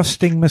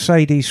disgusting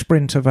Mercedes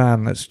Sprinter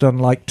van that's done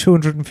like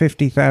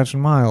 250,000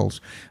 miles.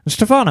 And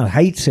Stefano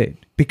hates it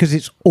because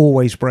it's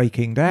always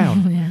breaking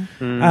down. Yeah.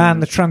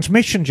 And the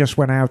transmission just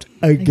went out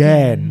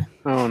again.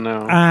 Oh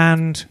no.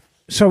 And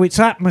so it's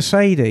at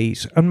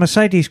Mercedes, and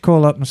Mercedes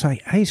call up and say,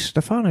 "Hey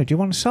Stefano, do you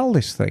want to sell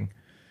this thing?"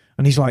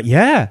 And he's like,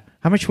 "Yeah.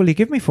 How much will you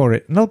give me for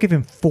it?" And they'll give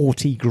him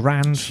 40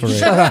 grand for it.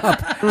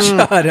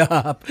 Shut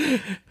up.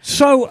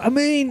 So, I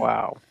mean...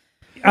 Wow.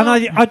 And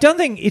I don't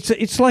think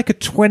it's like a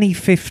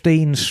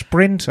 2015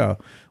 Sprinter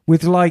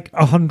with like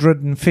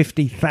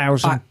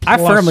 150,000 I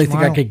firmly think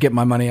I could get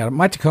my money out of it.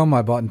 My Tacoma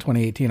I bought in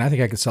 2018. I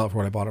think I could sell it for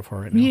what I bought it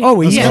for right now. Yeah.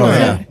 Oh, easily.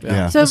 Yeah.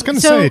 I was going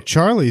to say,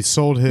 Charlie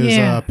sold his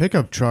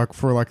pickup truck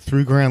for like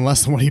 $3,000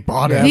 less than what he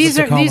bought it.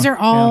 These are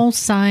all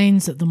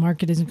signs that the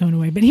market isn't going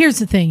away. But here's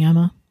the thing,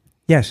 Emma.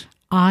 Yes.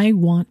 I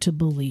want to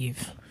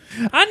believe.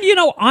 And,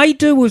 I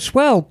do as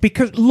well.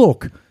 Because,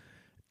 look,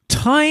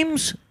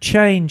 times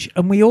change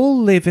and we all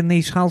live in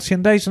these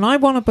halcyon days. And I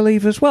want to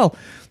believe as well.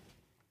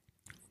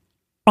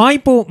 I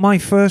bought my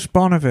first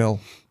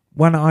Bonneville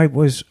when I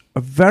was a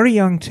very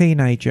young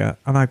teenager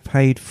and I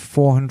paid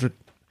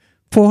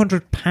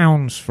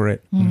 £400 for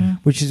it,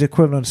 which is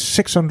equivalent to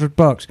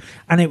 $600.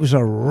 And it was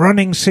a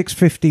running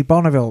 650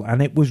 Bonneville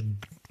and it was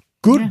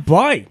good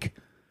bike.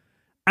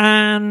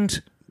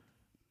 And...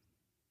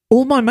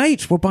 all my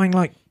mates were buying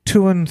like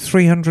 £200 and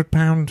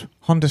 £300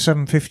 Honda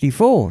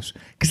 754s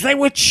because they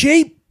were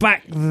cheap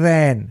back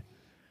then.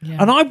 Yeah.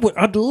 And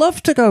I'd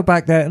love to go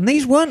back there. And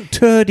these weren't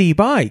turdy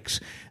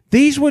bikes.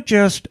 These were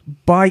just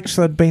bikes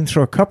that had been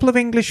through a couple of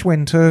English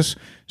winters.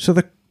 So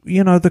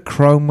the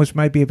chrome was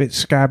maybe a bit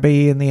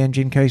scabby and the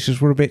engine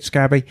cases were a bit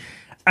scabby.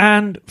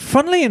 And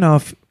funnily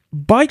enough,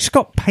 bikes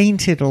got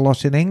painted a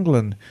lot in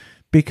England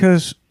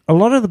because a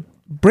lot of the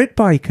Brit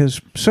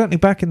bikers, certainly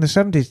back in the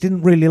 70s,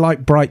 didn't really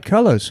like bright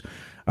colours.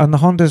 And the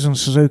Hondas and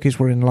Suzukis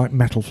were in like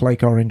metal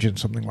flake orange and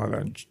something like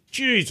that.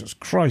 Jesus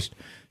Christ.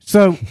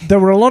 So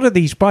there were a lot of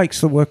these bikes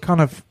that were kind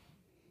of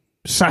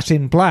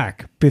satin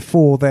black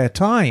before their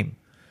time.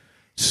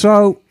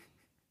 So,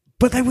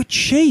 but they were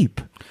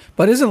cheap.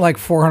 But isn't like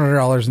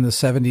 $400 in the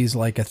 70s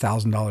like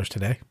 $1,000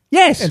 today?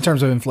 Yes. In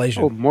terms of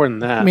inflation. Oh, more than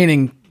that.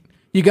 Meaning...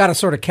 you got to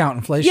sort of count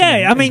inflation.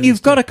 Yeah, I mean,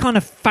 you've got to kind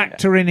of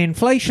factor in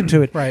inflation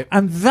to it. Right.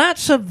 And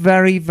that's a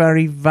very,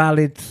 very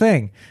valid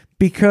thing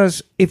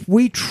Because if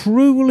we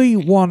truly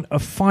want a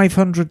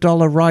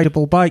 $500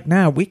 rideable bike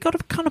now, we got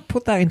to kind of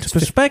put that into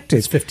perspective.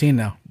 It's 15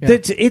 now. Yeah.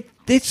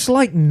 It's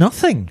like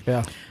nothing.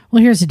 Yeah.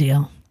 Well, here's the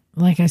deal.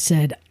 Like I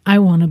said, I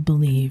want to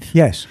believe.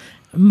 Yes.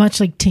 Much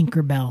like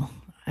Tinkerbell.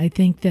 I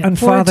think that And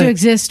for Father- it to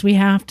exist, we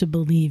have to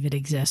believe it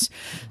exists.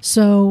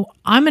 So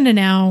I'm going to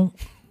now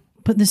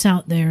put this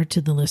out there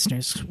to the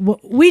listeners.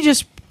 What we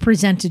just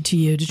presented to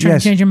you to try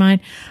Yes. to change your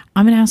mind.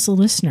 I'm going to ask the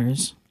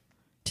listeners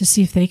to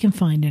see if they can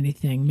find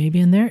anything, maybe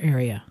in their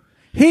area.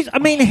 Here's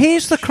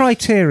the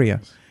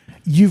criteria.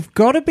 You've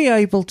got to be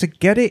able to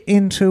get it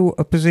into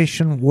a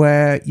position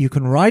where you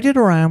can ride it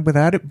around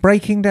without it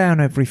breaking down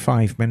every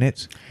 5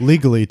 minutes.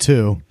 Legally,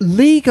 too.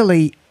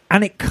 Legally,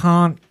 and it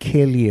can't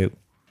kill you.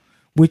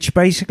 Which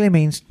basically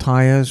means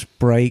tires,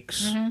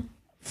 brakes,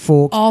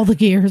 forks, All the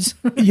gears.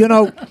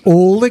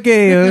 all the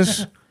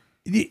gears.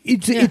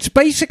 It's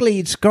basically,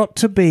 it's got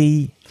to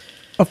be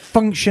a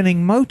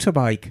functioning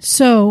motorbike.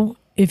 So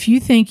if you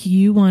think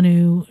you want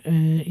to,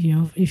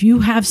 if you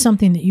have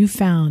something that you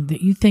found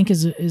that you think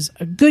is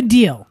a good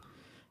deal,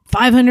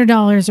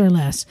 $500 or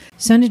less,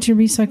 send it to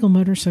Recycle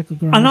Motorcycle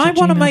Garage. And I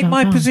want to make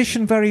my gmail.com.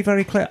 position very,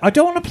 very clear. I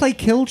don't want to play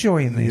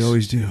Killjoy in this. You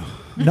always do.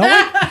 No,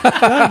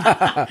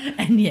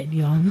 And yet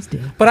you always do.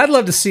 But I'd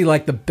love to see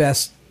like the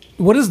best.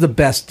 What is the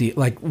best deal?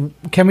 Like,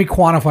 can we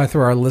quantify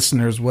through our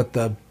listeners what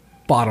the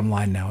bottom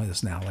line now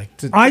is now? Like,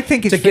 I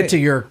think it's to get to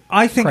your.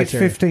 I think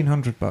criteria. it's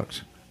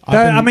 $1,500.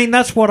 I mean,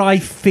 that's what I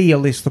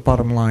feel is the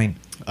bottom line.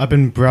 I've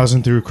been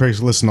browsing through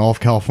Craigslist in all of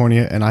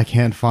California, and I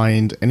can't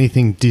find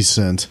anything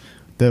decent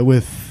that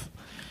with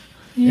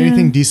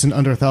anything decent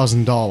under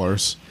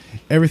 $1,000.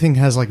 Everything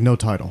has like no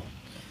title.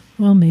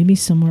 Well, maybe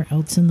somewhere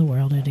else in the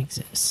world it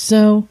exists.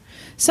 So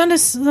send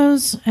us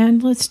those,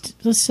 and let's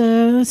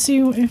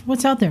see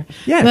what's out there.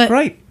 Yeah, But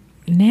great.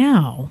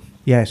 Now,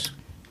 Yes.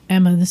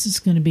 Emma, this is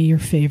going to be your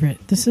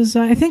favorite. This is,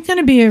 I think, going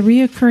to be a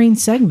reoccurring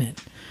segment.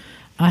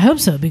 I hope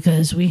so,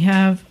 because we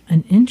have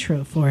an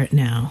intro for it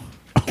now.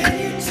 Can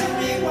you tell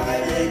me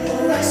why they go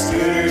like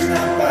scooters,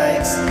 not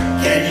bikes?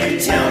 Can you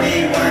tell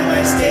me why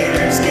my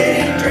stator's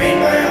getting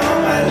drained by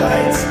all my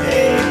lights?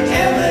 Hey,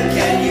 Emma,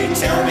 can you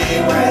tell me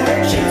why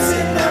they're chips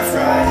and not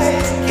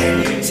fries?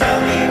 Can you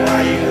tell me why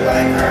you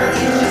like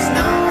Harleys, just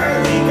not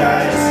Harley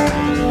guys?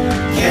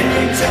 Can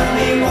you tell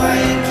me why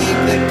you keep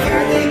the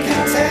purely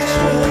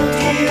contextual?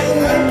 Do you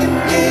like them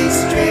gay,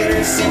 straight,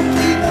 or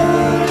simply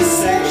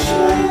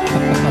homosexual?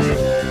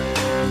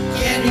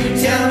 Can you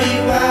tell me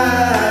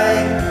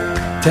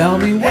why? Tell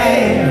me why.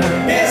 Hey,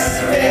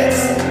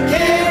 misfits,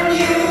 can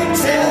you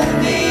tell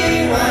me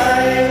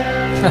why?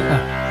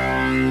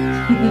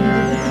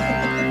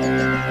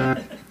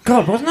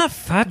 God, wasn't that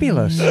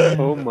fabulous?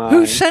 Oh my!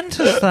 Who sent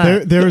us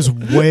that? There is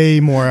way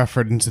more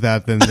effort into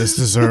that than this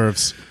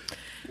deserves.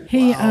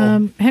 Hey,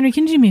 Henry,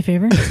 can you do me a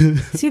favor?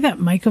 See that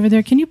mic over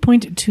there? Can you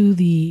point it to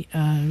the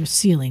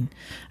ceiling?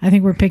 I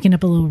think we're picking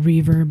up a little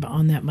reverb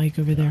on that mic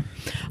over there.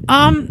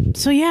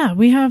 So yeah,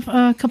 we have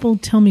a couple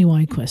tell me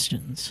why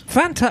questions.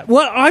 Fantastic.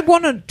 Well, I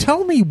want to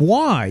tell me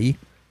why.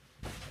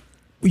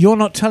 You're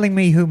not telling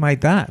me who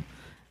made that.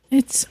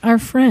 It's our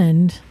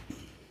friend,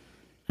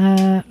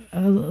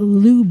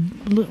 Lou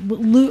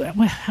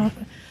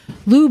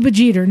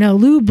Bajeter. No,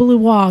 Lou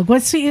Bluwog.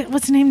 What's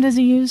the name does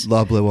he use?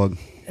 La Blewog.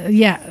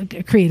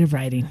 Creative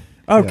writing.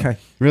 Okay.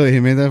 Really?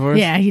 He made that for us?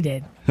 Yeah, he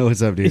did.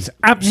 What's up, dude? It's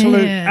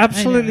absolutely Yeah,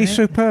 I know, right?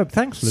 superb.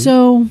 Thanks, Lou.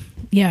 So,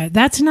 yeah,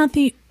 that's not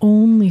the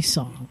only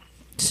song.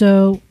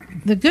 So,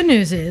 the good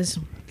news is,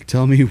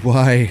 Tell me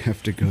why I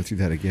have to go through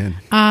that again.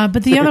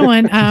 but the other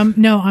one,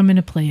 no, I'm going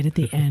to play it at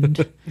the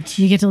end.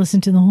 You get to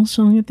listen to the whole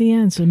song at the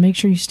end, so make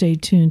sure you stay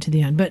tuned to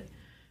the end. But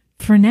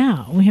for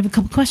now, we have a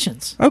couple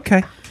questions.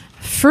 Okay.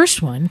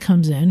 First one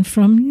comes in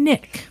from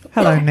Nick.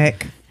 Hello,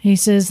 Nick. He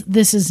says,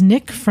 this is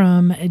Nick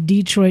from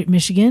Detroit,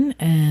 Michigan,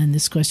 and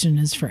this question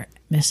is for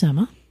Miss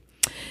Emma.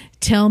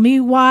 Tell me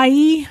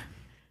why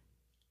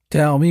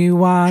Tell me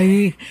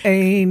why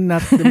ain't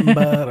nothing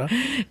but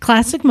a...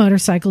 classic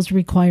motorcycles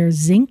require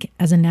zinc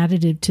as an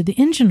additive to the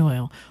engine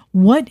oil.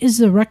 What is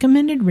the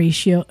recommended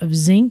ratio of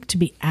zinc to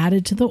be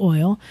added to the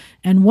oil,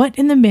 and what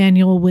in the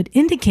manual would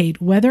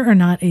indicate whether or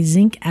not a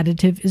zinc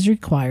additive is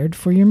required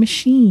for your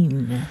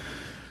machine?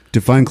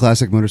 Define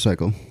classic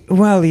motorcycle.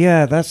 Well,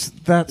 yeah, that's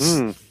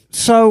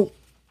so.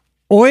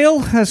 Oil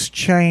has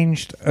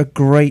changed a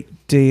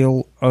great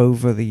deal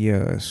over the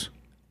years,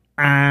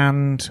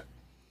 and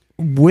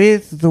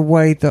with the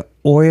way that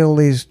oil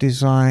is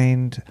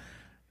designed,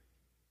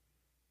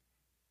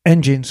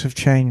 engines have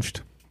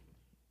changed,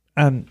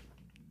 and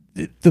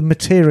the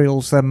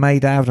materials they're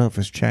made out of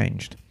has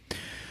changed.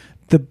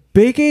 The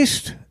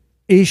biggest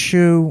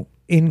issue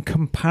in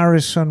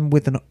comparison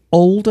with an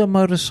older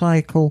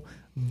motorcycle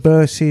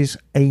versus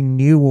a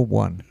newer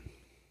one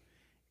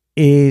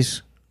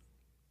is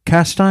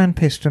cast iron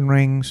piston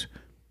rings,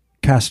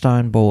 cast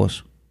iron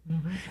bores.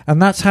 And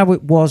that's how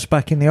it was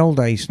back in the old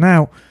days.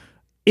 Now,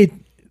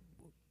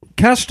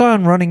 cast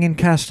iron running in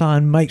cast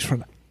iron makes for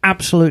an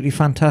absolutely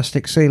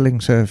fantastic sealing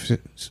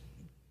surface,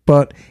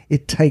 but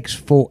it takes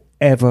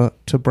forever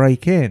to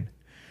break in.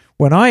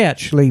 When I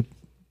actually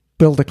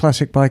build a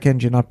classic bike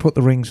engine, I'd put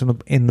the rings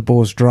in the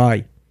bores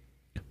dry.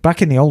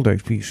 Back in the old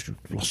days, we used to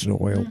lost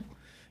oil.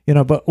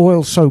 But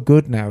oil's so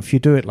good now, if you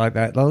do it like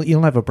that,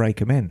 you'll never break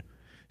them in.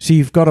 So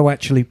you've got to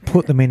actually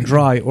put them in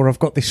dry, or I've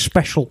got this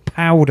special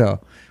powder,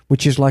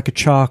 which is like a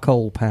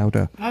charcoal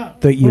powder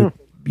that you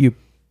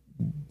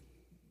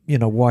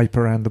wipe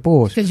around the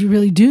bores. Because you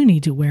really do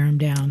need to wear them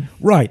down.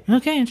 Right.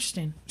 Okay,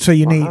 interesting. So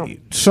you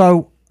need...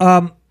 So,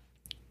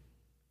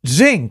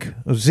 zinc,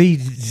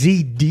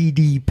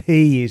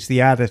 ZDDP is the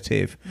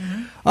additive.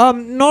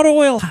 Not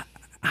oil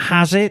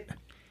has it.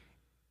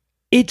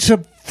 It's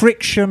a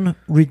friction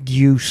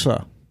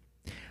reducer.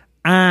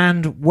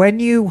 And when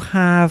you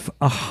have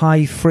a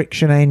high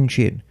friction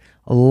engine,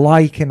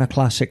 like in a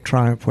classic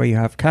Triumph where you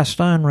have cast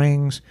iron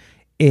rings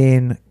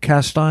in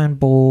cast iron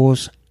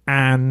bores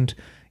and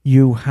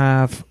you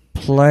have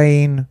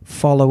plain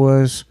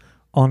followers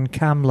on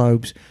cam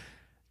lobes,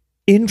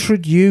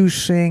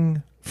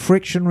 introducing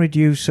friction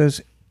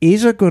reducers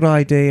is a good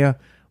idea,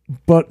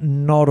 but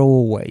not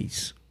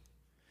always.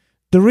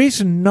 There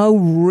is no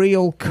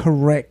real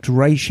correct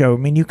ratio. I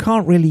mean, you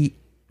can't really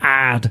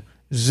add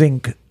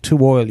zinc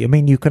to oil. I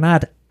mean, you can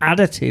add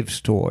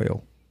additives to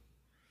oil.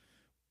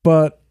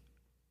 But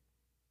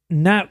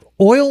now,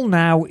 oil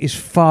now is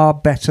far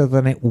better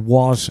than it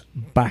was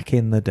back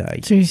in the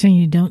day. So you're saying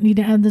you don't need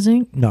to add the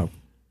zinc? No.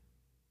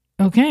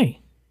 Okay.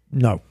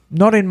 No.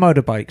 Not in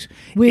motorbikes.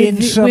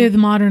 With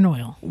modern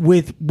oil?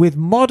 With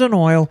modern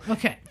oil.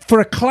 Okay. For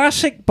a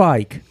classic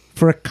bike,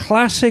 for a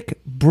classic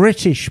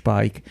British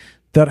bike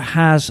that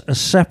has a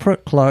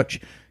separate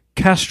clutch,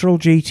 Castrol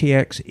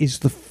GTX is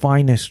the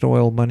finest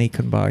oil money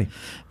can buy.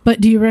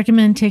 But do you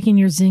recommend taking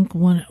your zinc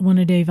one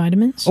a day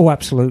vitamins? Oh,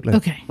 absolutely.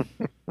 Okay.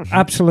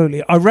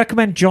 Absolutely. I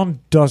recommend John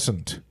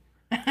doesn't.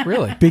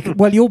 Really?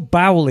 Well, your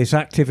bowel is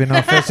active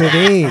enough as it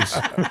is.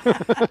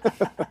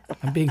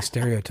 I'm being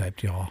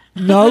stereotyped, y'all.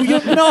 No,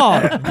 you're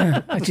not.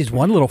 That's just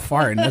one little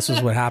fart, and this is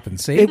what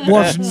happened. See? It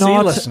was See,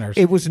 not. listeners.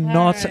 It was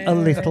not a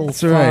little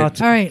That's right.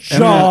 fart. All right.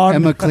 John.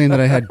 Emma claimed that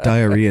I had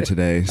diarrhea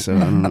today, so I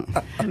don't know.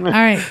 All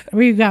right.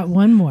 We've got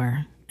one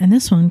more. And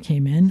this one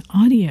came in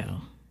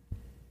audio.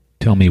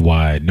 Tell me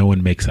why no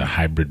one makes a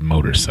hybrid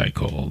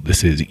motorcycle.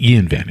 This is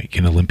Ian Vanek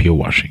in Olympia,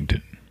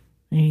 Washington.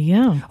 There you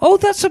go. Oh,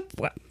 that's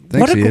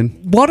Thanks, Ian.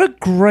 What a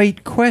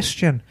great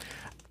question.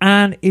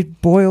 And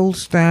it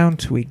boils down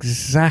to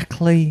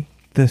exactly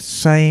the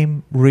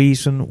same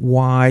reason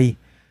why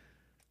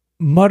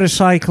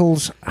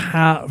motorcycles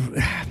have...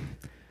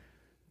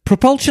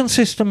 Propulsion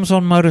systems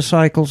on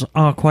motorcycles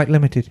are quite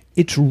limited.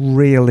 It's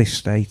real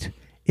estate.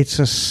 It's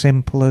as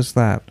simple as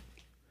that.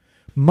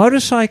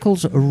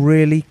 Motorcycles are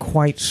really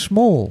quite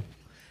small.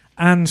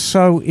 And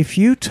so if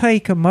you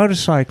take a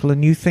motorcycle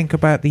and you think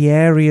about the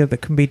area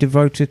that can be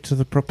devoted to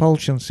the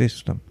propulsion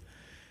system,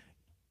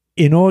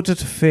 in order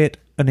to fit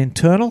an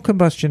internal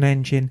combustion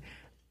engine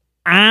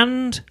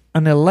and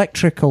an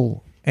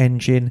electrical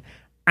engine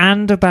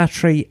and a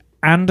battery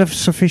and a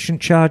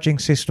sufficient charging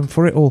system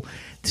for it all,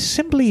 there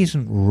simply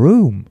isn't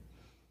room.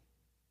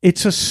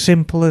 It's as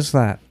simple as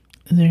that.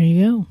 There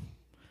you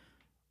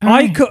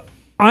go.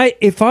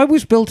 If I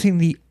was building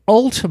the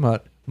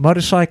ultimate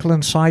motorcycle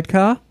and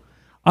sidecar,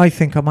 I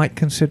think I might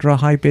consider a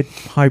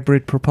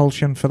hybrid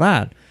propulsion for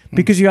that,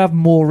 because you have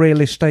more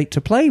real estate to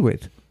play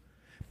with.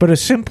 But a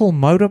simple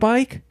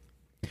motorbike,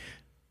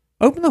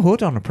 open the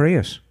hood on a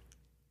Prius.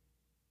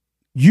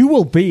 You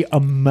will be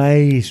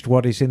amazed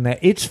what is in there.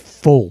 It's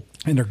full.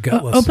 And they're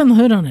gutless. Open the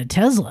hood on a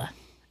Tesla.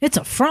 It's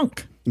a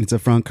frunk. It's a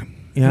frunk.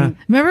 Yeah.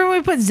 Remember when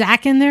we put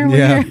Zach in there?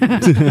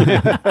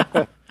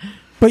 Yeah.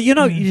 But,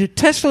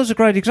 Tesla's a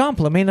great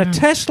example. I mean, a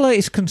Tesla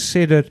is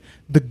considered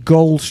the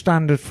gold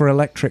standard for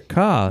electric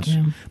cars,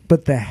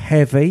 but they're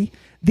heavy.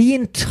 The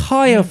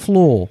entire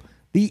floor,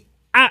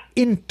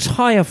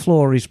 entire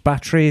floor is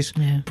batteries.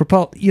 Yeah.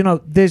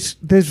 There's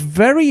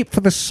for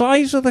the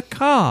size of the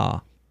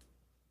car,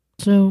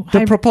 so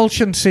the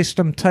propulsion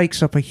system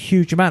takes up a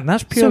huge amount, and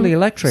that's purely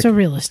electric. So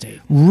real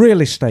estate.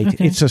 Real estate.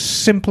 Okay. It's as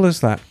simple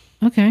as that.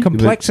 Okay.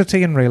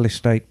 Complexity and real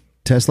estate.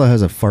 Tesla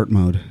has a fart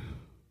mode.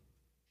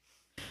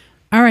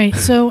 All right,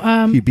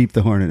 so You beep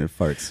the horn and it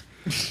farts.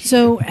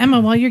 So Emma,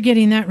 while you're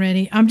getting that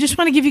ready, I just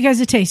want to give you guys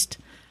a taste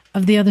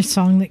of the other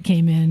song that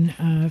came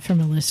in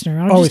from a listener.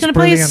 I'm just going to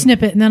play a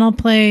snippet, and then I'll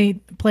play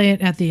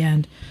it at the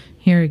end.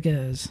 Here it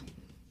goes.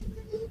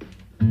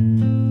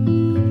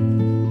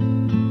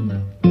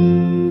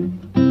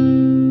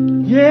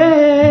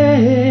 Yeah.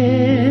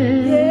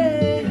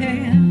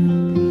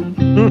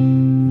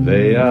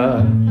 They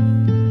are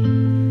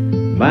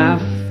my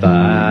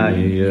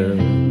fire,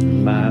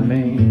 my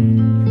main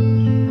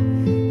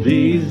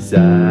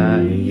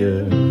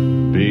desire,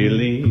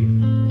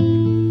 believe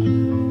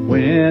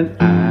when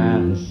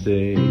I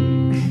say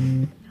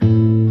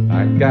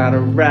I gotta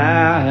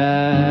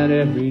ride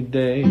every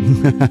day.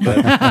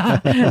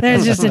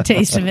 There's just a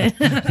taste of it.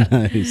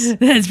 Nice.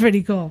 That's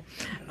pretty cool.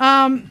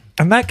 And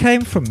that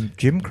came from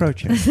Jim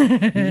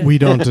Croce. We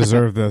don't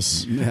deserve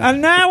this.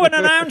 And now an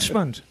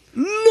announcement.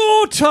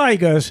 Lord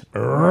Tigers.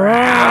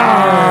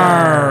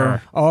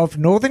 Roar! of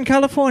Northern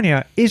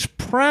California is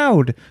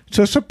proud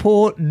to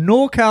support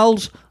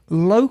NorCal's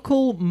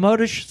local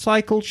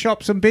motorcycle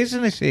shops and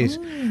businesses,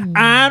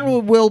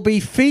 and will be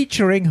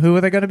featuring, who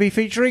are they going to be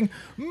featuring?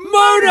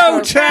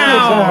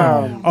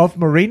 Mototown of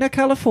Marina,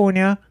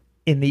 California,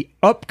 in the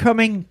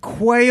upcoming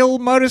Quail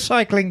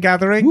Motorcycling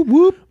Gathering,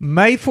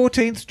 May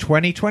 14th,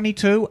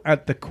 2022,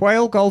 at the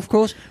Quail Golf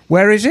Course.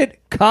 Where is it?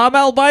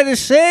 Carmel by the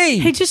Sea.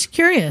 Hey, just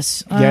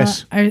curious.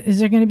 Yes. Is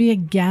there going to be a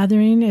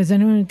gathering? Is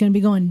anyone going to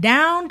be going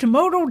down to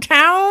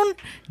Mototown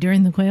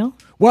during the Quail?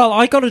 Well,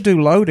 I got to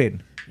do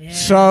loading.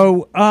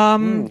 So,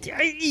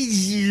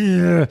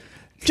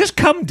 just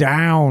come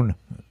down.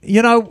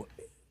 You know,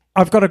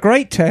 I've got a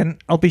great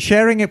tent. I'll be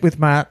sharing it with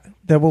Matt.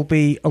 There will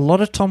be a lot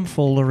of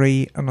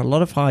tomfoolery and a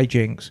lot of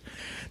hijinks.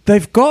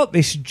 They've got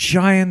this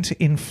giant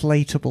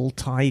inflatable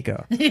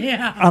tiger.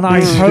 Yeah. And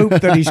I hope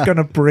that he's going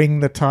to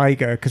bring the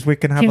tiger, because we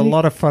can have a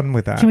lot of fun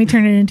with that. Can we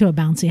turn it into a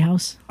bouncy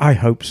house? I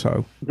hope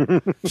so.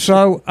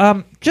 So,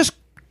 just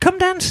come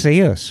down and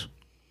see us.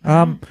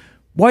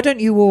 Why don't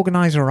you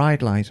organize a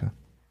ride later?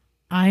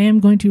 I am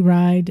going to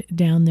ride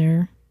down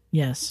there.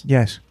 Yes.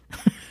 Yes.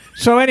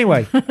 So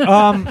anyway,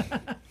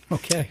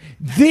 Okay.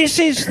 this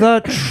is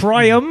the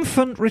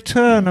triumphant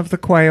return of the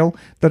Quail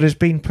that has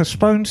been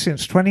postponed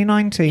since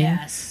 2019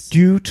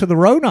 due to the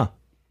Rona.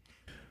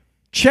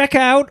 Check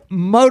out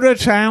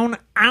Motortown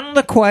and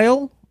the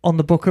Quail on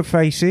the Book of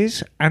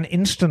Faces and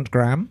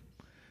Instagram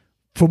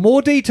for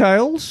more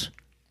details,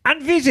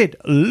 and visit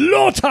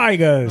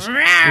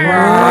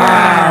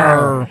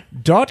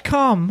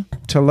lawtigers.com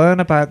to learn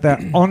about their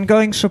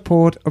ongoing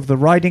support of the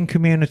riding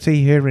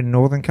community here in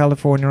Northern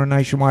California and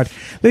nationwide.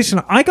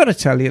 Listen, I got to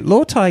tell you,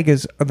 Law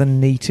Tigers are the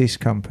neatest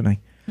company.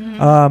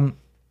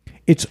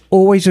 It's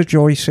always a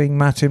joy seeing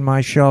Matt in my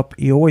shop.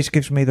 He always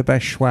gives me the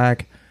best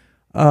swag.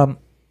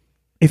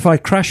 If I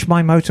crash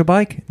my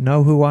motorbike,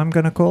 know who I'm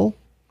going to call?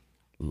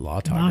 Law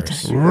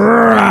Tigers.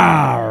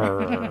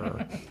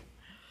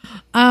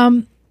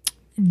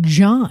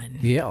 John.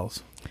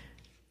 Yells.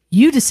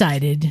 You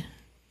decided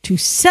to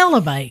sell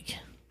a bike.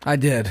 I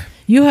did.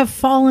 You have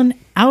fallen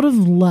out of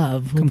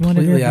love with one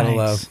of your Completely out of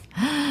bikes.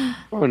 love.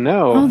 Oh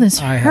no! Oh,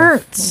 this I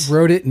hurts.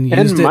 Wrote it and used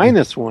And it.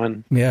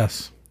 -1.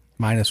 Yes.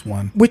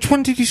 -1. Which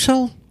one did you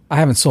sell? I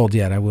haven't sold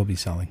yet. I will be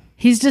selling.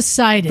 He's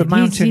decided. The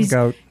mountain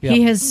goat.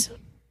 He has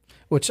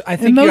Which I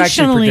think you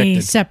actually emotionally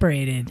predicted.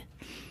 separated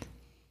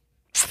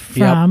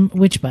from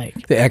which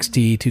bike? The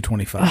XD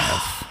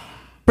 225.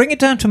 Bring it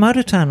down to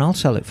Motortown. I'll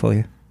sell it for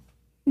you.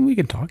 We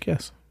can talk,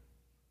 yes.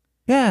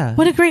 Yeah.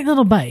 What a great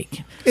little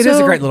bike. It is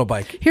a great little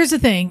bike. Here's the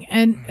thing,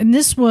 and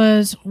this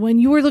was when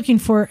you were looking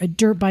for a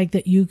dirt bike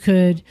that you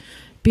could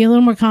be a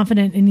little more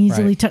confident and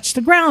easily Right. touch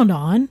the ground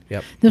on.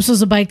 Yep. This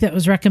was a bike that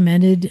was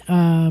recommended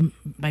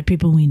by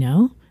people we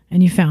know,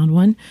 and you found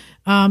one.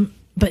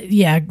 But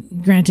yeah,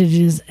 granted, it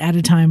is at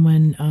a time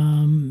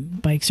when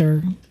bikes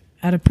are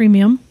at a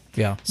premium.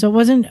 Yeah. So it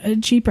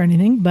wasn't cheap or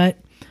anything, but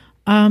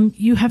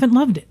you haven't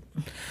loved it.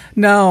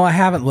 No, I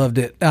haven't loved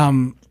it.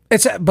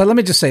 But let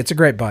me just say, it's a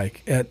great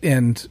bike,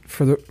 and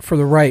for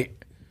the right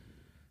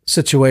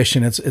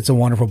situation, it's a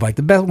wonderful bike.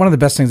 One of the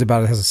best things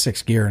about it has a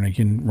 6 gear, and it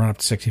can run up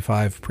to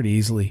 65 pretty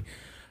easily.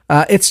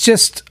 It's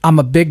just, I'm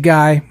a big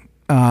guy.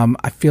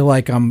 I feel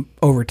like I'm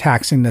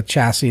overtaxing the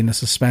chassis and the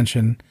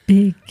suspension.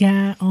 Big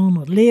guy on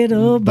a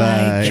little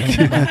bike.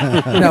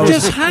 No,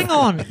 Just hang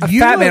on. a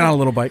fat man on a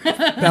little bike. That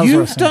was what I was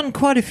You've saying. done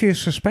quite a few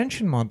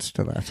suspension mods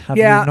to that, have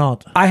Yeah, you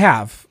not? I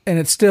have, and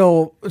it's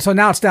still. So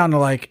now it's down to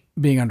like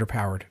being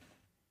underpowered.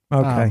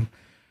 Okay.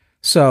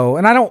 So,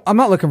 and I'm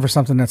not looking for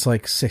something that's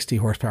like 60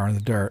 horsepower in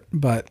the dirt,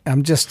 but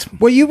I'm just.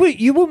 Well, you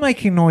were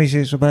making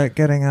noises about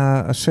getting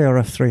a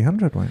CRF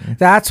 300, weren't you?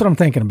 That's what I'm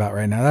thinking about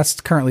right now.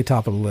 That's currently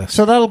top of the list.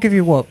 So that'll give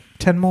you what,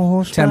 10 more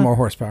horsepower? 10 more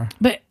horsepower.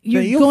 But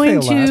you're you'll going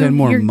feel that. to 10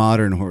 more you're,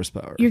 modern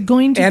horsepower. you're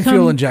going to And come,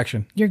 fuel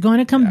injection. You're going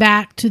to come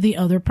back to the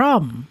other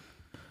problem,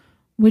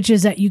 which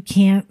is that you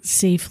can't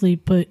safely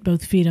put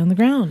both feet on the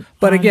ground.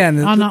 But again,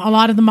 on a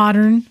lot of the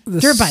modern The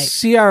dirt bikes.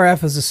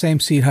 CRF is the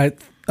same seat height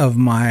of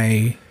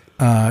my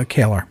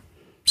KLR.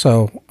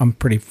 So I'm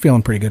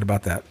feeling pretty good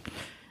about that.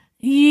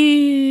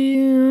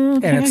 Yeah,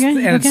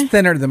 And it's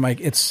thinner than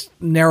it's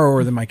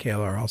narrower than my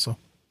KLR also.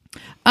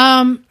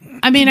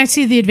 I mean, I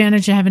see the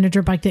advantage of having a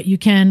dirt bike that you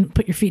can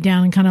put your feet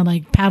down and kind of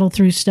like paddle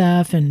through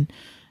stuff and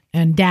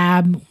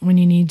dab when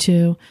you need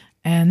to.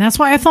 And that's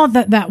why I thought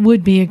that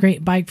would be a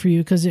great bike for you,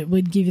 because it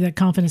would give you that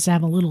confidence to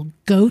have a little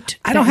goat.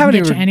 I don't that have can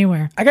any get you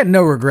anywhere. I got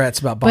no regrets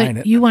about buying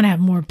But it. you want to have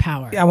more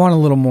power. I want a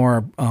little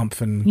more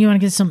oomph and You want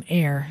to get some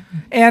air.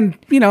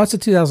 it's a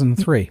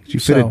 2003. Did you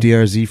fit a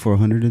DRZ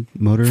 400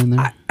 motor in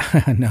there?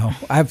 No,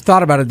 I've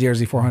thought about a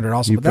DRZ 400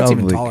 also, but that's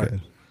even taller.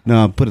 could.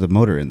 No, put the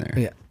motor in there.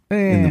 Yeah,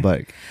 In the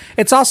bike.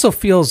 It also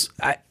feels,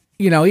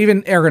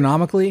 even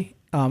ergonomically,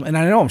 and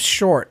I know I'm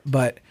short,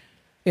 but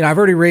I've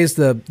already raised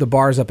the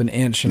bars up an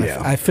inch, and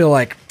I feel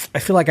like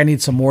I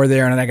need some more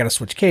there, and then I got to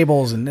switch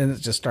cables, and then it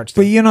just starts.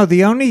 But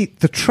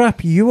the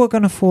trap you are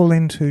going to fall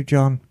into,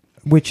 John,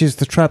 which is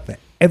the trap that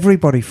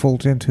everybody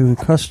falls into who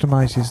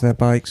customizes their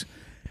bikes.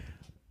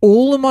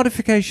 all the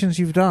modifications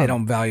you've done They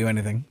don't value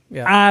anything.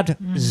 Yeah. add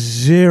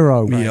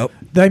zero. Yep.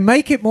 They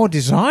make it more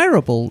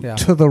desirable Yeah.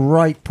 to the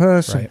right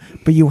person, Right.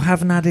 but you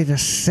haven't added a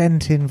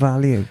cent in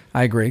value.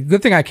 I agree.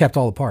 Good thing I kept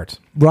all the parts.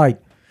 Right.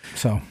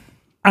 So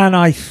And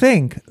I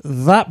think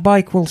that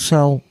bike will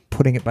sell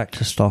putting it back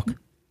to stock.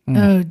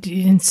 Oh, you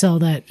didn't sell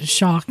that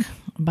shock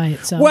by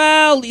itself.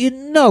 Well,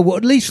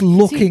 at least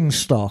looking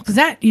stock. Because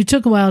that you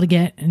took a while to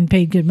get and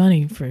paid good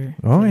money for.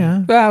 Oh,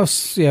 yeah. it was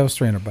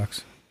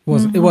 $300.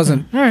 It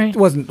wasn't All right. It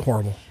wasn't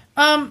horrible.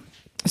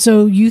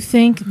 So you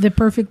think the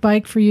perfect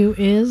bike for you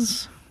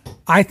is?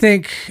 I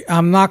think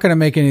I'm not going to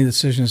make any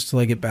decisions till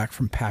I get back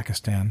from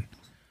Pakistan.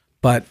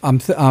 But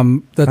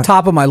the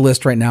top of my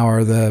list right now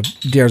are the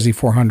DRZ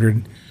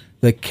 400,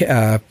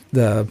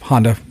 the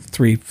Honda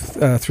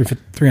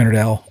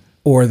 300L,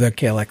 or the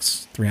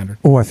KLX 300.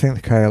 Oh, I think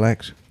the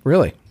KLX.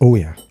 Really? Oh,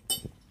 yeah.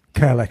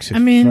 KLX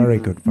is very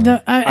good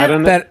bike. I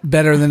don't know.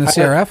 Better than the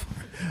CRF?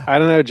 I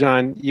don't know,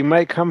 John. You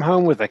might come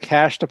home with a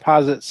cash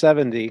deposit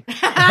 70.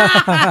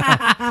 Atlas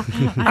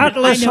I know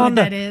what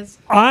Honda. that is.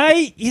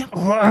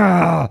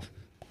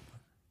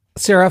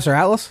 CRFs or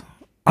Atlas?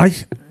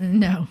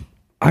 No.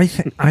 I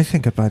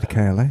think I'd buy the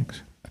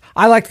KLX.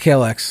 I like the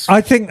KLX.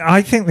 I think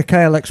the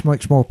KLX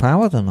makes more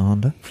power than the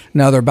Honda.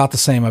 No, they're about the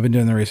same. I've been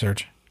doing the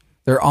research.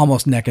 They're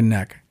almost neck and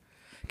neck.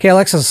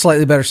 KLX has a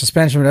slightly better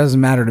suspension, but it doesn't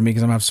matter to me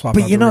because I'm going to have to swap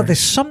out But the rear. there's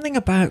something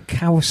about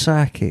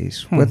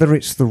Kawasaki's, whether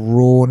it's the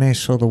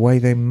rawness or the way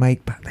they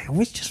make, but they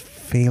always just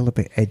feel a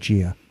bit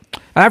edgier.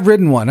 I've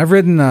ridden one. I've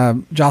ridden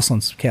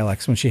Jocelyn's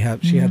KLX when she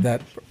had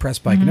that press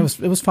bike, and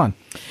it was fun.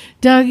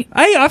 Doug,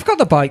 Hey, I've got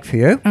the bike for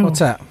you. What's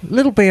that?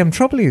 Little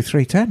BMW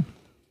 310.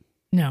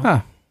 no.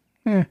 Huh.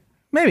 Yeah,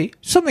 maybe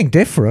Something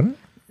different.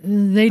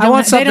 They I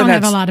want don't, they don't something have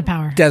a that's lot of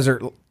power.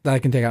 desert that I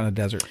can take out in the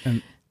desert.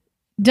 And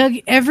Doug,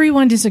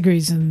 everyone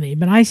disagrees with me,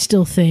 but I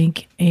still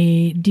think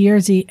a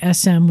DRZ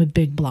SM with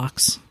big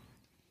blocks.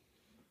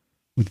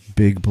 With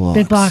big blocks.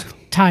 Big block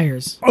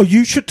tires. Oh,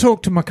 you should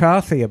talk to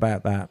McCarthy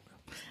about that.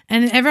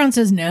 And everyone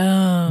says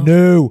no.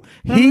 No,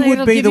 Well, he it'll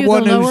would be give the you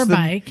one the lower who's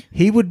bike.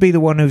 he would be the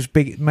one who's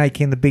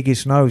making the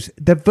biggest nose.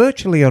 They're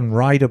virtually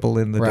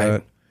unrideable in the Right.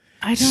 dirt.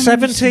 I don't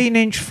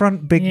 17-inch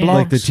front big Yeah. blocks.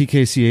 Like the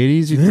TKC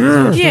 80s? Is that what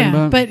you're talking Yeah,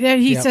 about? but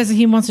he Yeah. says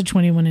he wants a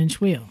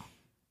 21-inch wheel.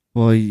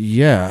 Well,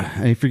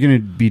 yeah. If you're going to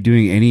be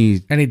doing any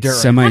dirt ride.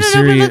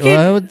 semi-serious, I don't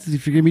know, but look at-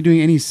 if you're going to be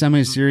doing any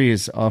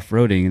semi-serious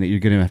off-roading, that you're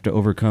going to have to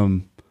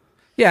overcome.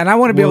 yeah, and I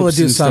want to be able to Whoops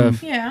do and some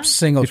stuff. Yeah.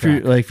 single If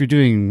you're track. if you're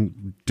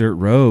doing dirt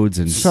roads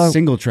and So-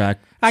 single track,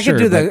 I sure,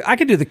 could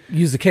do but-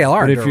 use the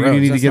KLR. But if dirt you're going to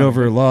roads, need to that's get not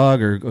over a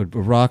log or a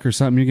rock or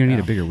something, you're going to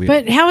need a bigger wheel.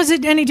 But how is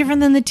it any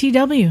different than the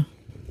TW?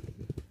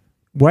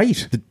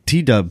 Weight. the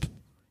T-Dub,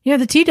 Yeah,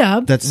 the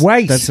TW. that's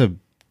Weight. That's a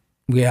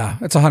Yeah,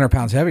 it's 100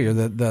 pounds heavier.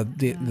 The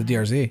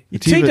DRZ.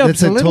 T-Dub, T-Dub's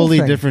that's a a little totally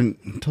thing.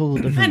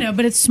 different. I know,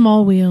 but it's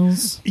small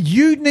wheels.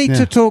 You need Yeah.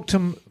 to talk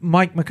to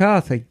Mike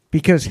McCarthy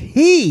because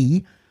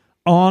he,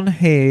 on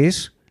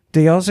his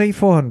DRZ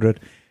 400,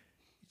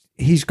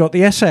 he's got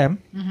the SM,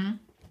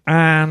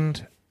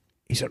 and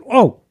he said,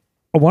 "Oh,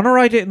 I want to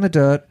ride it in the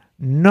dirt.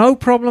 No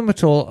problem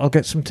at all. I'll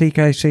get some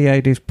TKC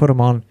 80s, put them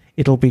on.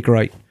 It'll be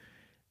great."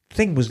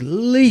 Thing was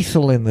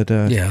lethal in the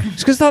dirt. Yeah.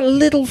 It's because that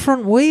little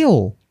front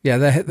wheel. Yeah,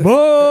 the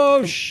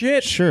Oh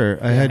shit! Sure,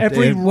 I had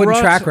Every wooden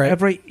rut, track, right?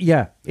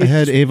 I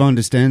had Avon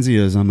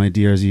Distanzios on my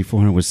DRZ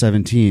 400 with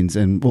 17s,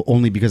 and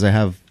only because I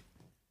have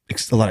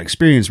a lot of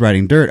experience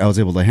riding dirt, I was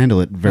able to handle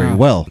it very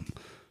well.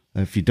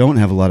 If you don't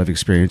have a lot of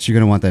experience, you're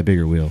going to want that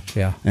bigger wheel.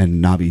 Yeah.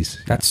 And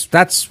knobbies.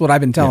 That's what I've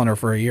been telling her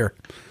for a year.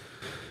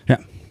 Yeah.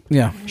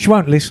 Yeah, She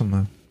won't listen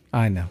though.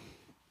 I know.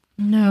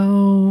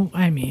 No,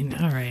 I mean,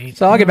 all right.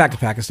 So I'll get back to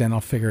Pakistan.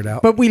 I'll figure it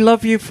out. But we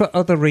love you for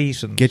other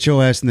reasons. Get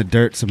your ass in the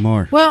dirt some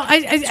more. Well,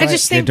 I just Get a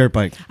think dirt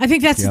bike. I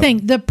think that's the Yep.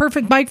 thing. The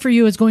perfect bike for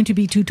you is going to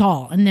be too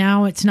tall, and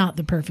now it's not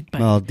the perfect bike.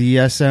 Well, the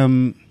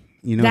SM, if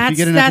you get enough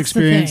That's the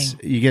experience,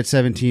 thing. you get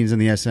 17s in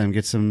the SM.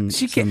 Get some.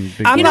 She some can't.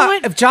 big I'm You know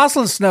not. what? If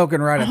Jocelyn Snow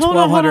can ride a Hold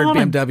on, 1200 hold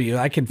on. BMW,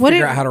 I can What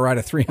figure if- out how to ride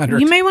a 300.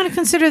 you may want to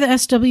consider the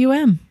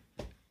SWM.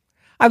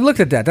 I've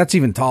looked at that. That's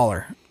even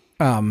taller.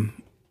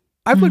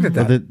 I've looked at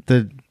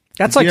that.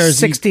 That's like DRZ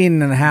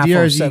 16 and a half.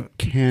 DRZ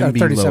can be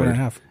 37 lowered. and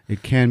a half.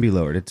 It can be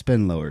lowered. It's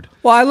been lowered.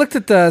 Well, I looked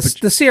at the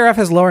CRF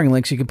has lowering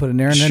links you can put in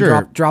there and Sure.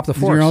 then drop the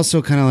force. You're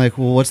also kind of like,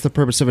 well, what's the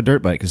purpose of a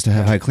dirt bike? Is to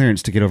have high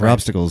clearance to get over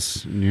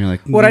obstacles. And you're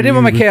like, What I did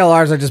with my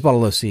KLRs, I just bought a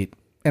low seat.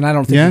 And I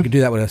don't think Yeah? you could do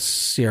that with a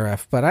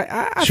CRF. But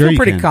I Sure feel you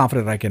pretty can.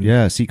 confident I can.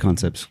 Yeah, seat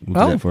concepts. We'll do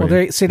Oh, that for well, you.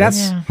 there, see,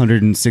 that's... Yeah.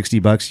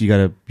 $160. You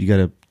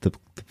gotta the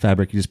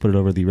fabric. You just put it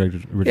over the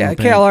original. Yeah,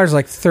 thing. KLR is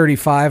like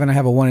 35 and I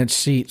have a 1-inch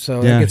seat.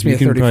 So Yeah, that gets me you a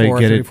can 34, probably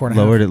get 34 it and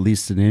a half. lowered at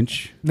least an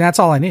inch. That's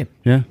all I need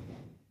Yeah.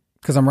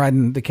 because I'm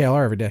riding the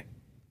KLR every day.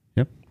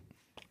 Yep.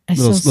 I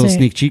Little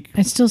sneak cheek.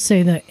 I still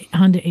say the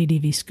Honda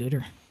ADV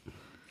scooter.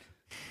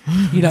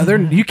 You know,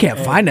 you can't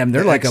find them.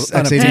 They're like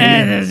X80.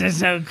 This is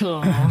so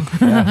cool.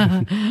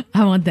 I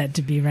want that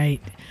to be right.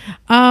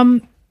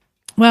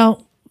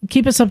 Well,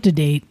 keep us up to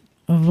date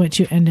of what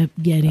you end up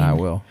getting. I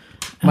will.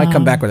 Might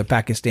come back with a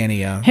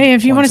Pakistani. Hey,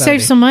 if you want to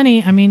save 170. some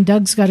money, I mean,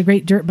 Doug's got a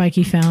great dirt bike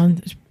he found.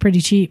 It's pretty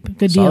cheap.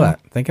 Good Saw deal.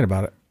 that. Thinking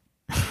about it.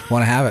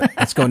 Want to have it?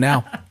 Let's go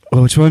now.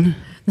 Oh, which one?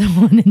 The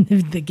one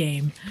in the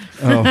game.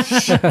 Oh,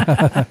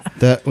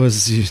 that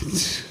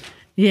was.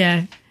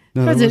 Yeah.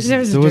 No, There was there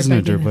wasn't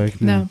a dirt in there.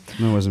 bike. No,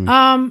 it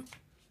wasn't.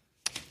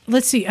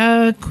 Let's see.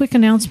 Quick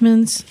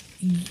announcements.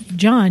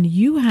 John,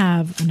 you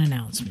have an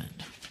announcement.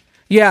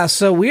 Yeah,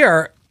 so we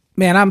are,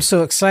 man, I'm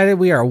so excited.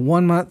 We are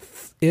 1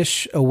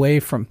 month-ish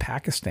away from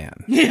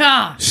Pakistan.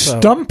 Yeah.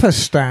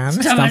 Stumpistan.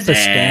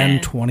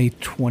 Stumpistan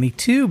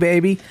 2022,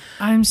 baby.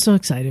 I'm so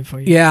excited for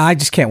you. Yeah, I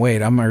just can't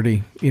wait. I'm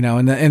already,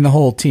 and the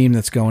whole team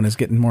that's going is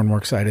getting more and more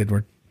excited.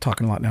 We're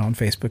talking a lot now on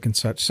Facebook and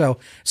such. So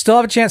still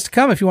have a chance to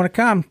come if you want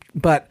to come.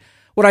 But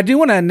what I do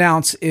want to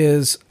announce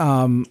is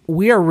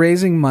we are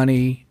raising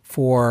money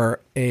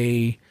for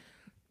a...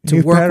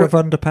 New pair of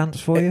underpants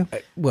for you?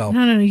 Well,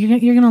 No, you're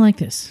going to like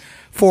this.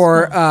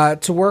 To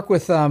work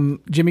with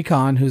Jimmy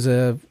Kahn, who's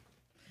a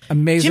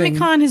amazing... Jimmy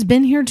Kahn has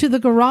been here to the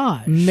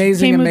garage.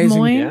 Amazing. Came with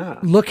Moyne. Yeah.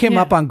 Look him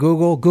up on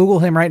Google. Google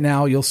him right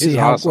now. You'll see He's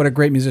awesome. what a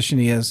great musician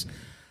he is.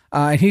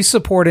 And he's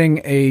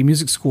supporting a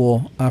music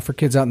school for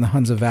kids out in the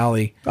Hunza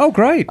Valley Oh,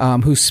 great.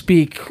 who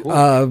speak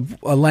a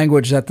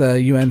language that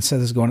the UN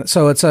says is going.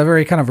 So it's a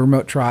very kind of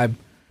remote tribe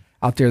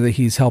out there that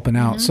he's helping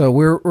out. So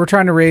we're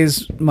trying to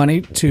raise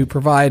money to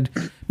provide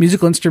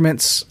musical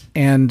instruments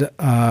and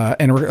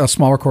a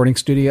small recording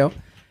studio,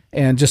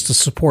 and just to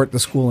support the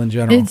school in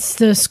general. It's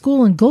the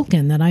school in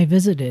Gulkin that I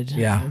visited.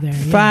 Yeah. There.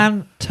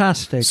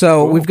 Fantastic.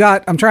 So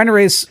I'm trying to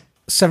raise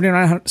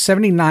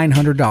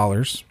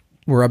 $7,900.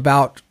 We're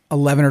about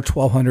 11 or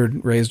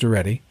 1,200 raised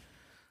already.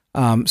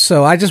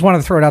 So I just wanted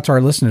to throw it out to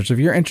our listeners. If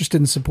you're interested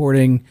in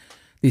supporting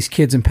these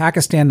kids in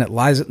Pakistan that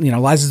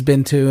Liza's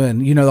been to,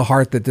 and the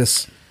heart that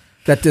this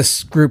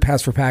group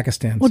has for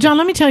Pakistan. Well, John,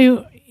 let me tell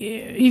you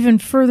even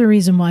further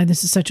reason why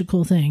this is such a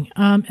cool thing.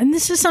 And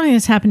this is something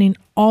that's happening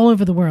all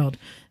over the world.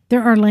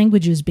 There are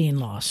languages being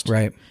lost.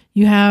 Right.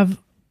 You have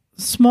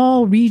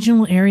small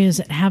regional areas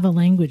that have a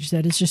language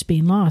that is just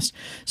being lost.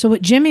 So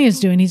what Jimmy is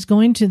doing, he's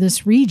going to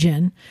this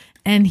region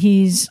and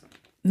he's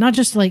not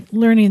just like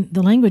learning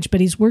the language,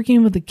 but he's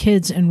working with the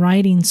kids and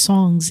writing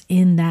songs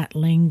in that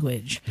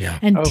language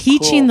and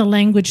teaching cool. the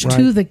language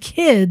to the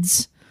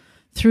kids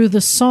through the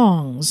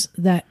songs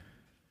that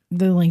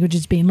the language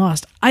is being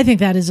lost. I think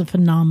that is a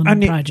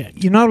phenomenal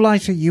project.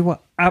 Liza, you were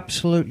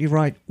absolutely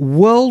right.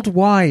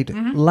 Worldwide,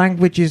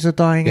 languages are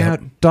dying out,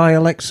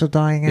 dialects are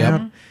dying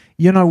out.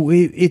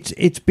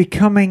 It's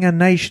becoming a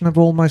nation of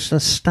almost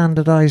a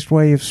standardized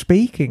way of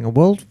speaking, a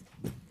world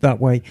that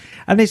way.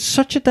 And it's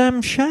such a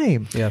damn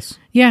shame. Yes.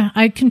 Yeah,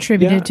 I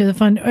contributed to the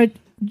fund.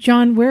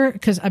 John,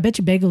 because I bet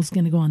you Bagel's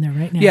going to go on there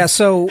right now. Yeah,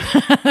 so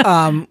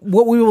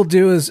what we will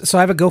do is, I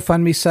have a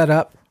GoFundMe set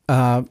up.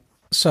 And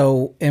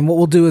what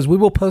we'll do is we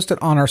will post it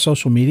on our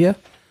social media,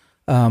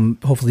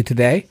 hopefully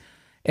today.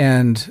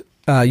 And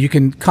you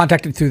can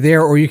contact it through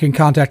there, or you can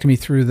contact me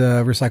through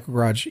the Recycle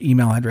Garage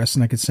email address,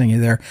 and I could send you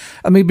there.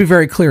 Let me be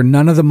very clear.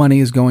 None of the money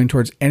is going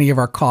towards any of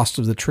our costs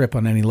of the trip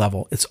on any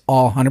level. It's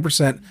all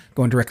 100%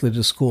 going directly to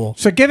the school.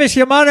 So give us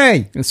your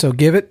money. And so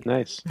give it.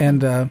 Nice.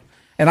 And and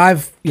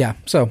I'll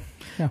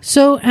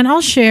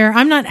share.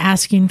 I'm not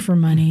asking for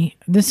money.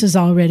 This is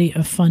already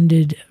a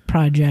funded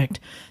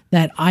project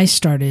that I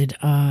started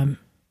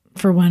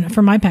for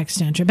my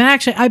Pakistan trip. And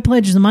actually, I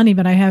pledged the money,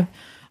 but I have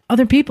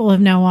other people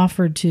have now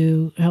offered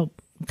to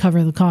help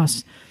cover the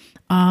costs.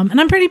 And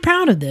I'm pretty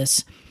proud of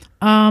this.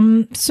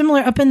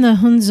 Similar up in the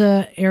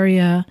Hunza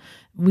area,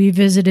 we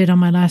visited on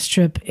my last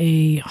trip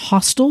a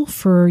hostel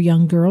for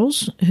young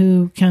girls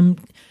who can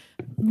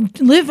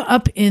live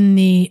up in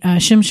the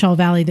Shimshal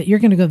Valley that you're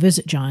going to go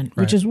visit, John,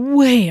 which is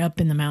way up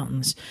in the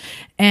mountains.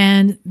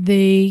 And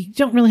they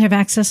don't really have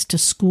access to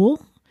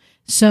school.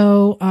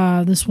 So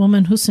this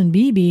woman, Hussein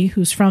Bibi,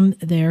 who's from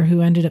there,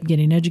 who ended up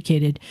getting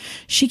educated,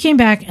 she came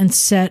back and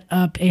set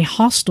up a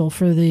hostel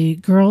for the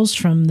girls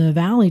from the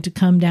valley to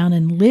come down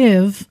and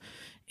live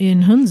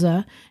in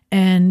Hunza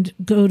and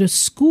go to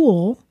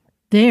school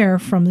there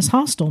from this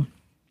hostel.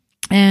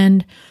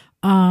 And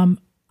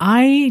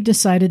I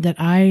decided that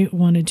I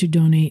wanted to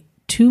donate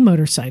 2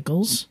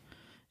 motorcycles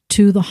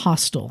to the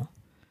hostel.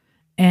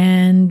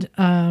 And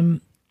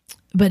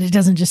but it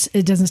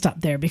doesn't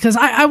stop there, because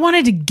I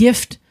wanted to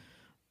gift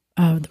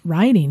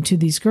riding to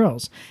these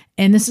girls.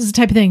 And this is the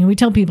type of thing, and we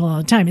tell people all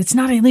the time, it's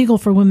not illegal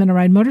for women to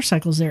ride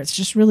motorcycles there. It's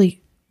just really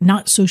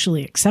not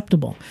socially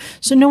acceptable.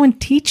 So no one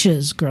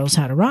teaches girls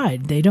how to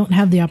ride. They don't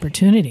have the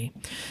opportunity.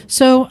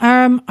 So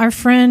our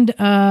friend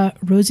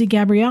Rosie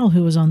Gabrielle,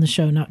 who was on the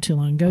show not too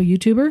long ago,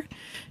 YouTuber,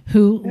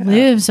 who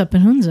lives up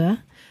in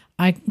Hunza,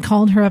 I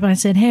called her up and I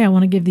said, hey, I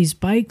want to give these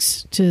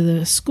bikes to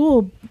the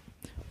school.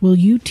 Will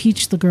you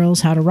teach the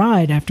girls how to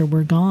ride after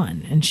we're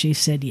gone? And she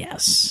said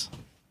yes.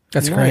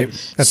 That's great.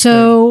 That's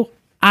great.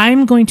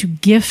 I'm going to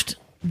gift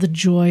the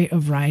joy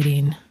of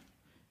riding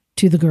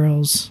to the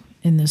girls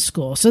in this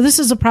school. So this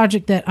is a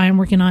project that I'm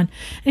working on.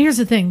 And here's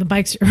the thing. The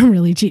bikes are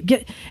really cheap.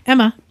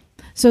 Emma,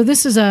 so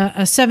this is a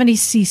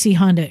 70cc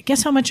Honda.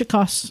 Guess how much it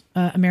costs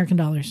American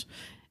dollars?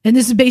 And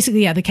this is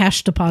basically, the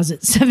cash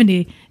deposit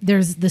 70.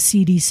 There's the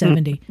CD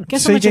 70.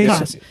 Guess how much it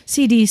costs?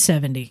 CD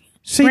 70.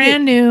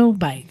 Brand new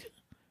bike.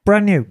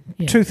 Brand new.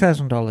 Yeah.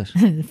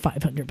 $2,000.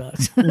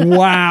 $500.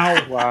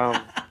 Wow.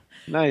 Wow.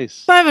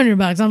 Nice.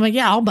 $500. I'm like,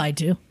 yeah, I'll buy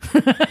two.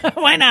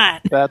 Why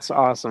not? That's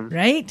awesome.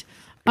 Right?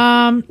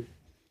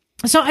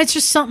 So it's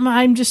just something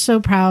I'm just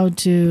so proud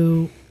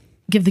to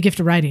give the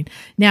gift of riding.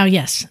 Now,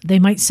 yes, they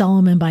might sell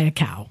them and buy a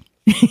cow.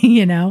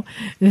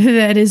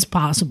 That is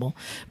possible.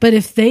 But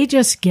if they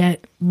just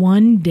get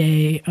one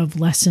day of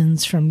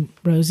lessons from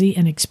Rosie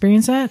and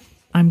experience that,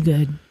 I'm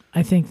good.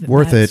 I think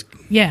Worth it.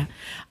 Yeah.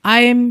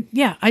 I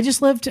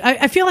just love to,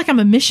 I feel like I'm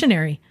a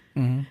missionary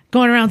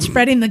going around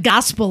spreading the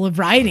gospel of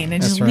riding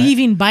and just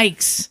leaving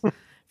bikes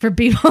for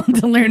people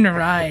to learn to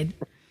ride.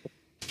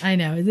 I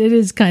know it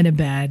is kind of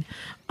bad.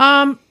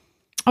 I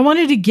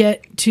wanted to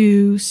get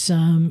to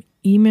some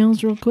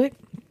emails real quick.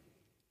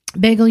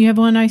 Bagel, you have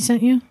one I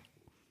sent you?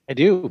 I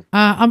do.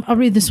 I'll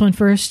read this one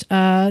first.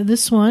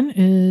 This one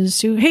is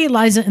to, hey,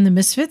 Liza and the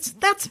Misfits.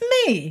 That's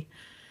me.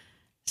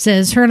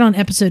 Says, heard on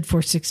episode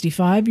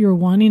 465, you're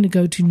wanting to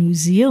go to New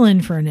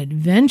Zealand for an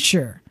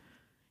adventure.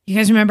 You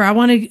guys remember, I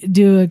want to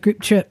do a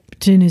group trip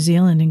to New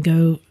Zealand and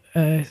go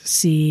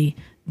see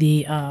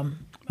the...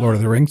 Lord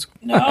of the Rings?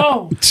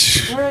 No.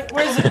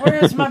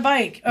 Where is my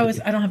bike? Oh,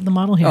 I don't have the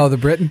model here. Oh, the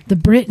Britain? The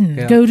Britain.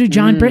 Yeah. Go to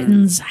John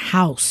Britton's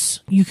house.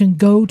 You can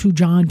go to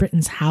John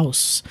Britton's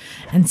house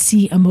and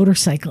see a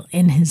motorcycle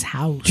in his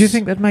house. Do you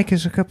think that'd make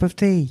us a cup of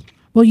tea?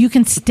 Well, you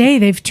can stay.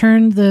 They've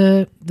turned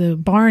the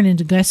barn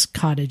into guest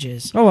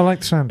cottages. Oh, I like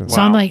the sound of that.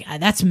 So I'm like,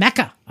 that's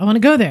Mecca. I want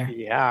to go there.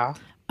 Yeah.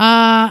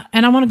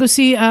 And I want to go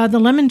see the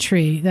lemon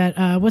tree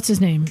that, what's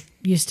his name,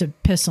 used to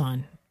piss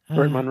on.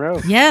 Bert Monroe.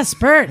 Yes,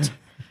 Bert.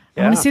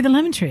 I want to see the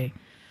lemon tree.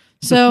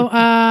 So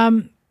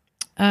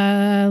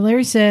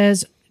Larry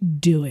says,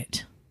 do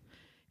it.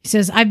 He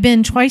says, I've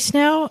been twice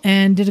now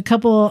and did a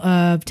couple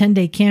of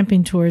 10-day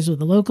camping tours with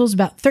the locals,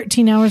 about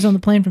 13 hours on the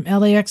plane from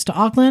LAX to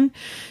Auckland.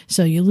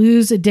 So you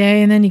lose a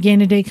day and then you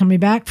gain a day coming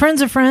back.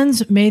 Friends of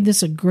friends made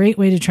this a great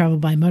way to travel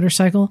by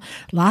motorcycle.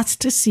 Lots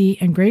to see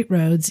and great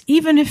roads,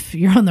 even if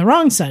you're on the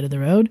wrong side of the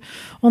road.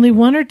 Only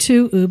one or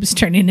two oops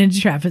turning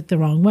into traffic the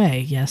wrong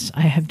way. Yes,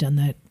 I have done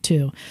that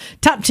too.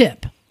 Top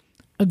tip.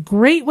 A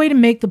great way to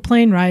make the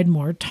plane ride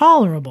more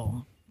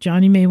tolerable.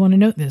 John, you may want to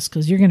note this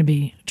because you're going to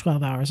be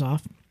 12 hours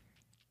off.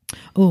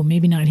 Oh,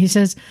 maybe not. He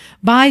says,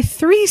 buy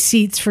 3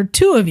 seats for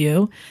 2 of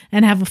you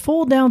and have a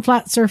fold-down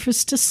flat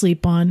surface to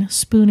sleep on,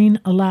 spooning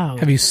allowed.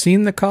 Have you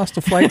seen the cost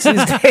of flights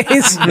these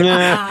days?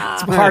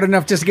 It's hard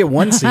enough just to get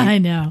 1 seat. I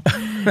know.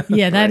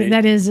 Yeah,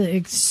 that is an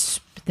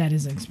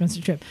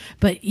expensive trip.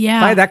 But yeah.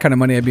 If I had that kind of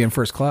money, I'd be in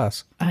first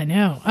class. I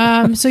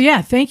know. So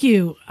yeah, thank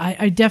you.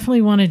 I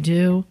definitely want to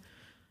do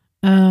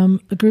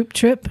a group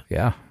trip.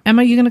 Yeah.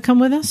 Emma, you going to come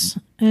with us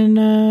in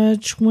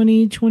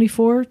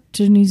 2024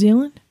 to New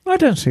Zealand? I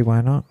don't see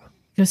why not.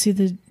 Go see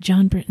the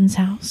John Britton's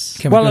house.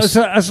 Well,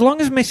 as long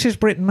as Mrs.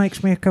 Britton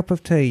makes me a cup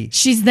of tea.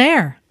 She's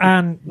there.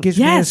 And gives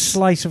me a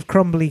slice of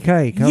crumbly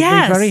cake. I'll be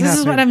very happy. This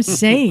is what I'm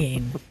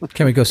saying.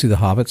 Can we go see the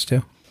Hobbits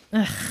too?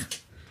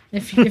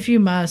 If you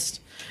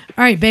must.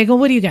 All right, Bagel,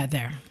 what do you got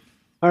there?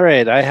 All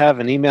right, I have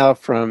an email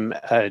from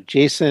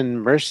Jason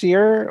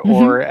Mercier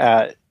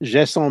or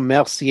Jason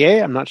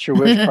Mercier. I'm not sure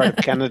which part of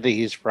Canada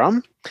he's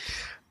from.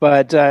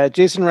 But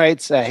Jason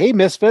writes, hey,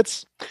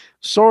 Misfits.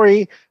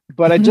 Sorry,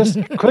 but I just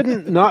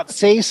couldn't not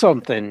say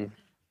something.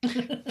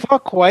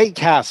 Fuck White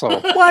Castle.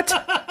 What?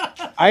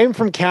 I am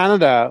from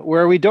Canada,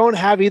 where we don't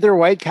have either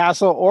White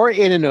Castle or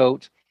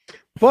In-N-Out.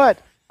 But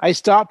I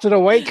stopped at a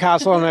White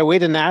Castle on my way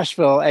to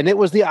Nashville, and it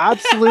was the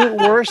absolute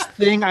worst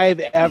thing I've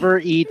ever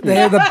eaten.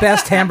 They're the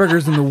best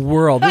hamburgers in the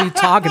world. What are you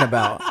talking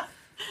about?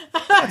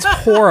 That's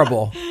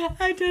horrible.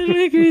 I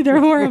totally agree.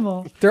 They're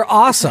horrible. They're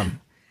awesome.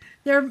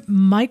 They're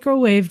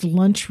microwaved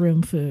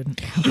lunchroom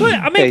food. Well,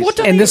 I mean,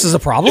 this is a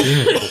problem?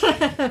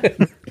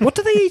 What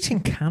do they eat in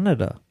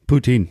Canada?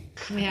 Poutine.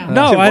 Yeah.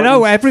 No, I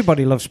know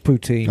everybody loves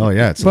poutine. Oh,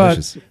 yeah, it's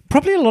delicious.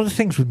 Probably a lot of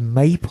things with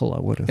maple, I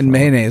would have And thought.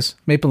 mayonnaise.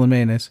 Maple and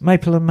mayonnaise.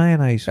 Maple and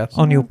mayonnaise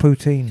on your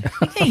poutine.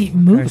 They eat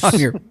moose.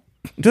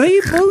 Do they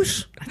eat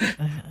mousse?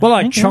 Well,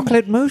 like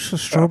chocolate mousse or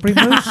strawberry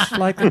mousse,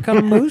 like the kind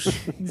of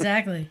mousse.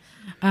 Exactly.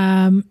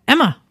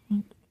 Emma,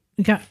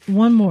 we got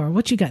one more.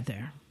 What you got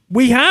there?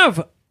 We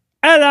have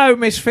Hello,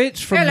 Misfits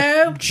from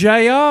Hello.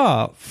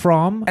 JR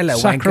from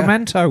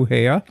Sacramento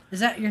here. Is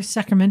that your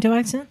Sacramento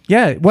accent?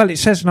 Yeah, well, it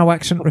says no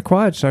accent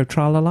required, so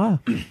tra-la-la.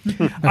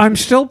 I'm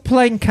still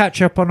playing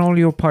catch-up on all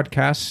your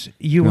podcasts.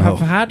 You have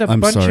had a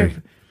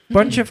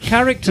bunch of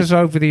characters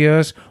over the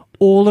years,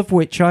 all of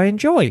which I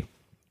enjoy.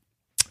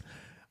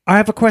 I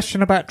have a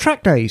question about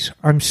track days.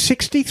 I'm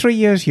 63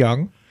 years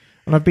young,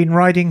 and I've been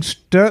riding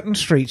dirt and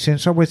street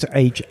since I was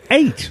age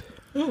 8.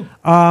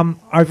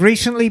 I've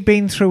recently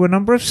been through a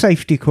number of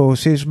safety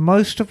courses,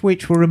 most of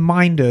which were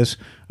reminders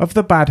of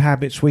the bad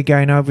habits we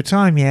gain over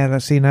time. Yeah,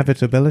 that's the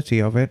inevitability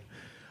of it.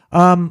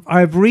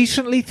 I've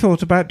recently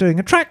thought about doing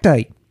a track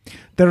day.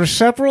 There are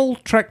several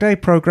track day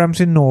programs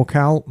in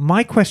NorCal.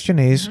 My question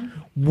is,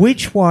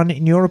 which one,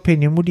 in your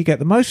opinion, would you get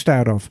the most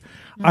out of?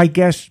 I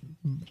guess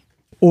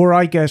or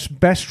I guess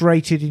best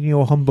rated in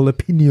your humble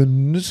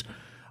opinions.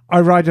 I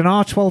ride an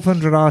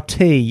R1200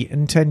 RT,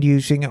 intend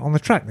using it on the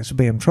track. That's a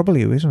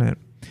BMW, isn't it?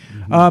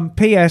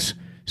 P.S.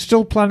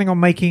 Still planning on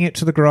making it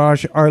to the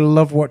garage. I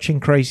love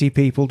watching crazy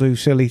people do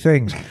silly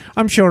things.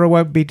 I'm sure I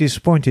won't be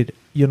disappointed.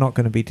 You're not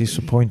going to be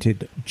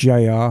disappointed,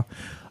 JR.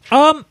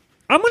 I'm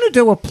going to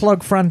do a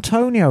plug for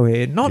Antonio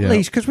here, not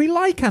least because we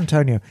like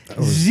Antonio.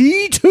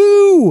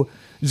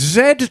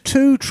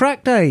 Z2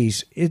 track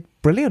days. It's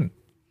brilliant,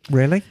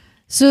 really.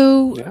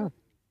 So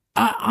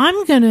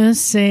I'm going to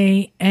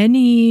say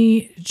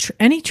any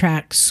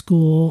track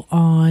school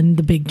on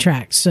the big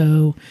tracks.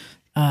 So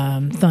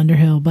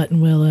Thunderhill,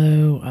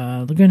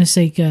 Buttonwillow, Laguna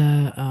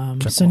Seca,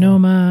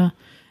 Sonoma,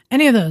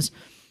 any of those.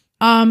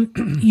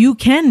 You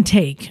can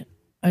take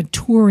a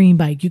touring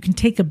bike. You can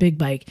take a big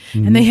bike,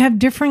 and they have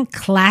different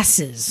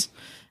classes.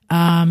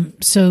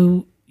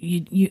 So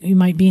you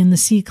might be in the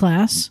C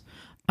class.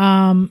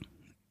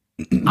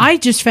 I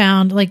just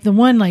found like the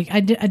one, like I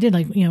did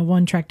like,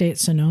 one track day at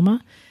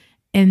Sonoma,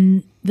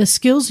 and the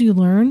skills you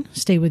learn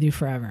stay with you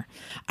forever.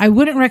 I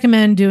wouldn't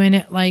recommend doing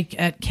it like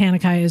at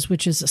Kanakai's,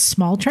 which is a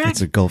small track.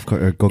 It's a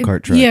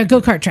go-kart track. Yeah,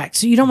 go-kart track.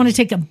 So you don't want to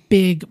take a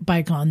big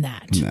bike on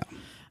that.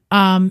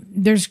 No.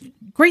 There's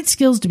great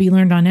skills to be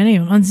learned on any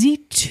of them. On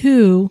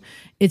Z2,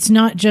 it's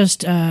not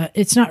just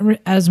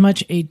as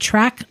much a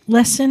track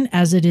lesson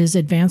as it is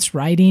advanced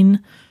riding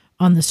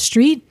on the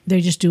street.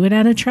 They just do it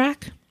at a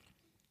track.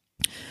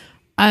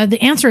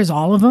 The answer is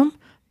all of them.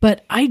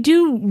 But I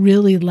do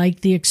really like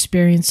the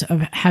experience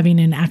of having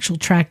an actual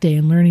track day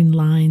and learning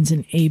lines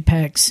and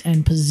apex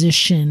and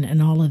position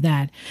and all of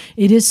that.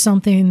 It is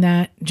something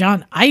that,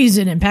 John, I use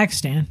it in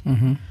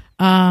Pakistan.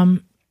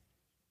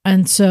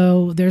 And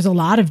so there's a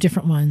lot of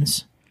different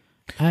ones.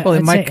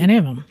 I'd say any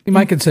of them. You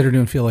might consider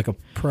doing Feel Like a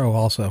Pro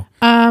also.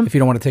 If you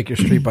don't want to take your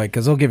street bike,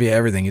 because they'll give you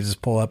everything. You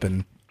just pull up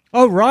and...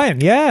 Oh,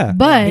 Ryan, yeah.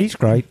 But he's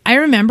great. I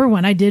remember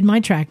when I did my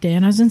track day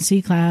and I was in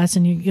C class,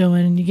 and you go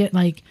in and you get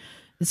like...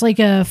 It's like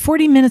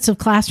 40 minutes of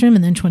classroom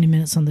and then 20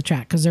 minutes on the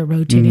track because they're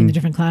rotating the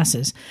different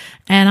classes.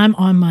 And I'm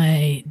on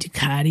my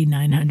Ducati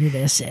 900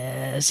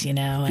 SS,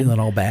 Feeling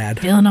all bad.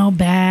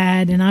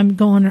 And I'm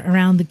going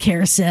around the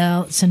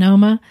carousel at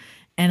Sonoma.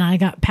 And I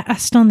got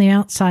passed on the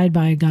outside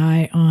by a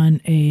guy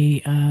on a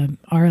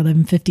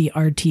R1150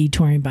 RT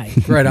touring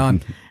bike. Right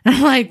on. And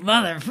I'm like,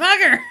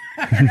 motherfucker.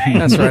 Right?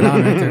 That's right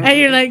on right there. And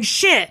you're like,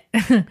 shit.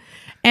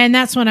 And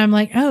that's when I'm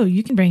like, oh,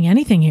 you can bring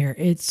anything here.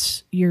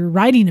 It's your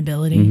riding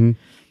ability.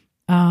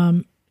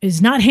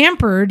 Is not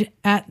hampered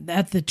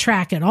at the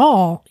track at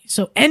all.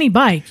 So any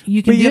bike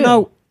you can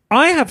do.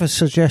 I have a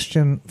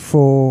suggestion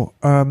for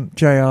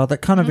JR that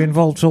kind of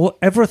involves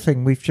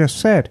everything we've just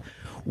said.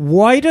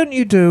 Why don't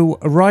you do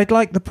a ride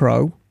like the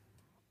Pro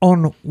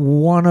on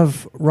one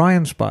of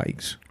Ryan's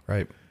bikes?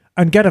 Right.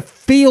 And get a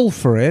feel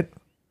for it.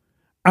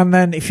 And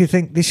then if you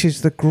think this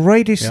is the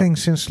greatest thing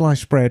since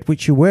sliced bread,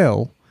 which you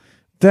will,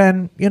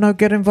 then,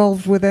 get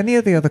involved with any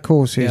of the other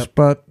courses. Yep.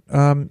 But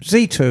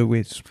Z2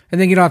 is...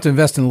 And then you don't have to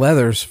invest in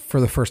leathers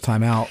for the first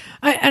time out.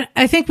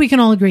 I think we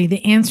can all agree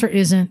the answer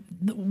isn't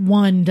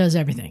one does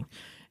everything.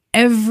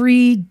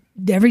 Every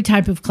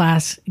type of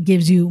class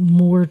gives you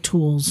more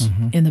tools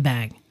in the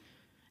bag.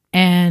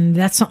 And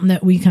that's something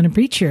that we kind of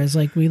preach here is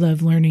like we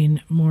love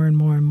learning more and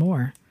more and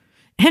more.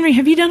 Henry,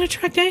 have you done a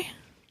track day?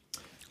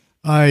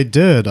 I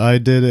did. I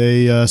did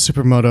a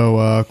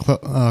supermoto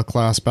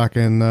class back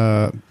in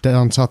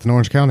down south in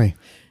Orange County.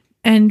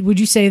 And would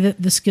you say that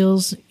the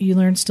skills you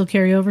learned still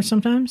carry over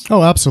sometimes?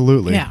 Oh,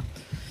 absolutely. Yeah.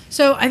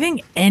 So I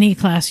think any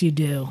class you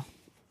do,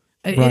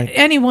 right.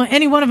 any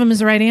one of them is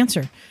the right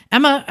answer.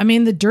 Emma,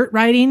 the dirt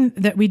riding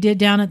that we did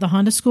down at the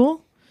Honda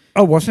school.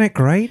 Oh, wasn't it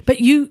great?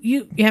 But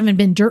you haven't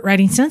been dirt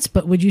riding since,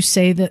 but would you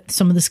say that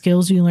some of the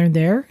skills you learned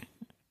there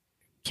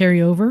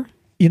carry over?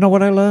 You know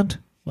what I learned?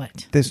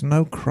 What? There's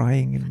no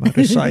crying in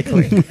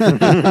motorcycling.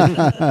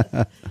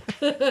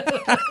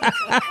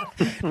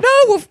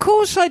 No, of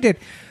course I did.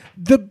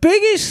 The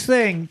biggest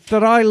thing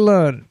that I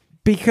learned,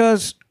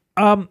 because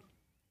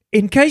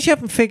in case you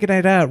haven't figured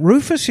it out,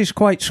 Rufus is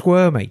quite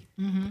squirmy.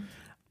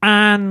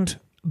 And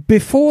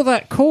before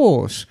that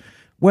course,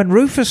 when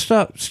Rufus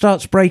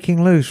starts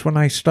breaking loose, when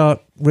I start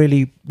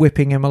really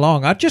whipping him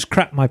along, I just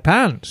crap my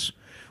pants.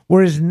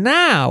 Whereas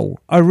now,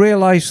 I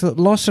realise that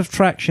loss of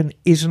traction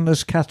isn't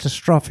as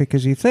catastrophic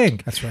as you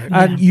think. That's right.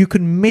 And you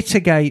can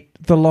mitigate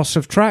the loss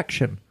of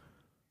traction.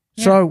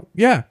 Yeah. So,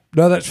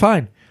 that's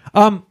fine.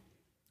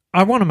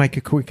 I want to make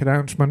a quick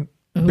announcement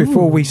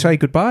before we say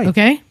goodbye.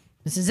 Okay,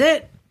 this is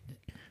it.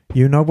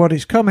 You know what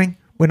is coming.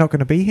 We're not going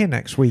to be here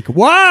next week.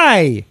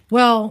 Why?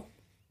 Well,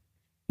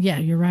 yeah,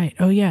 you're right.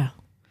 Oh, yeah.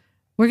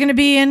 We're going to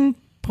be in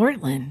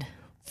Portland.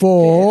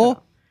 For...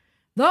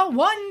 The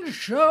One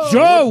Show.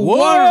 The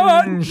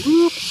One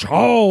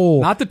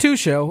Show. Not the 2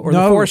 show or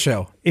the 4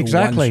 show.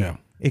 Exactly. The 1 show.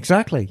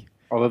 Exactly.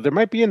 Although there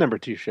might be a number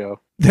 2 show.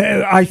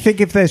 I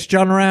think if there's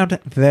John around,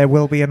 there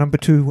will be a number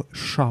 2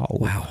 show.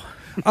 Wow.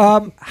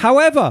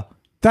 However,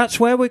 that's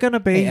where we're going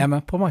to be. Hey,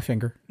 Emma, pull my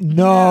finger.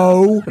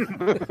 No.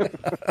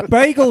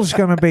 Bagel's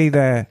going to be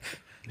there.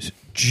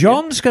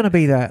 John's going to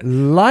be there.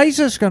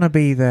 Liza's going to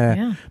be there.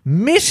 Yeah.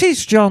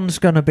 Mrs. John's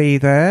going to be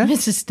there.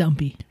 Mrs.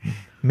 Stumpy.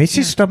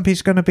 Mrs.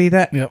 Stumpy's going to be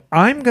there. Yep.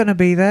 I'm going to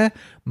be there.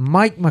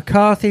 Mike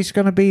McCarthy's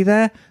going to be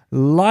there.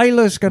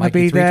 Lila's going to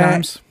Mikey be 3 there.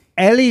 times.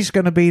 Ellie's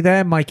going to be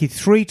there. Mikey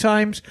 3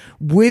 times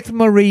with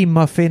Marie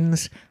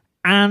Muffins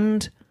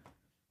and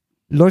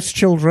Lois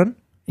Children.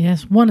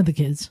 Yes, one of the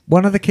kids.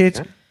 One of the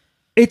kids.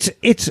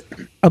 It's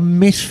a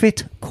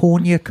misfit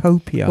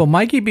cornucopia. Will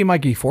Mikey be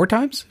Mikey 4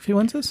 times if he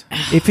wins this?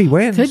 If he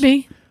wins. Could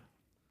be.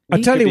 I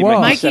He tell could you be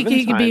what. Mikey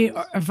Mikey 7 could be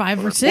times. 5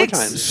 or 4 6.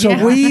 times. So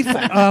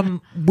Yeah.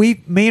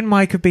 me and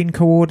Mike have been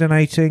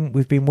coordinating.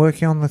 We've been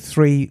working on the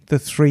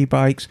three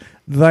bikes.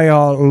 They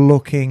are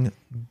looking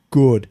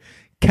good.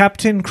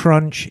 Captain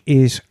Crunch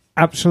is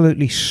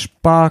absolutely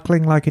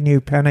sparkling like a new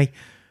penny.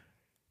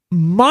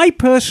 My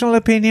personal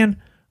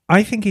opinion,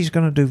 I think he's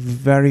going to do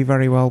very,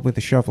 very well with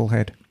the shovel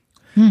head.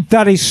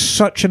 That is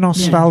such a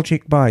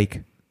nostalgic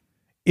bike.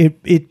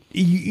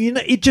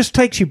 It just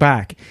takes you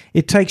back.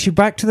 It takes you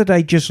back to the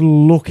day just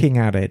looking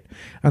at it.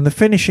 And the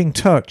finishing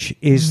touch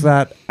is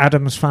that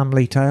Adam's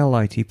Family tail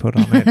light he put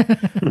on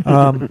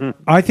it.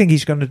 I think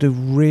he's going to do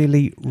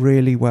really,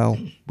 really well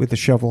with the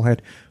shovel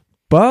head.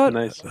 But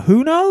Nice.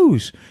 who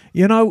knows?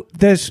 You know,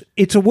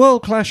 it's a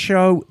world-class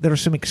show. There are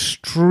some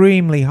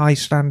extremely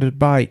high-standard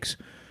bikes.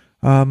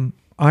 I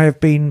have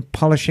been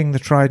polishing the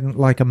Trident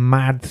like a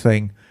mad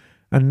thing,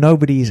 and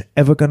nobody's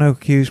ever going to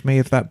accuse me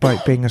of that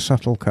bike being a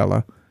subtle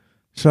colour.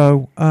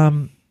 So,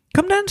 come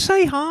down and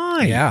say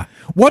hi. Yeah.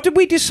 What did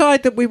we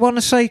decide that we want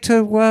to say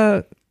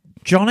to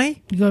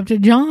Johnny? You go up to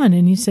John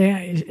and you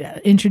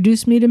say,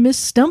 introduce me to Miss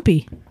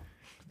Stumpy.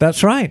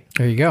 That's right.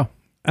 There you go.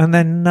 And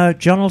then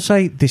John will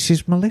say, this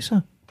is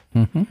Melissa.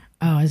 Oh,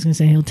 I was going to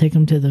say he'll take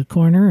him to the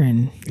corner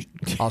and...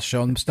 I'll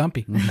show him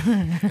Stumpy.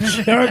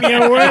 Show me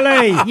a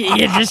Willie. You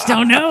just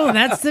don't know.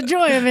 That's the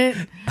joy of it.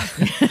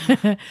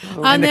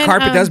 And the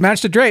carpet does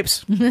match the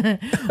drapes.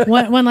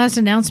 One last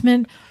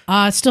announcement.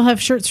 Still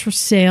have shirts for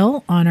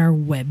sale on our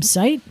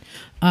website,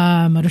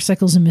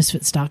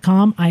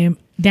 motorcyclesandmisfits.com. I am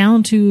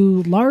down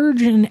to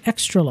large and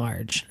extra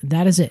large.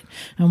 That is it.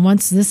 And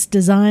once this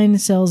design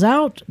sells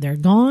out, they're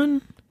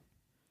gone.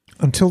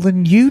 Until the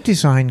new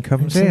design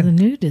comes Until in.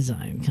 the new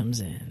design comes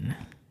in.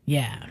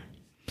 Yeah.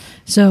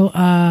 So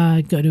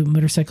go to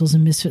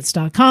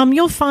motorcyclesandmisfits.com.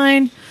 You'll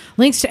find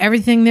links to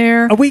everything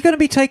there. Are we going to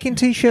be taking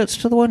T-shirts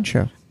to the one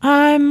show?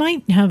 I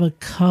might have a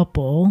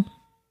couple.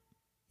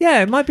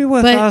 Yeah, it might be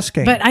worth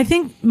asking. But I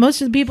think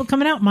most of the people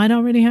coming out might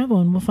already have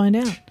one. We'll find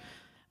out.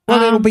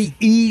 Well, it'll be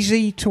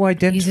easy to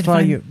identify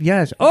find. you.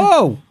 Yes.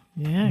 Oh!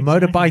 Yeah,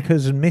 exactly.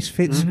 Motorbikers and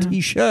Misfits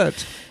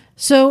T-shirts.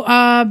 So,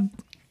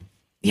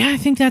 yeah, I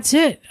think that's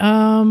it.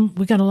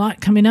 We got a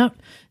lot coming up.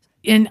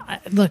 And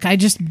look, I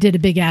just did a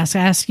big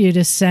ask you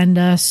to send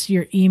us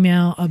your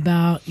email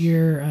about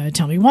your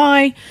tell me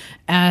why.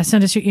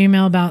 Send us your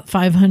email about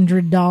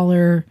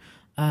 $500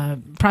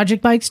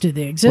 project bikes. Do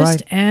they exist?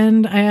 Right.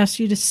 And I asked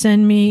you to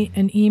send me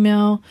an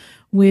email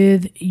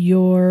with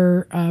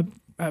your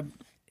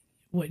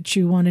what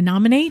you want to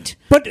nominate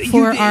But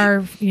for you- our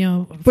But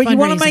you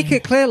want to make fundraising.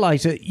 it clear,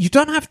 Liza, you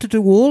don't have to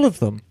do all of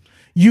them.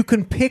 You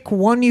can pick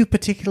one you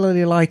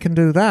particularly like and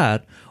do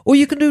that. Or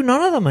you can do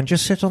none of them and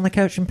just sit on the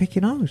couch and pick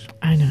your nose.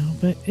 I know,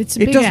 but it's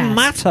a It big doesn't ask.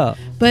 matter.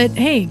 But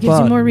hey, it gives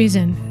But- you more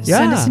reason.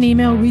 Send Yeah. us an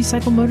email,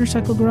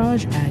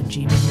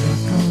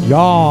 recyclemotorcyclegarage@gmail.com.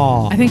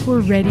 Yeah. I think we're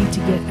ready to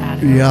get out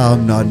of here. Yeah,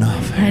 I'm not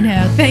enough. I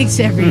know. Thanks,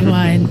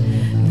 everyone.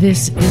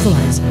 This is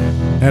Eliza.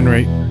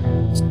 Henry.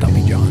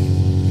 Stumpy John.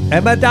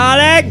 Emma,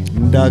 darling.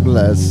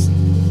 Douglas.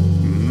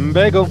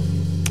 Bagel.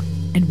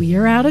 And we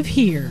are out of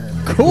here.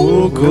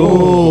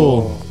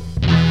 Cool.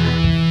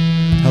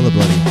 Hella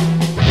bloody.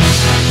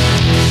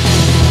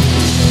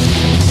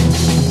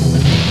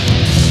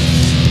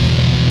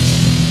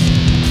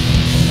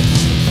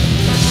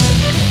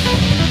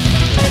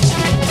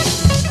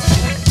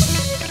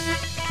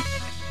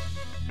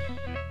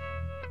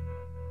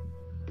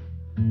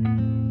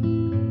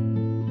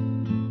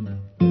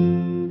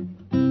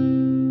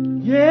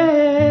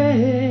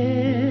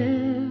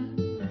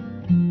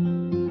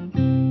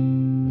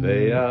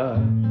 They are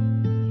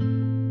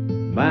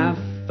my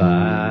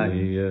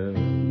fire,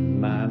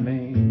 my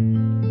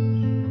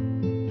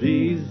main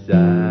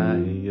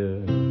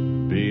desire.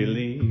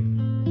 Believe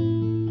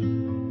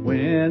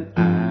when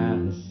I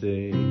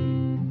say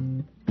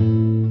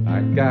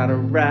I gotta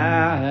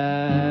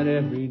ride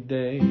every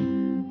day,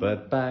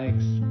 but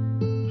bikes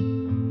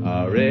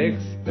are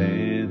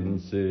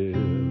expensive,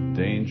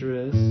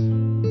 dangerous,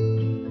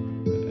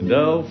 and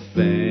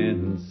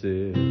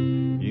offensive.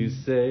 You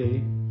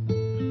say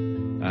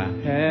I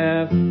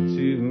have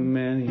too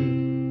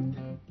many,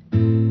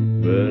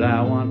 but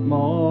I want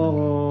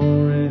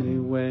more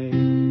anyway.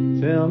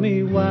 Tell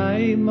me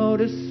why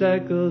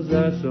motorcycles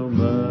are so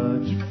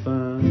much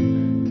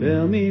fun.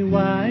 Tell me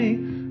why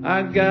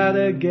I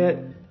gotta get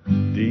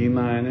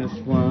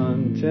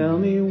D-1. Tell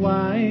me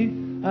why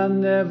I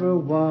never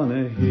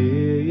wanna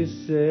hear you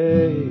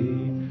say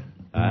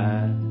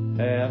I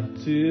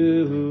have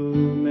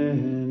too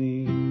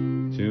many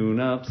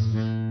tune-ups.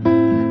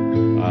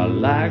 I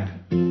like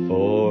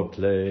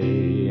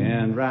foreplay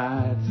and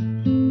rides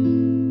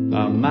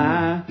are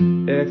my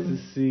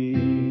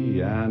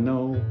ecstasy. I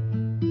know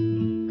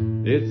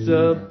it's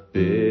a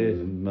bit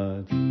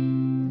much,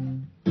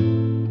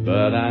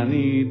 but I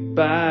need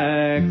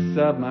bikes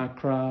up my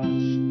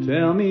crotch.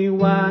 Tell me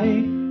why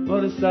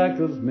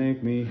motorcycles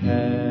make me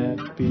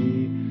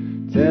happy.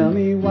 Tell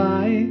me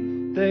why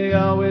they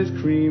always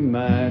cream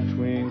my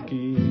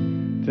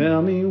Twinkie.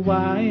 Tell me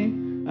why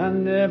I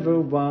never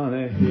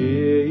wanna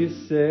hear you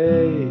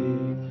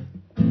say